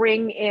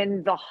bring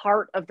in the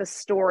heart of the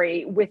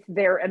story with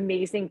their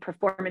amazing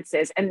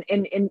performances. And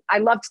I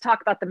love to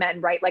talk about the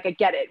men, right? Like, I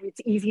get it.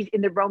 It's easy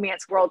in the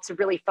romance world to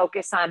really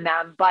focus on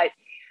them, but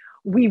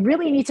we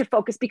really need to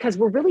focus, because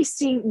we're really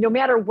seeing, no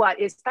matter what,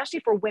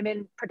 especially for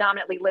women,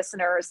 predominantly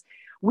listeners,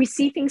 we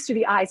see things through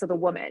the eyes of the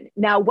woman.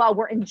 Now, while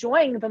we're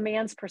enjoying the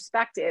man's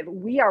perspective,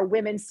 we are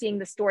women seeing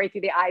the story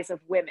through the eyes of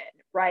women,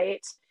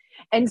 right?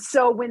 And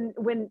so when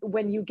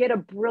you get a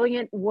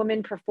brilliant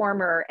woman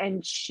performer,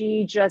 and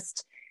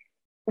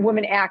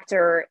woman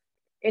actor,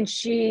 and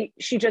she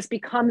just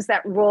becomes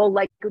that role,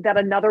 like that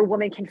another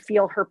woman can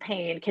feel her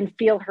pain, can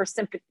feel her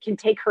sympathy, can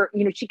take her,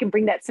 she can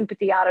bring that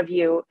sympathy out of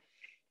you.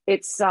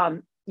 It's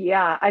Tara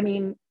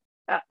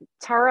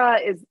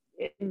is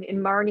in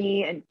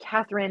Marnie, and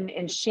Catherine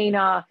and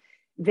Shayna,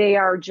 they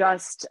are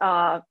just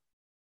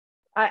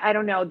I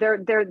don't know, they're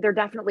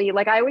definitely,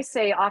 like I always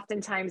say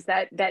oftentimes,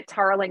 that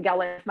Tara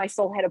Langella, if my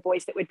soul had a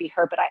voice, it would be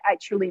her. But I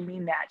truly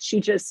mean that.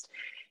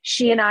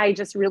 She and I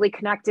just really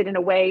connected in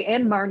a way,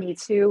 and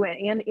Marnie too,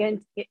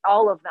 and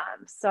all of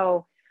them.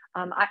 So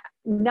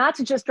not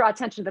to just draw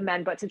attention to the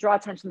men, but to draw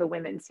attention to the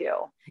women too.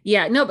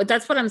 Yeah, no, but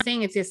that's what I'm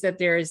saying. It's just that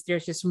there's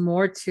just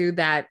more to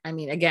that. I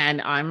mean,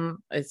 again,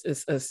 I'm a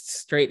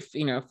straight,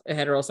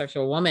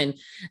 heterosexual woman,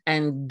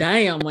 and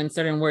damn when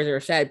certain words are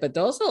said, but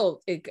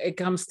also it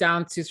comes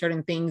down to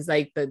certain things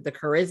like the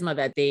charisma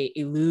that they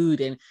elude.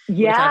 And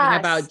we're talking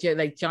about,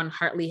 like, John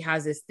Hartley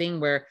has this thing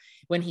where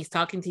when he's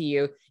talking to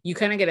you, you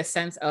kind of get a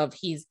sense of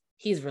he's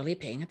really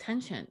paying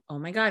attention. Oh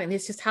my God. And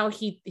it's just how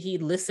he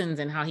listens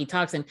and how he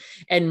talks. And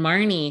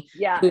Marnie,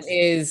 who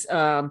is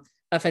a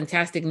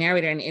fantastic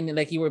narrator. And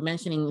like you were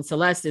mentioning,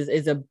 Celeste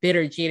is a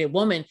bitter, jaded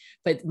woman,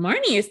 but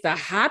Marnie is the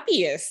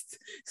happiest,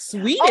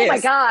 sweetest. Oh my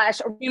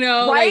gosh.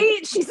 Right?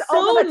 Like, she's so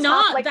over the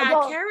not top, like,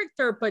 that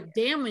character, but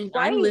damn, when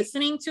I'm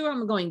listening to her,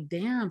 I'm going,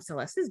 damn,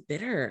 Celeste is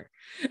bitter.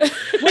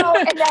 Well,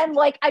 and then,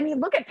 like, I mean,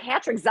 look at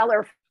Patrick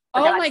Zeller.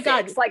 Oh my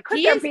God. It's like,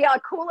 could there be a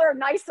cooler,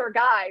 nicer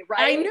guy,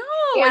 right? I know.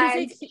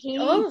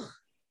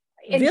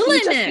 And he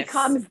just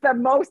becomes the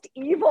most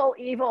evil.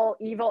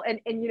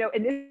 And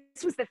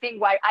this was the thing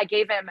why I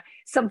gave him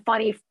some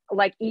funny,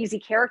 like, easy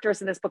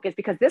characters in this book, is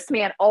because this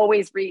man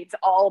always reads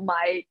all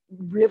my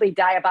really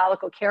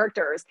diabolical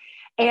characters.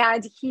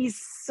 And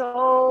he's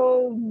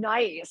so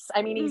nice.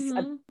 I mean, he's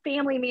a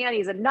family man.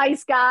 He's a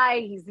nice guy.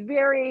 He's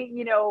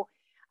very,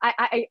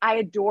 I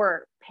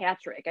adore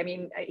Patrick. I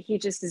mean, he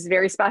just is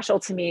very special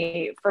to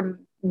me.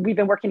 We've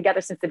been working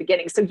together since the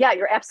beginning. So yeah,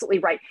 you're absolutely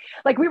right.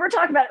 Like we were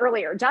talking about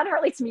earlier, John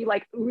Hartley to me,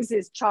 like,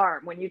 oozes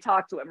charm when you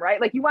talk to him,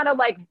 right? Like, you want to,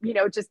 like,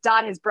 just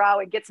dot his brow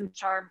and get some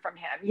charm from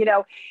him,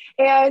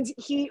 and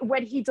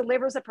when he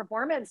delivers a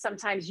performance,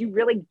 sometimes you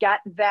really get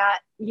that,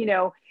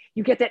 you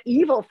get that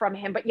evil from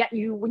him, but yet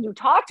when you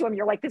talk to him,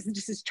 you're like, this is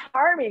just this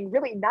charming,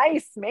 really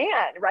nice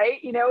man,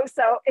 right?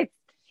 So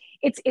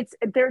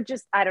they're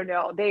just, I don't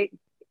know,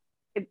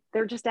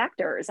 they're just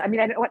actors. I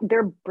mean,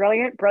 they're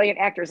brilliant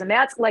actors. And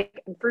that's,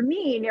 like, for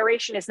me,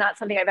 narration is not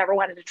something I've ever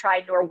wanted to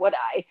try, nor would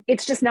I.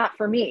 It's just not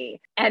for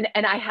me. And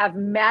I have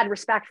mad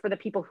respect for the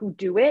people who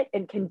do it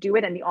and can do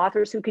it, and the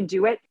authors who can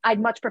do it. I'd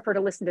much prefer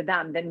to listen to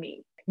them than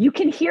me. You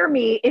can hear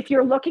me if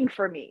you're looking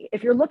for me.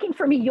 If you're looking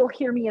for me, you'll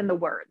hear me in the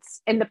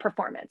words, in the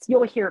performance.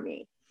 You'll hear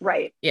me.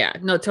 Right. Yeah,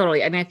 no,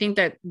 totally. And I think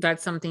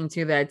that's something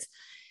too, that's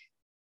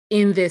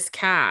in this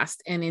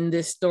cast and in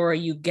this story,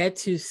 you get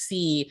to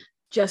see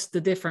just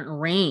the different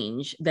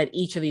range that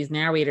each of these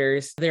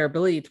narrators, their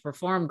ability to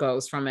perform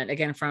goes from it.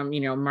 Again, from,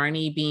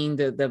 Marnie being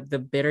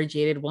the bitter,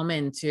 jaded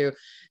woman to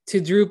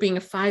Drew being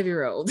a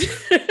 5-year-old.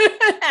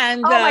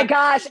 And oh my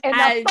gosh, and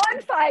the fun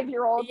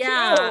 5-year-old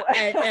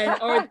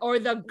too. or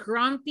the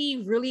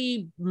grumpy,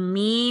 really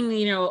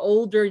mean,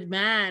 older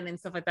man and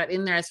stuff like that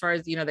in there, as far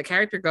as, the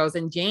character goes.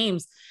 And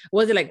James,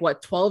 was it like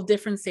 12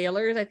 different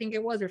sailors, I think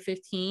it was, or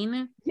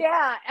 15?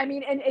 Yeah, I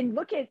mean, and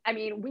look at,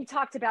 we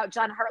talked about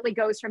John Hartley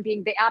goes from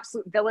being the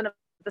absolute villain of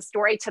the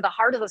story to the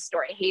heart of the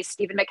story. He's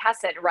Stephen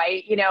McKesson,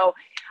 right?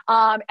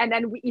 And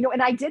then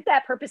and I did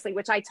that purposely,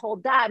 which I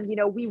told them,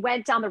 we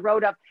went down the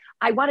road of,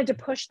 I wanted to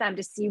push them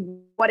to see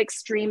what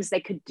extremes they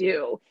could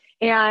do.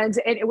 And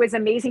it was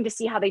amazing to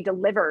see how they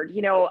delivered,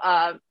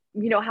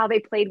 how they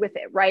played with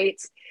it,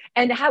 right?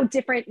 And how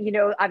different,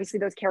 obviously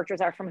those characters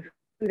are from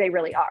who they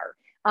really are.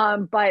 Yeah,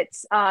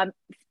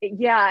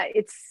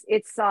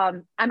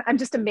 I'm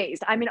just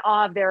amazed. I'm in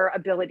awe of their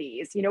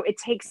abilities. You know, it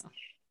takes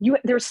you,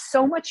 there's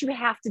so much you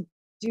have to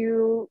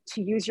do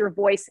to use your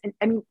voice. And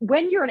I mean,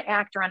 when you're an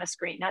actor on a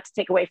screen, not to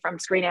take away from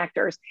screen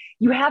actors,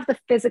 you have the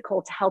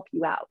physical to help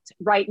you out,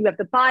 right? You have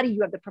the body,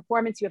 you have the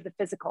performance, you have the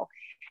physical.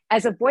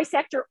 As a voice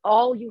actor,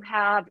 all you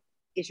have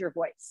is your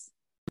voice.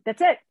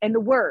 That's it. And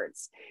the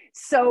words.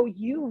 So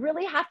you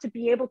really have to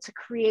be able to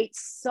create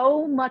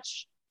so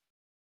much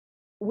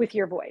with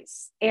your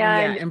voice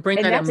and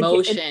bring that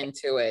emotion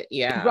to it.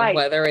 Yeah. Right.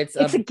 Whether it's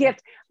a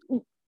gift.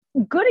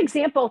 Good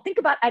example. Think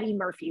about Eddie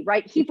Murphy,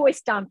 right? He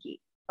voiced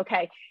Donkey.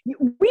 Okay.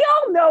 We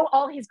all know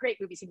all his great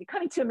movies. He did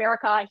Coming to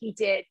America. He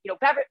did,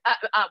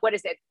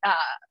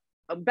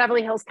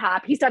 Beverly Hills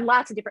Cop. He's done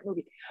lots of different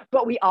movies,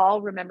 but we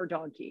all remember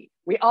Donkey.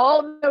 We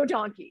all know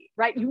Donkey,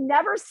 right? You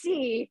never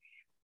see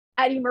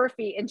Eddie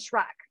Murphy in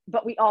Shrek,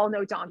 but we all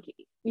know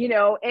Donkey, you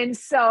know? And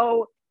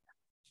so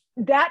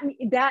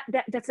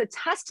that's a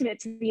testament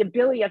to the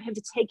ability of him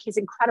to take his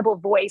incredible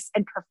voice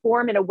and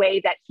perform in a way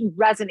that he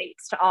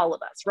resonates to all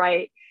of us.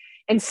 Right.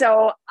 And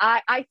so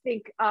I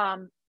think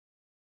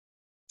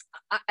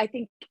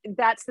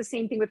that's the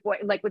same thing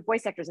with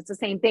voice actors. It's the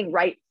same thing,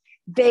 right?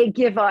 They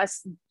give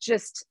us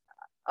just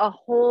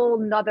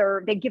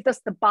they give us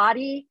the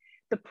body,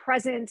 the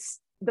presence,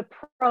 the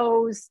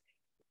prose,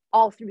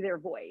 all through their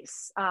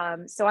voice.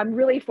 So I'm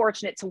really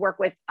fortunate to work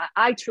with,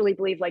 I truly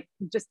believe, like,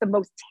 just the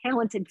most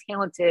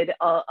talented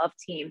of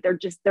team.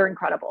 They're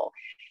incredible.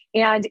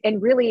 And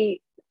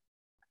really,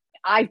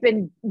 I've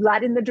been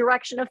led in the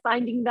direction of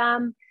finding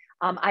them.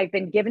 I've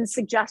been given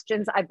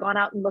suggestions. I've gone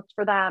out and looked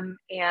for them.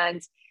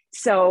 And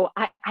so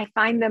I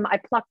find them, I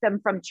pluck them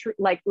from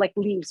like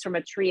leaves from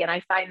a tree, and I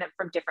find them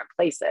from different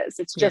places.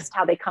 It's just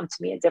how they come to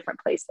me in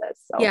different places.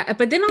 So. Yeah.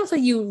 But then also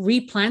you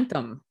replant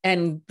them,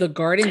 and the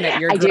garden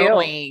that you're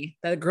growing,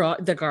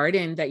 the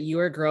garden that you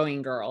are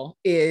growing, girl,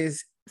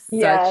 is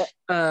such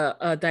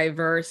a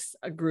diverse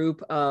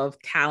group of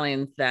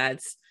talent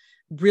that's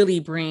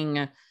really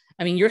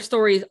your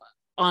stories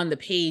on the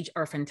page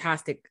are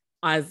fantastic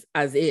as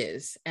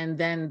is. And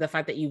then the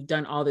fact that you've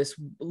done all this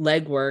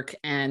legwork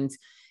and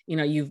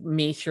you've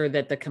made sure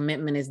that the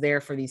commitment is there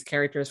for these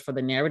characters, for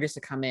the narrators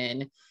to come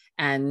in.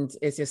 And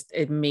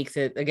it makes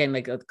it, again,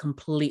 like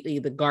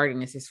the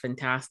garden is just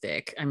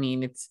fantastic. I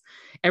mean, it's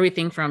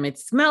everything from it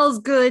smells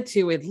good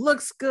to it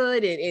looks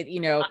good.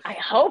 I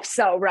hope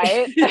so,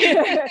 right?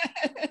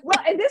 Well,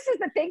 and this is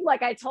the thing,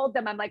 like I told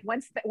them, I'm like,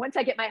 once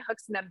I get my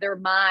hooks in them, they're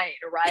mine,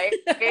 right?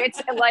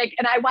 It's like,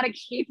 and I want to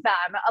keep them.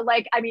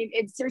 Like, I mean,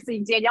 it's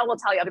seriously, Danielle will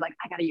tell you, I'll be like,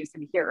 I got to use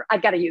him here.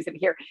 I've got to use him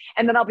here.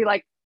 And then I'll be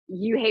like,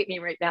 you hate me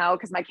right now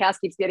because my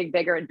cast keeps getting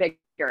bigger and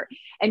bigger.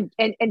 And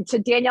to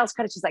Danielle's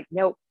credit, she's like,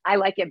 no, I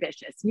like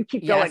ambitious. You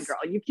keep going, girl.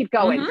 You keep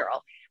going,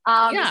 girl.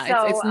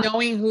 It's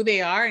knowing who they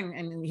are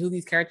and who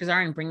these characters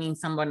are, and bringing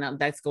someone up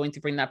that's going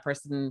to bring that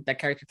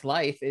character to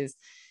life is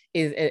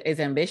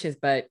ambitious.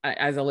 But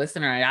as a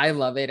listener, I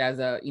love it. As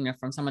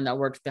from someone that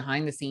works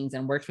behind the scenes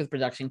and works with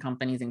production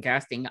companies and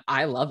casting,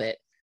 I love it.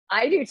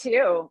 I do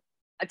too.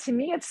 To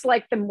me, it's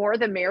like the more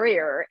the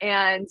merrier.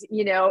 And,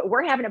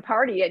 we're having a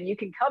party and you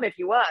can come if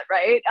you want.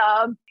 Right.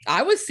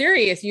 I was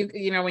serious.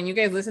 When you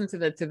guys listened to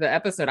the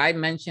episode, I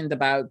mentioned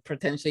about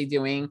potentially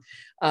doing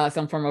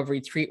some form of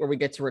retreat where we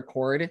get to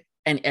record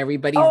and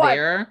everybody's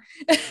there.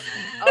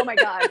 Oh my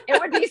God.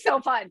 It would be so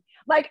fun.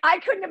 Like, I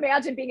couldn't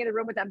imagine being in the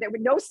room with them. There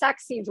would no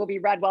sex scenes will be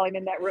read while I'm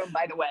in that room,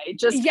 by the way.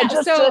 Just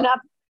enough.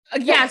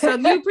 So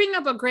you bring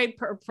up a great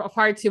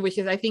part too, which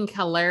is, I think,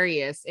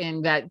 hilarious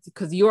in that,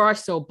 because you are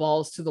so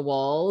balls to the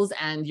walls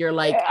and you're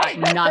like,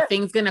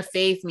 nothing's gonna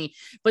faze me.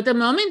 But the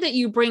moment that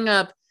you bring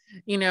up,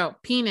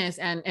 penis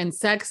and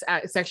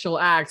sexual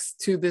acts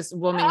to this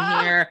woman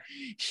here,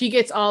 she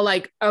gets all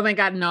like, oh my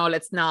God, no,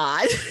 let's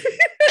not.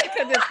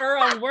 Because it's her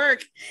own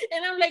work.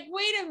 And I'm like,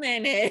 wait a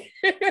minute.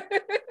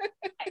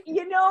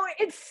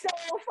 It's so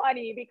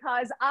funny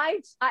because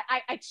I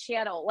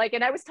channel, like,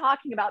 and I was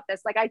talking about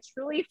this, like, I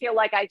truly feel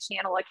like I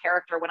channel a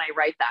character when I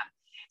write them.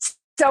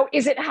 So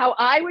is it how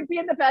I would be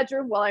in the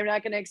bedroom? Well, I'm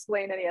not going to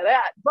explain any of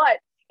that, but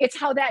it's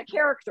how that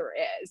character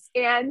is.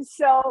 And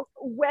so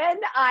when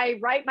I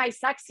write my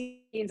sex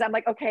scenes, I'm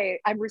like, okay,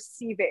 I'm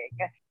receiving,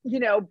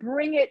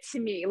 bring it to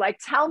me. Like,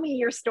 tell me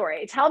your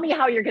story. Tell me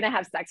how you're going to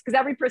have sex. Because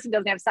every person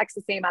doesn't have sex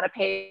the same on a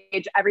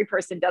page. Every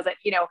person doesn't,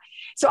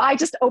 so I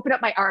just open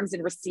up my arms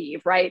and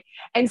receive. Right.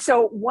 And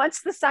so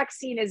once the sex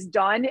scene is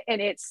done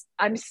and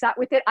I'm set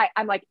with it,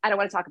 I'm like, I don't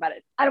want to talk about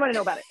it. I don't want to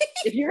know about it.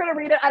 If you're going to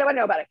read it, I don't want to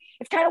know about it.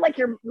 It's kind of like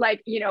you're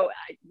like,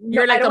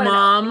 you're like the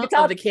mom of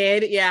the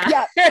kid. Yeah.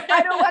 Yeah.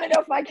 I don't want to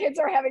know if my kids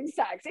are having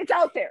sex. It's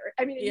out there.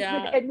 I mean,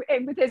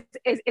 and with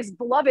as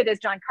beloved as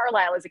John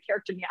Carlyle is a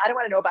character to me, I don't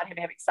want to know about him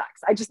having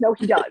sex. I just know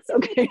he does.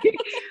 Okay.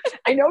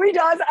 I know he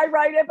does. I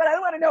write it, but I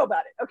don't want to know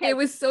about it. Okay. It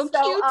was so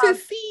cute to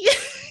see.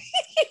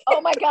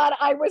 Oh my God.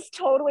 I was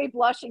totally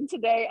blushing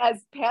today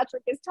as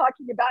Patrick is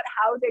talking about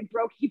how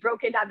he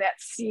broke in on that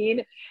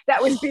scene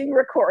that was being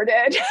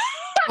recorded.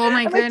 Oh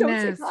my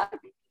goodness.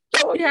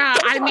 Yeah,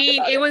 I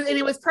mean,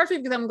 it was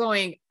perfect because I'm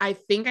going, I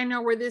think I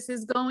know where this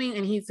is going.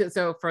 And he said,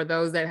 so for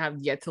those that have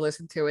yet to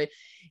listen to it,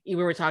 we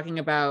were talking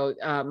about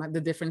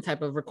the different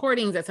type of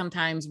recordings that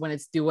sometimes when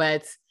it's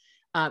duets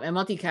and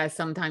multicast,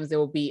 sometimes there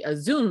will be a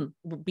Zoom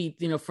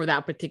for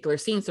that particular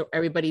scene. So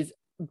everybody's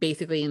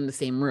basically in the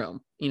same room,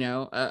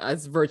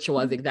 as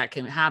virtual as that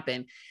can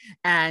happen.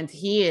 And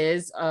he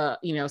is,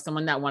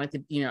 someone that wanted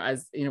to,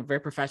 as, very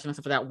professional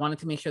stuff like that, wanted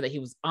to make sure that he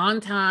was on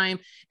time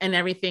and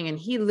everything. And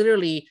he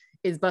literally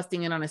is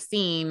busting in on a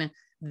scene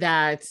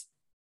that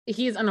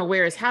he is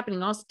unaware is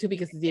happening also too,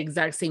 because it's the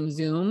exact same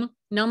Zoom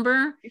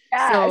number.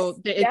 Yes, so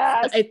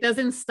it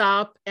doesn't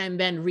stop and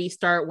then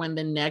restart when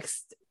the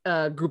next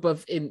group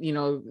of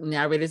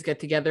narrators get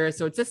together.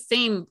 So it's the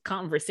same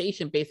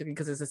conversation basically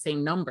because it's the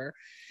same number.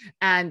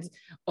 And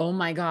oh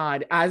my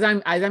God, as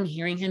I'm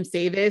hearing him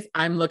say this,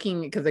 I'm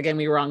looking, because again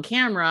we were on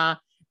camera,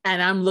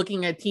 and I'm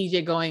looking at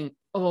TJ going,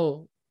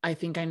 oh, I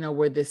think I know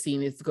where this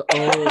scene is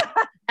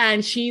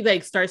and she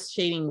like starts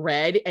shading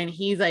red, and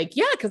he's like,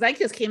 yeah, because I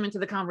just came into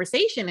the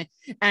conversation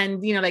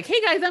and like,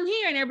 hey guys, I'm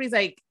here, and everybody's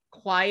like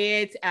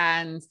quiet,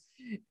 and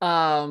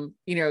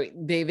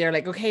they're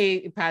like,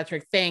 okay,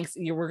 Patrick, thanks,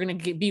 we're gonna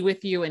be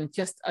with you in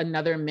just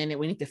another minute,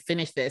 we need to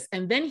finish this.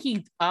 And then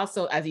he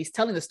also, as he's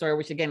telling the story,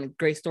 which again,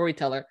 great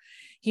storyteller,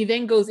 he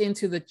then goes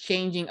into the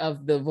changing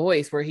of the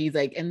voice where he's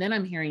like, and then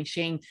I'm hearing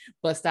Shane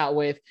bust out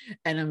with,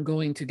 and I'm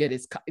going to get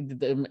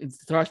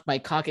thrust my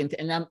cock into,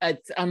 and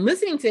I'm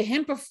listening to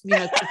him to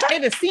say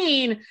the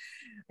scene.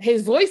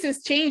 His voice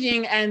is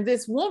changing, and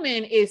this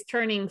woman is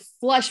turning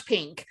flush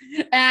pink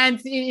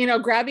and,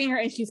 grabbing her,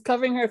 and she's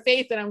covering her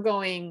face. And I'm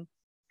going,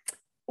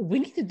 we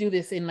need to do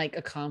this in like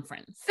a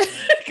conference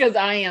because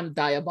I am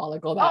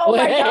diabolical that way.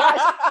 My gosh.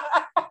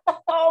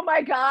 Oh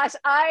my gosh.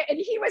 And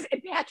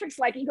Patrick's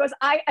like, he goes,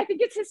 I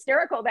think it's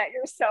hysterical that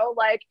you're so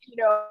like,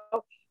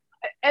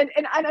 and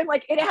I'm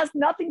like, it has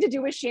nothing to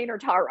do with Shane or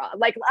Tara.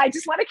 Like, I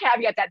just want to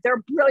caveat that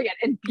they're brilliant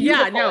and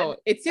beautiful. Yeah, no,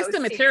 it's just the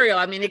material.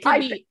 I mean, it can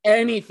be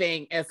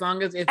anything as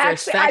long as it's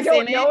actually,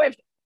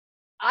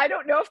 I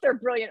don't know if they're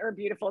brilliant or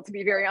beautiful, to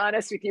be very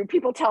honest with you.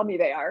 People tell me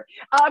they are.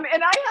 And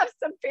I have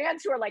some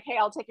fans who are like, hey,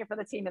 I'll take it for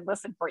the team and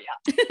listen for you.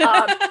 And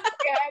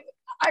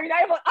I mean,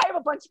 I have a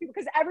bunch of people,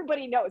 because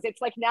everybody knows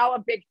it's like now a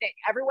big thing.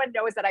 Everyone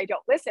knows that I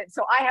don't listen.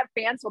 So I have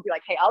fans who will be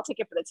like, hey, I'll take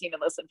it for the team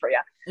and listen for you.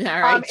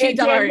 All right.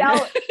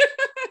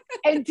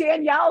 And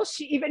Danielle,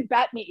 she even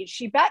bet me.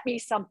 She bet me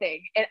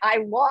something and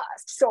I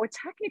lost. So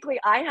technically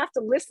I have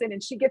to listen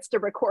and she gets to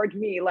record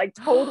me like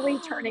totally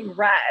turning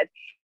red.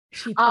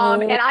 And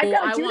I've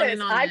got to do this.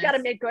 I've got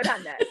to make good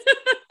on this.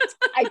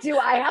 I do.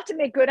 I have to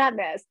make good on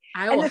this.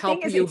 I will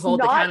help you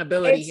hold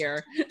accountability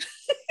here.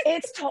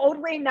 It's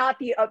totally not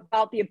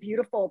about the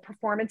beautiful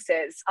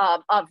performances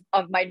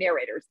of my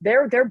narrators.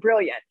 They're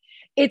brilliant.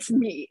 It's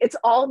me. It's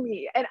all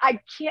me. And I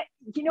can't,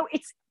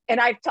 and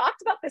I've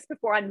talked about this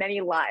before on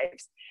many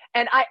lives.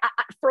 And I,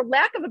 for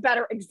lack of a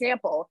better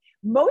example,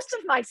 most of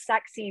my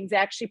sex scenes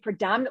actually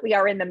predominantly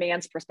are in the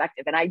man's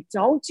perspective. And I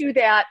don't do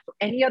that for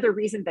any other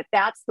reason that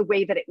that's the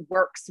way that it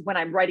works when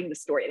I'm writing the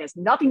story. It has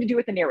nothing to do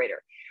with the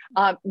narrator,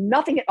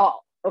 nothing at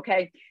all.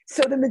 Okay.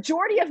 So the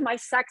majority of my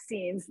sex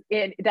scenes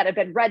that have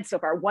been read so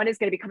far, one is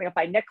going to be coming up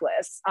by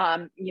Nicholas,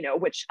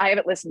 which I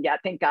haven't listened yet,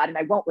 thank God. And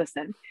I won't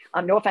listen.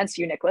 No offense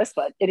to you, Nicholas,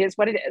 but it is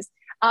what it is.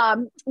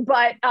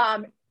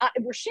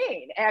 We're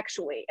Shane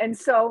actually. And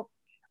so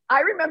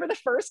I remember the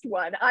first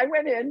one, I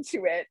went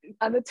into it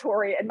on the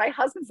Tory and my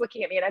husband's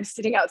looking at me and I'm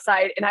sitting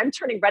outside and I'm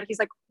turning red. He's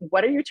like,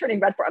 what are you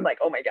turning red for? I'm like,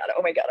 oh my God.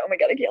 I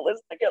can't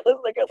listen.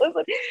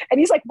 And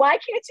he's like, why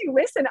can't you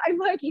listen? I'm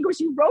like, he goes,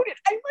 you wrote it.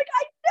 I'm like,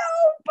 I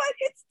know, but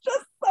it's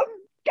just some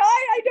guy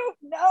I don't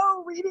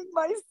know reading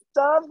my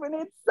stuff and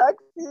it's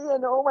sexy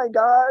and oh my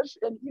gosh.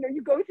 And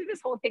you go through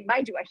this whole thing.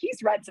 Mind you,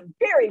 he's read some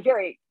very,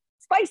 very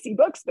spicy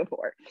books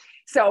before.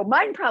 So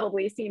mine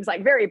probably seems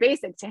like very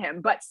basic to him,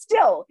 but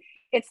still,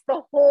 it's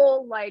the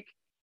whole, like,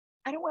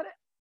 I don't want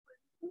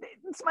to,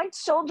 it's my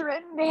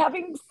children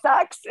having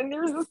sex and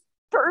there's this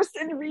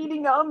person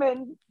reading them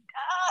and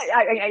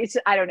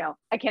I don't know.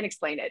 I can't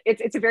explain it.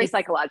 It's a very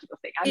psychological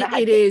thing.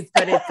 It is,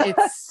 but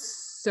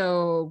it's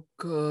so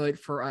good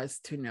for us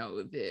to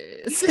know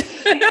this.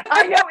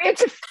 I know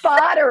it's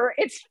fodder.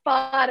 It's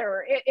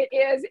fodder. It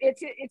is.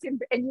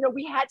 And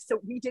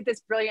we did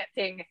this brilliant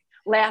thing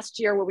last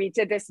year where we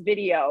did this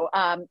video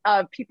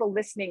of people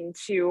listening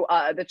to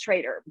The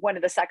Traitor, one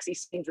of the sexy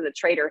scenes of The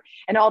Traitor,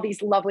 and all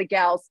these lovely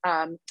gals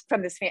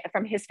from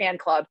his fan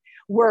club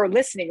were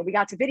listening, and we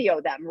got to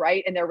video them,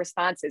 right, and their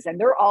responses, and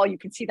you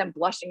can see them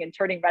blushing and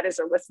turning red as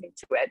they're listening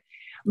to it.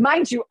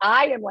 Mind you,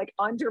 I am like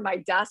under my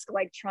desk,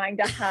 like trying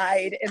to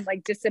hide and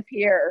like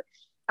disappear.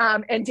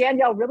 And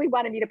Danielle really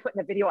wanted me to put in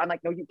the video. I'm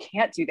like, no, you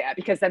can't do that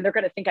because then they're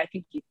going to think I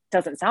think he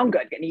doesn't sound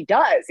good. And he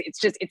does.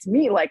 It's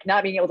me like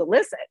not being able to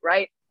listen.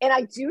 Right. And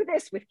I do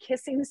this with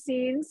kissing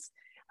scenes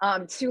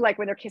too. Like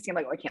when they're kissing, I'm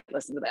like, oh, I can't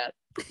listen to that.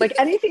 Like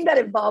anything that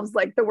involves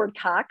like the word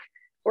cock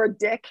or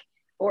dick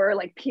or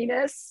like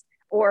penis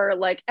or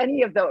like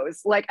any of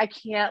those, like I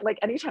can't, like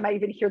anytime I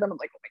even hear them, I'm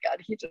like, oh my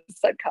God, he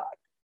just said cock.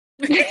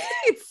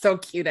 It's so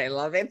cute. I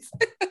love it.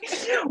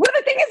 Well,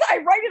 the thing is, I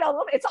write it all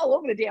over. It's all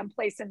over the damn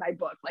place in my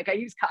book. Like I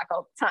use cock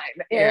all the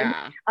time.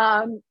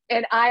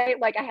 And I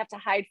have to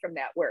hide from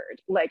that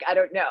word. Like, I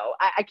don't know.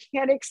 I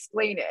can't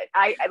explain it.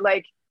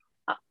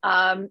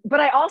 But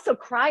I also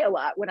cry a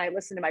lot when I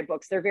listen to my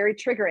books. They're very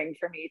triggering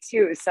for me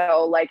too.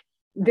 So like,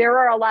 there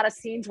are a lot of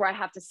scenes where I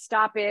have to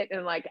stop it.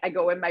 And like, I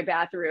go in my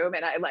bathroom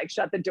and I like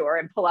shut the door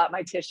and pull out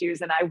my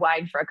tissues and I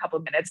whine for a couple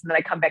of minutes and then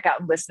I come back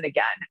out and listen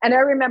again. And I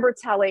remember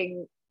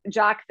telling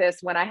Jock this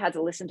when I had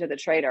to listen to The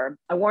Traitor.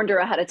 I warned her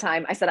ahead of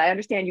time. I said, I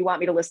understand you want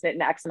me to listen it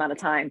in X amount of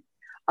time,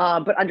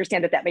 but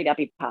understand that may not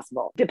be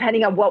possible.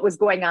 Depending on what was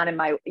going on in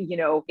my,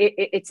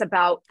 it's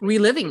about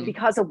reliving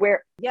because of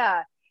where,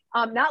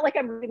 not like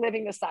I'm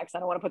reliving the sex. I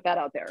don't want to put that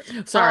out there.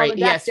 Sorry.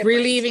 Yes. Different.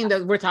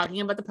 Reliving we're talking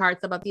about the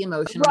parts about the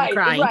emotional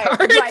crying part.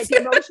 Right. The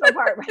emotional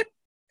part.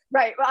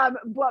 Right.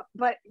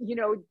 But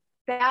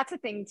that's a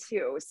thing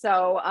too.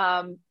 So,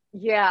 I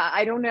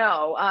don't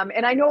know.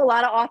 And I know a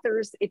lot of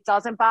authors, it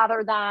doesn't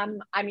bother them.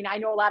 I mean, I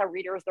know a lot of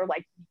readers, they're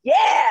like,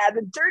 yeah,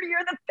 the dirtier,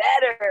 the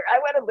better. I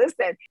want to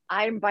listen.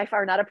 I'm by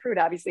far not a prude.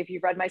 Obviously, if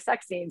you've read my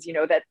sex scenes, you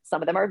know that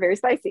some of them are very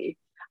spicy.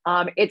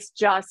 It's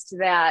just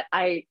that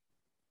I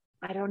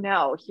don't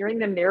know. Hearing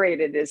them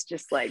narrated is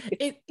just like,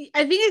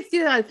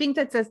 I think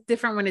that's just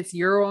different when it's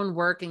your own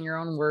work and your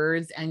own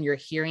words and you're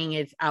hearing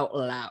it out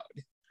loud,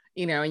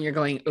 and you're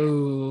going,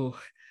 oh,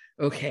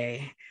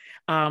 okay.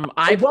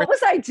 What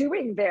was I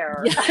doing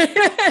there?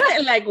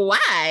 Like,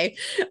 why?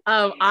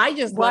 I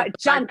just love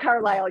John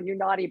Carlyle, you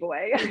naughty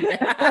boy.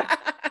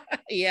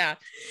 Yeah.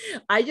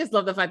 I just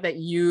love the fact that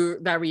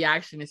that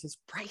reaction is just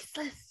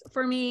priceless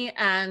for me.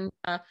 And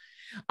this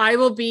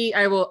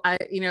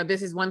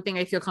is one thing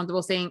I feel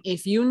comfortable saying.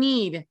 If you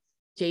need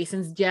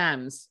Jason's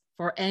gems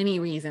for any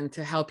reason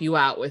to help you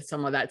out with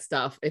some of that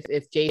stuff,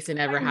 if Jason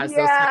ever has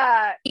those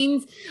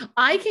things,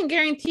 I can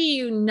guarantee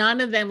you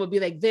none of them will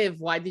be like, Viv,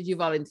 why did you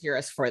volunteer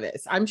us for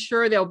this? I'm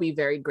sure they'll be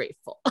very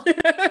grateful.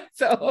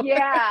 So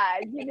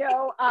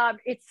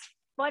it's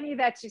funny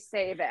that you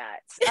say that.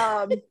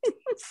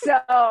 So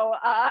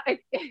I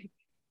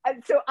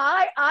am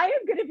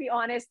going to be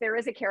honest. There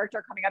is a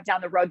character coming up down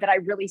the road that I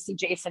really see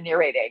Jason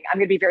narrating. I'm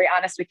going to be very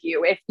honest with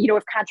you. If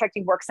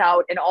contracting works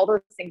out and all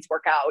those things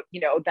work out,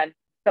 then.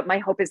 But my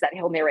hope is that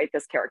he'll narrate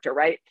this character,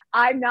 right?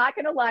 I'm not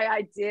going to lie.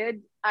 I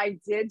did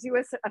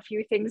do a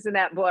few things in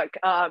that book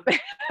because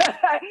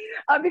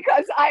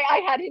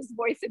I had his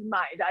voice in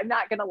mind. I'm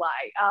not going to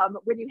lie.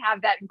 When you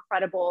have that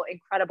incredible,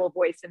 incredible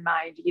voice in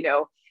mind,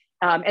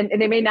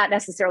 and they may not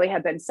necessarily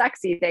have been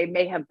sexy. They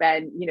may have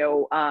been,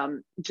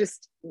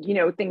 just,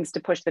 things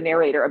to push the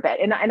narrator a bit.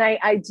 And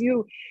I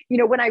do,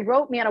 when I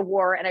wrote Man of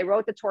War and I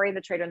wrote The Tory and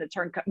the Traitor and the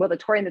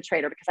Tory and the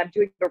Traitor, because I'm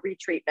doing a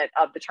retreatment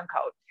of the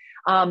Turncoat.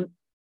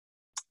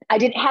 I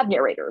didn't have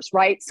narrators,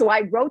 right? So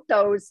I wrote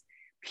those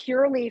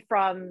purely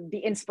from the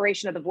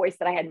inspiration of the voice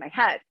that I had in my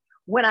head.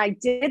 When I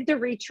did the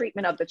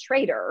retreatment of The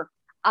Traitor,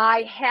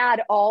 I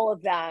had all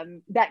of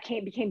them that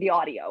became the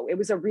audio. It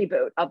was a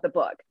reboot of the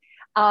book.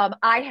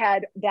 I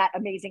had that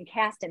amazing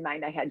cast in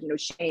mind. I had,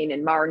 Shane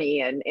and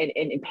Marnie and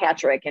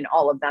Patrick and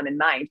all of them in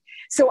mind.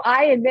 So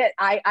I admit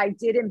I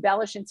did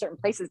embellish in certain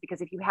places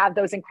because if you have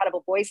those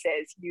incredible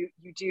voices, you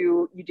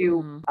do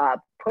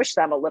push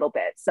them a little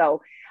bit.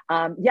 So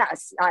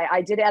yes,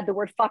 I did add the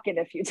word fucking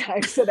a few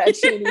times so that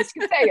Shane could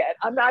say it.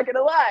 I'm not going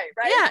to lie.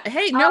 Right. Yeah.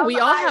 Hey, no, we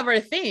all have our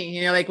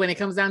thing, like when it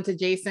comes down to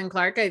Jason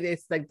Clarke,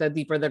 it's like the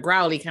deeper, the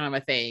growly kind of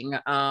a thing,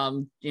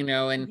 and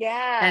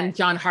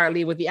John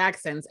Hartley with the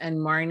accents and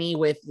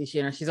Marnie with,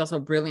 she's also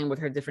brilliant with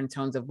her different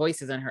tones of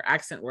voices and her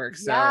accent work.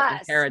 So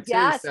and Tara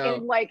too.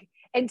 So.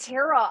 And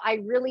Tara, I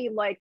really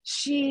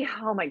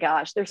oh my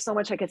gosh, there's so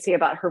much I could say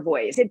about her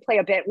voice. Did play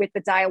a bit with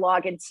the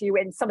dialogue and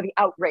some of the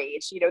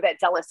outrage, that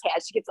Dallas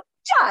has. She gets like,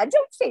 John,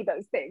 don't say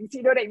those things.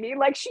 You know what I mean?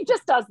 Like she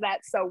just does that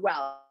so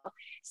well.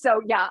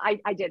 So yeah,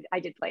 I did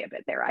play a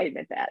bit there. I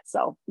admit that.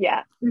 So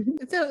yeah.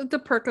 It's the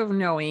perk of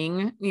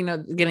knowing,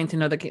 getting to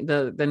know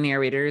the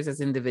narrators as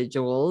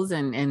individuals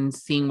and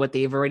seeing what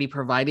they've already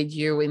provided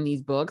you in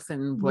these books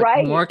and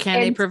what more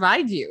can they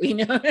provide you,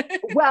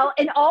 Well,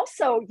 and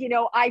also,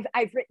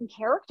 I've written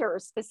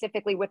characters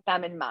specifically with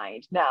them in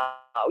mind now,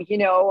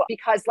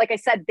 because like I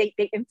said, they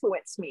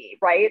influence me,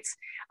 right?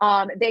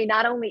 They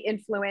not only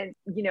influence,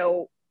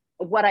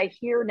 what I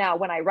hear now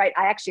when I write,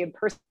 I actually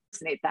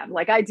impersonate them.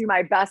 Like I do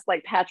my best,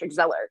 like Patrick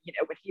Zeller,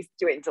 when he's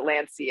doing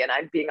Delancey and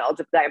I'm being all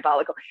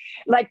diabolical.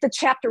 Like the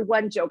chapter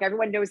 1 joke,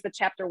 everyone knows the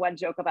chapter 1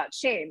 joke about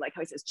Shane, like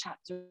how he says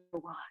chapter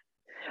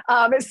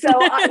 1. So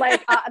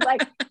like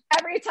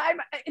every time,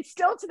 it's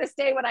still to this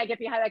day when I get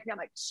behind that, I'm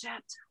like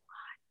chapter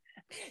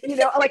 1,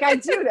 like I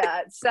do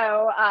that.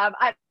 So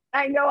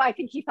I know, I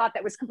think he thought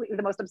that was completely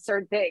the most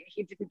absurd thing.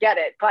 He didn't get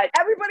it, but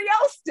everybody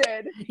else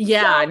did.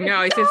 Yeah, so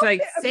no, it's just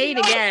like, say it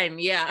again.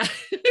 Yeah.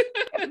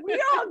 If we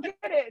all get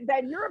it,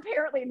 then you're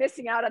apparently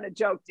missing out on a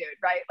joke, dude,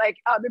 right? Like,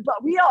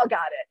 but we all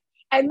got it.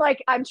 And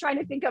like, I'm trying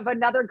to think of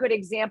another good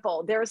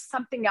example. There's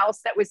something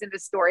else that was in the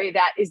story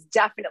that is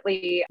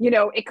definitely,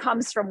 it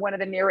comes from one of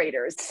the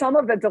narrators. Some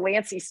of the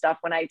Delancey stuff,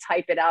 when I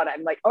type it out,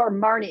 I'm like, or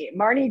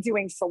Marnie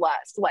doing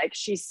Celeste. Like,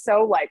 she's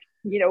so like,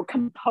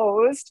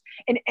 composed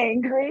and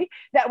angry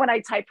that when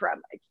I type her,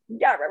 I'm like,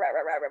 yeah, rah, rah,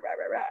 rah, rah, rah, rah,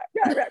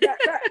 rah, rah,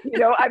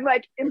 rah, rah. I'm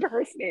like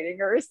impersonating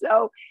her.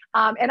 So,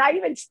 and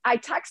I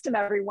text him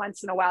every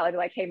once in a while. I'd be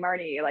like, hey,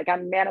 Marnie, like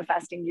I'm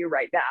manifesting you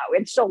right now.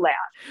 And she'll laugh.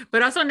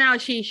 But also now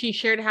she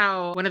shared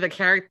how one of the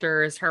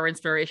characters, her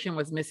inspiration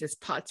was Mrs.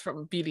 Potts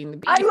from Beauty and the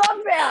Beast. I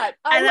love that.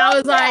 I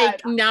was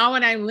like, now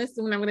when I'm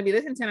going to be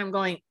listening to it, I'm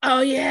going,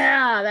 oh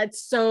yeah,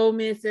 that's so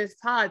Mrs.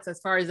 Potts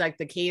as far as like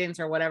the cadence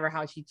or whatever,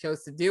 how she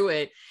chose to do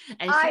it.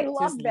 And I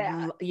love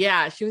that.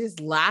 Yeah, she was just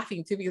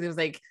laughing too, because it was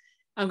like,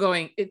 I'm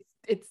going,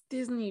 it's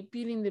Disney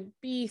Beauty and the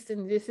Beast,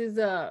 and this is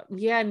but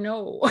here's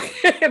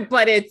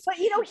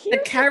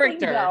the character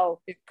the thing, though,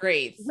 is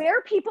great.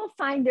 Where people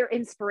find their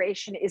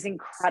inspiration is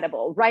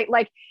incredible, right?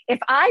 Like if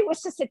I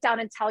was to sit down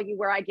and tell you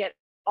where I get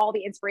all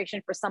the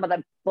inspiration for some of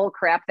the bull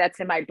crap that's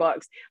in my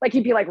books, like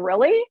you'd be like,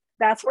 really?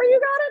 That's where you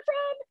got it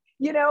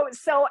from?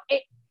 So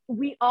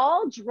we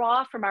all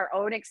draw from our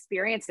own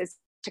experiences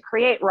to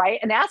create, right?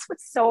 And that's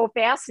what's so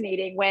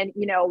fascinating when,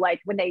 like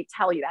when they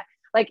tell you that.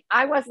 Like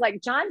I was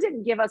like, John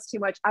didn't give us too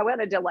much. I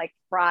wanted to like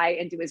pry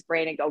into his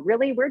brain and go,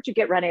 really? Where'd you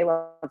get Renee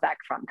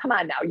Levesque from? Come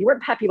on now. You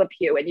weren't Pepe Le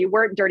Pew and you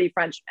weren't Dirty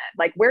Frenchman.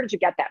 Like, where did you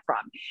get that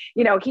from?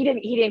 He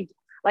didn't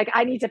like,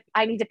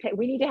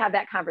 we need to have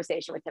that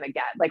conversation with him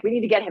again. Like we need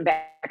to get him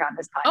back on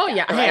this podcast. Oh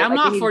yeah. Right? Hey, I'm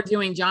like, all for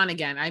doing John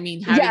again. I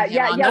mean, we need to,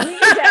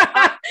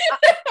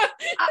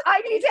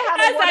 I need to have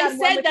as I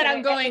said that,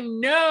 I'm going,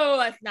 no,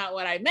 that's not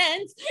what I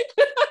meant.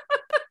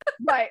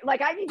 Right.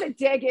 Like I need to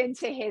dig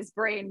into his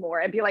brain more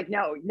and be like,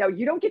 no,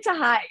 you don't get to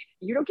hide.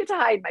 You don't get to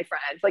hide, my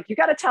friend. Like you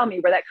got to tell me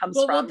where that comes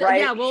from.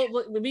 Right. Yeah. Well,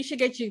 we should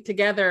get you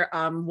together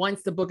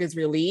once the book is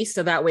released.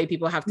 So that way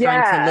people have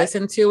time to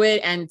listen to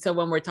it. And so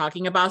when we're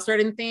talking about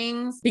certain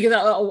things, because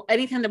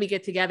anytime that we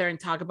get together and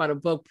talk about a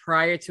book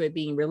prior to it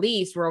being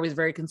released, we're always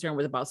very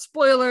concerned about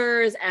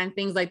spoilers and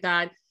things like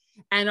that.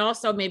 And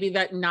also maybe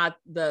that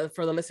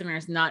for the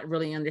listeners, not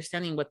really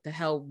understanding what the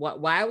hell,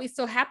 why are we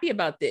so happy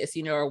about this,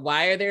 or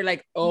why are they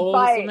like, so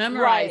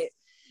memorized. Right.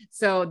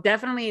 So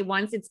definitely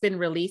once it's been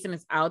released and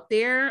it's out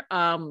there,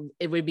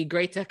 it would be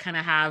great to kind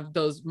of have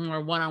those more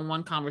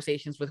one-on-one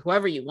conversations with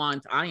whoever you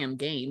want. I am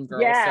game,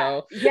 girl. Yeah.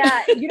 So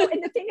yeah.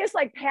 And the thing is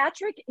like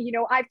Patrick,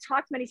 I've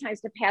talked many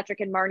times to Patrick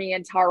and Marnie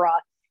and Tara,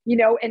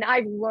 and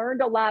I've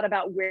learned a lot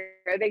about where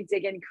they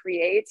dig and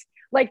create.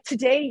 Like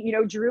today,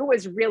 Drew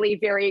was really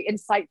very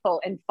insightful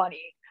and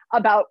funny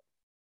about,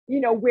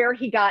 where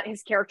he got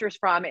his characters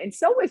from. And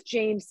so was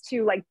James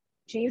too. Like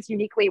James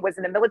uniquely was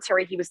in the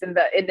military. He was in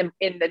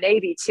the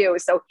Navy too.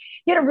 So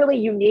he had a really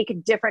unique,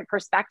 different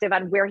perspective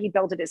on where he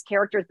built his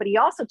characters. But he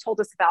also told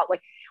us about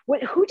like,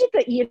 who did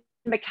the Ian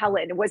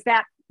McKellen? Was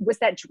that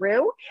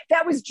Drew?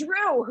 That was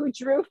Drew who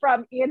drew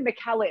from Ian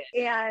McKellen.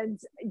 And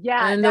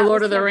and the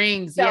Lord of the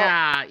Rings. So,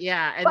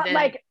 yeah.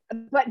 And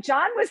but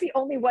John was the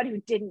only one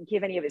who didn't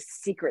give any of his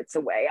secrets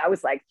away. I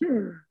was like,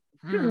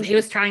 He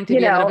was trying to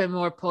be a little bit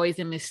more poised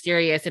and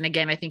mysterious. And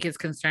again, I think his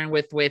concern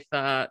with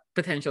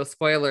potential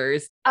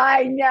spoilers.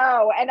 I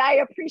know. And I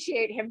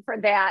appreciate him for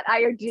that.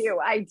 I do.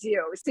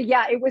 So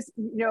yeah, it was,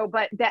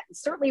 but that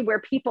certainly where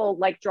people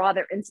like draw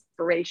their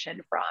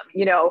inspiration from,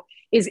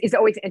 is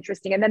always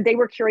interesting. And then they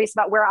were curious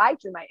about where I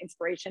drew my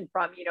inspiration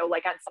from,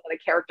 like on some of the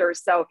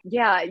characters. So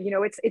yeah,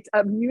 it's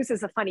a muse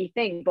is a funny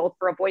thing, both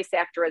for a voice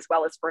actor as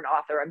well as for an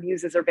author. A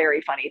muse is a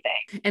very funny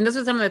thing. And those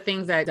are some of the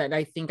things that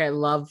I think I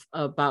love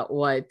about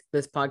what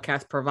this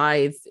podcast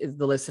provides is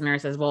the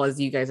listeners, as well as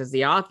you guys as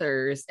the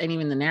authors and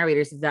even the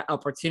narrators, is that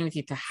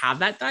opportunity to have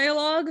that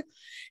dialogue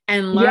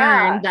and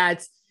learn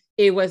that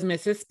it was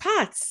Mrs.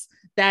 Potts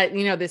that,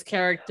 this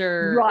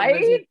character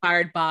was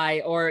inspired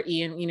by, or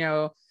Ian,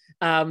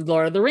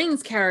 Lord of the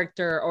Rings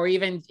character, or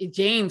even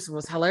James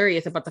was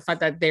hilarious about the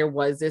fact that there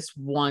was this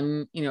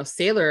one,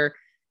 sailor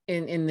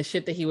in the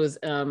ship that he was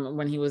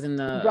when he was in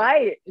the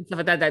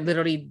stuff like that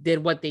literally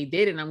did what they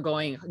did. And I'm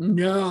going,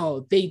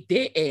 no, they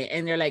didn't.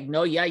 And they're like,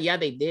 no, yeah,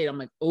 they did. I'm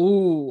like,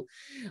 oh,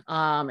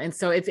 and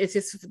so it's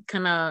just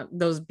kind of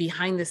those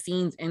behind the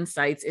scenes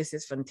insights is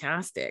just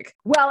fantastic.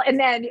 Well, and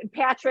then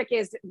Patrick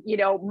is,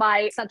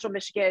 my Central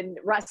Michigan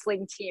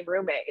wrestling team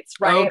roommates,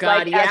 right? Oh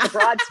God, as the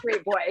Broad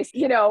Street Boys,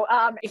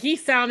 he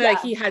sounded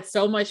like he had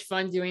so much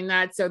fun doing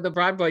that. So the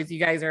Broad Boys, you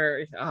guys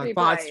are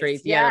Broad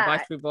Street, the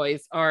Broad Street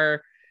Boys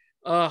are.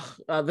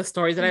 The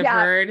stories that I've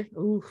heard.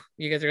 Ooh,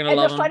 you guys are gonna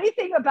love them. And the funny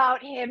thing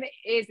about him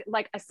is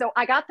like, so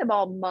I got them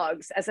all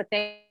mugs as a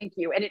thank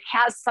you, and it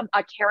has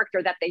a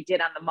character that they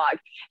did on the mug.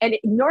 And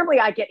normally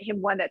I get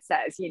him one that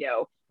says,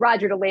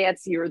 Roger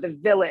Delancey or the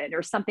villain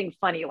or something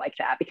funny like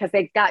that, because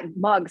they got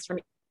mugs from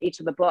each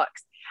of the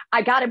books.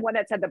 I got him one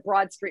that said the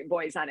Broad Street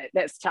Boys on it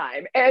this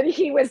time. And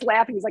he was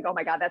laughing. He's like, oh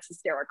my God, that's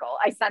hysterical.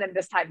 I sent him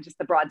this time just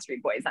the Broad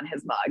Street Boys on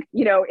his mug.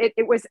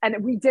 It was,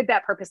 and we did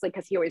that purposely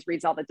because he always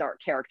reads all the dark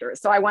characters.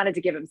 So I wanted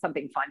to give him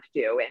something fun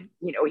to do. And,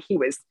 he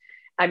was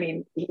I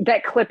mean,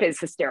 that clip is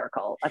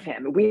hysterical of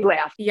him. We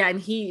laughed. Yeah, and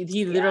he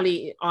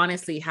literally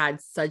honestly had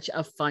such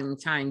a fun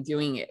time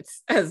doing it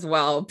as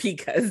well,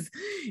 because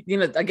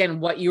again,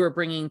 what you were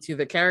bringing to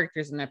the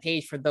characters in that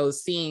page for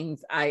those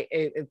scenes,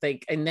 it's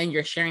like, and then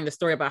you're sharing the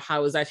story about how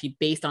it was actually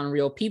based on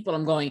real people.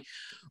 I'm going,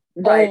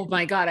 right. Oh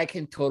my God, I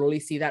can totally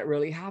see that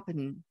really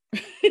happening.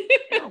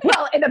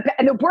 Well, and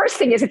the worst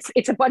thing is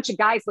it's a bunch of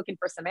guys looking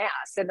for some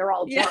ass, and they're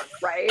all drunk,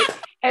 right?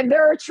 And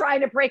they're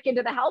trying to break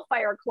into the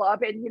Hellfire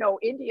Club, and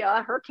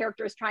India, her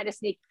character is trying to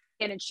sneak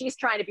in, and she's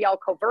trying to be all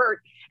covert,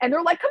 and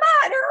they're like, "Come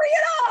on, hurry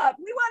it up!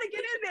 We want to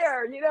get in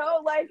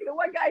there!" Like the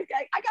one guy,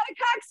 I got a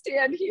cock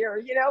stand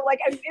here, like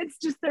it's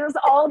just there's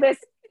all this.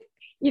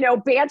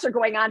 Banter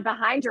going on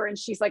behind her. And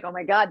she's like, oh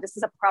my God, this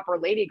is a proper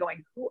lady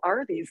going, who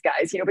are these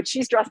guys? But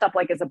she's dressed up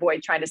like as a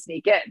boy trying to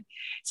sneak in.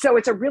 So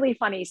it's a really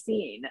funny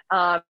scene.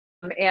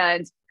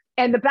 And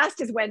the best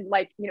is when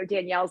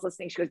Danielle's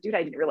listening. She goes, dude,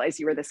 I didn't realize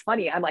you were this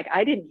funny. I'm like,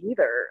 I didn't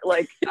either.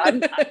 Like,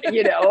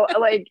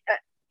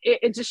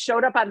 it just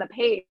showed up on the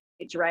page.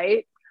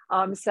 Right.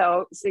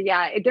 So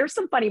yeah, there's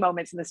some funny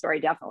moments in the story,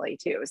 definitely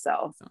too.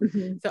 So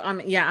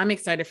I'm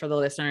excited for the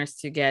listeners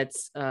to get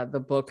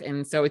the book.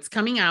 And so it's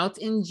coming out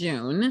in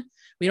June.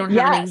 We don't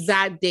have an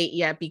exact date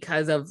yet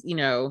because of,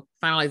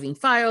 finalizing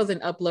files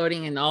and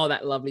uploading and all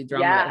that lovely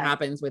drama that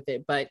happens with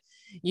it. But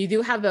you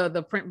do have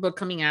the print book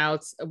coming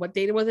out. What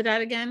date was it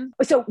at again?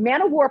 So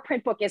Man of War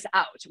print book is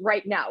out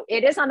right now.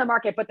 It is on the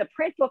market, but the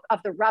print book of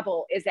The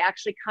Rebel is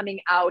actually coming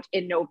out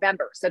in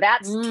November. So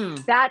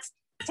that's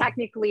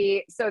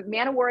technically, so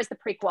Man of War is the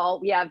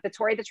prequel. We have The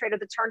Tory, the Traitor,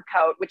 the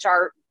Turncoat, which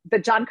are the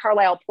John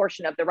Carlyle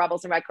portion of the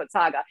Rebels and Redcoat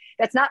saga.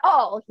 That's not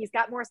all. He's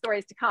got more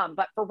stories to come,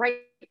 but for right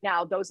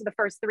now, those are the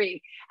first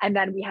three. And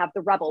then we have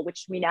The Rebel,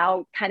 which we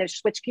now kind of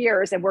switch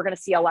gears, and we're going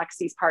to see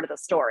Alexi's part of the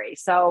story.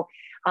 So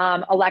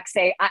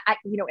Alexei,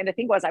 and the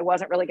thing was, I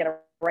wasn't really going to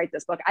write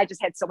this book. I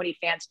just had so many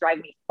fans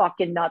driving me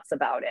fucking nuts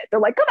about it. They're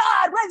like, come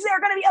on, when's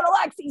there going to be an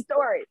Alexei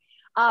story?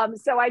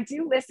 So I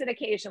do listen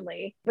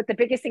occasionally, but the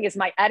biggest thing is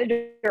my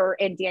editor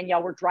and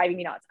Danielle were driving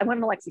me nuts. I want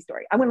an Alexei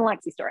story. I'm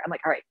like,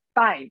 all right,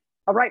 fine.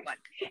 I'll write one.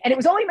 And it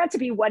was only meant to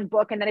be one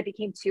book, and then it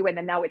became two, and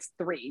then now it's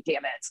three,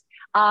 damn it.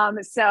 I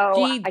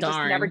just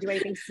never do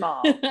anything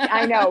small.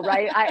 I know,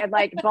 right? I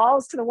like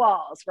balls to the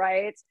walls,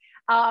 right?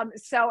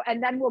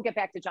 And then we'll get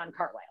back to John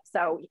Carlyle.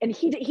 So, and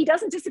he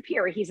doesn't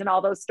disappear. He's in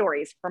all those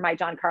stories for my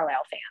John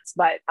Carlyle fans,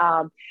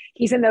 but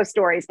he's in those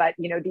stories, but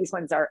these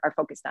ones are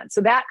focused on.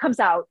 So that comes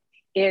out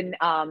in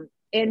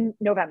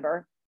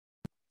November.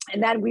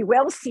 And then we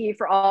will see,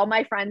 for all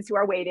my friends who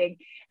are waiting,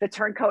 the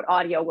Turncoat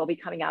audio will be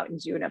coming out in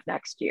June of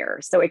next year.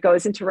 So it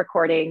goes into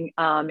recording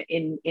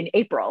in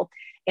April.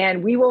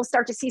 And we will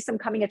start to see some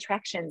coming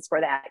attractions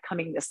for that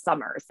coming this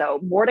summer. So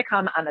more to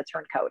come on the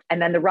Turncoat.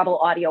 And then the Rebel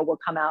audio will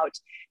come out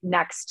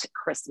next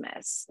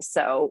Christmas.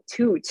 So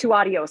two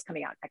audios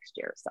coming out next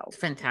year. So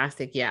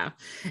fantastic. Yeah.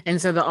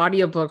 And so the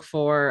audiobook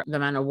for The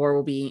Man of War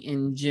will be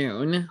in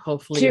June,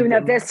 hopefully. June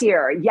of this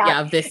year. Yeah,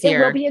 of this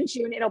year. It will be in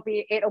June.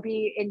 It'll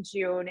be in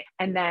June.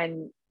 And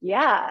then,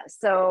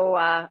 so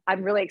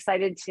I'm really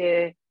excited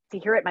to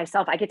hear it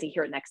myself. I get to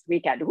hear it next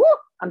weekend. Woo!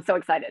 I'm so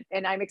excited.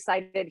 And I'm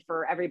excited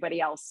for everybody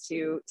else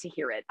to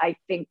hear it. I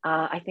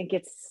think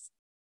it's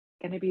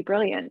going to be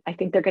brilliant. I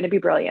think they're going to be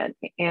brilliant.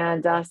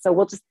 And so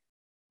we'll just,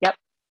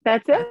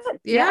 that's it.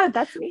 Yeah,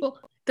 that's me. Well,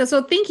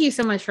 so thank you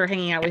so much for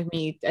hanging out with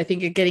me. I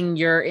think getting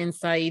your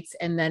insights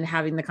and then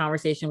having the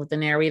conversation with the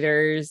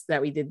narrators that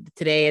we did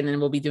today, and then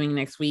we'll be doing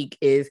next week,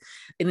 is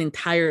an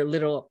entire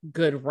little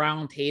good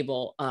round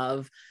table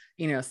of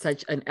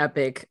such an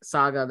epic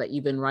saga that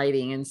you've been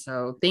writing. And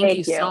so thank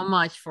you so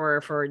much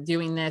for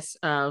doing this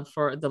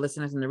for the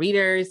listeners and the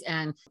readers.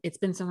 And it's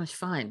been so much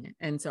fun.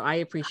 And so I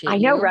appreciate it. I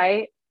know,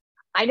 right?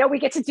 I know we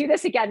get to do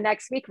this again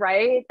next week,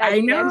 right? I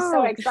know. I'm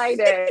so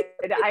excited.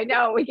 I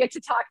know we get to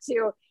talk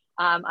to,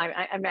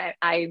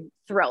 I'm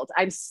thrilled.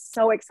 I'm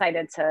so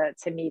excited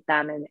to meet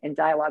them and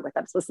dialogue with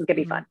them. So this is going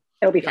to be fun.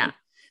 It'll be fun.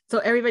 So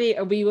everybody,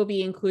 we will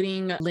be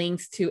including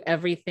links to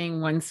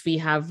everything once we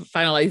have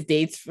finalized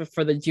dates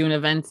for the June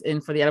event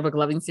and for the Audiobook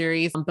Lovin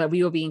series. But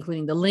we will be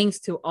including the links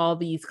to all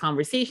these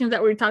conversations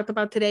that we talked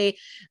about today.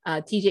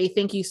 TJ,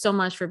 thank you so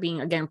much for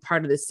being, again,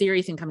 part of the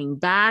series and coming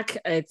back.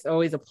 It's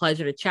always a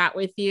pleasure to chat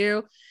with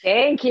you.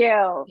 Thank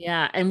you.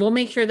 Yeah. And we'll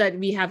make sure that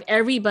we have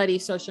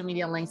everybody's social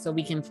media links so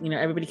we can,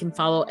 everybody can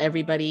follow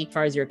everybody as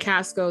far as your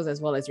cast goes,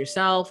 as well as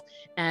yourself.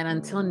 And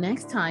until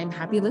next time,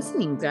 happy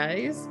listening,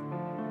 guys.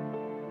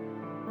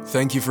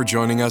 Thank you for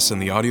joining us in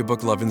the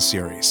Audiobook Lovin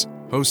series,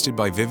 hosted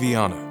by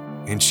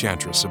Viviana,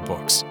 Enchantress of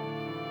Books.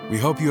 We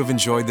hope you have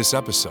enjoyed this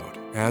episode,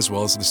 as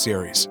well as the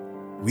series.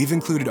 We've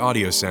included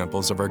audio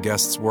samples of our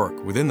guests'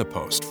 work within the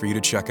post for you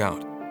to check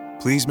out.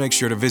 Please make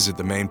sure to visit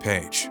the main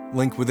page,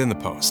 link within the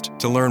post,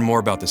 to learn more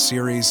about the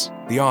series,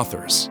 the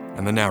authors,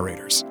 and the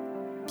narrators.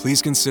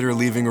 Please consider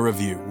leaving a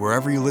review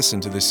wherever you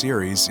listen to the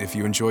series if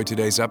you enjoyed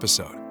today's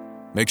episode.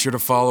 Make sure to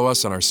follow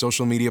us on our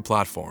social media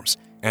platforms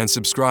and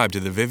subscribe to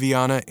the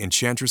Viviana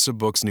Enchantress of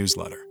Books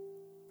newsletter.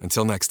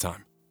 Until next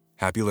time,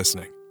 happy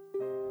listening.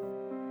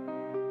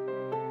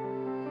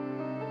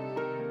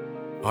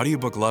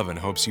 Audiobook Lovin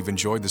hopes you've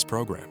enjoyed this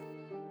program.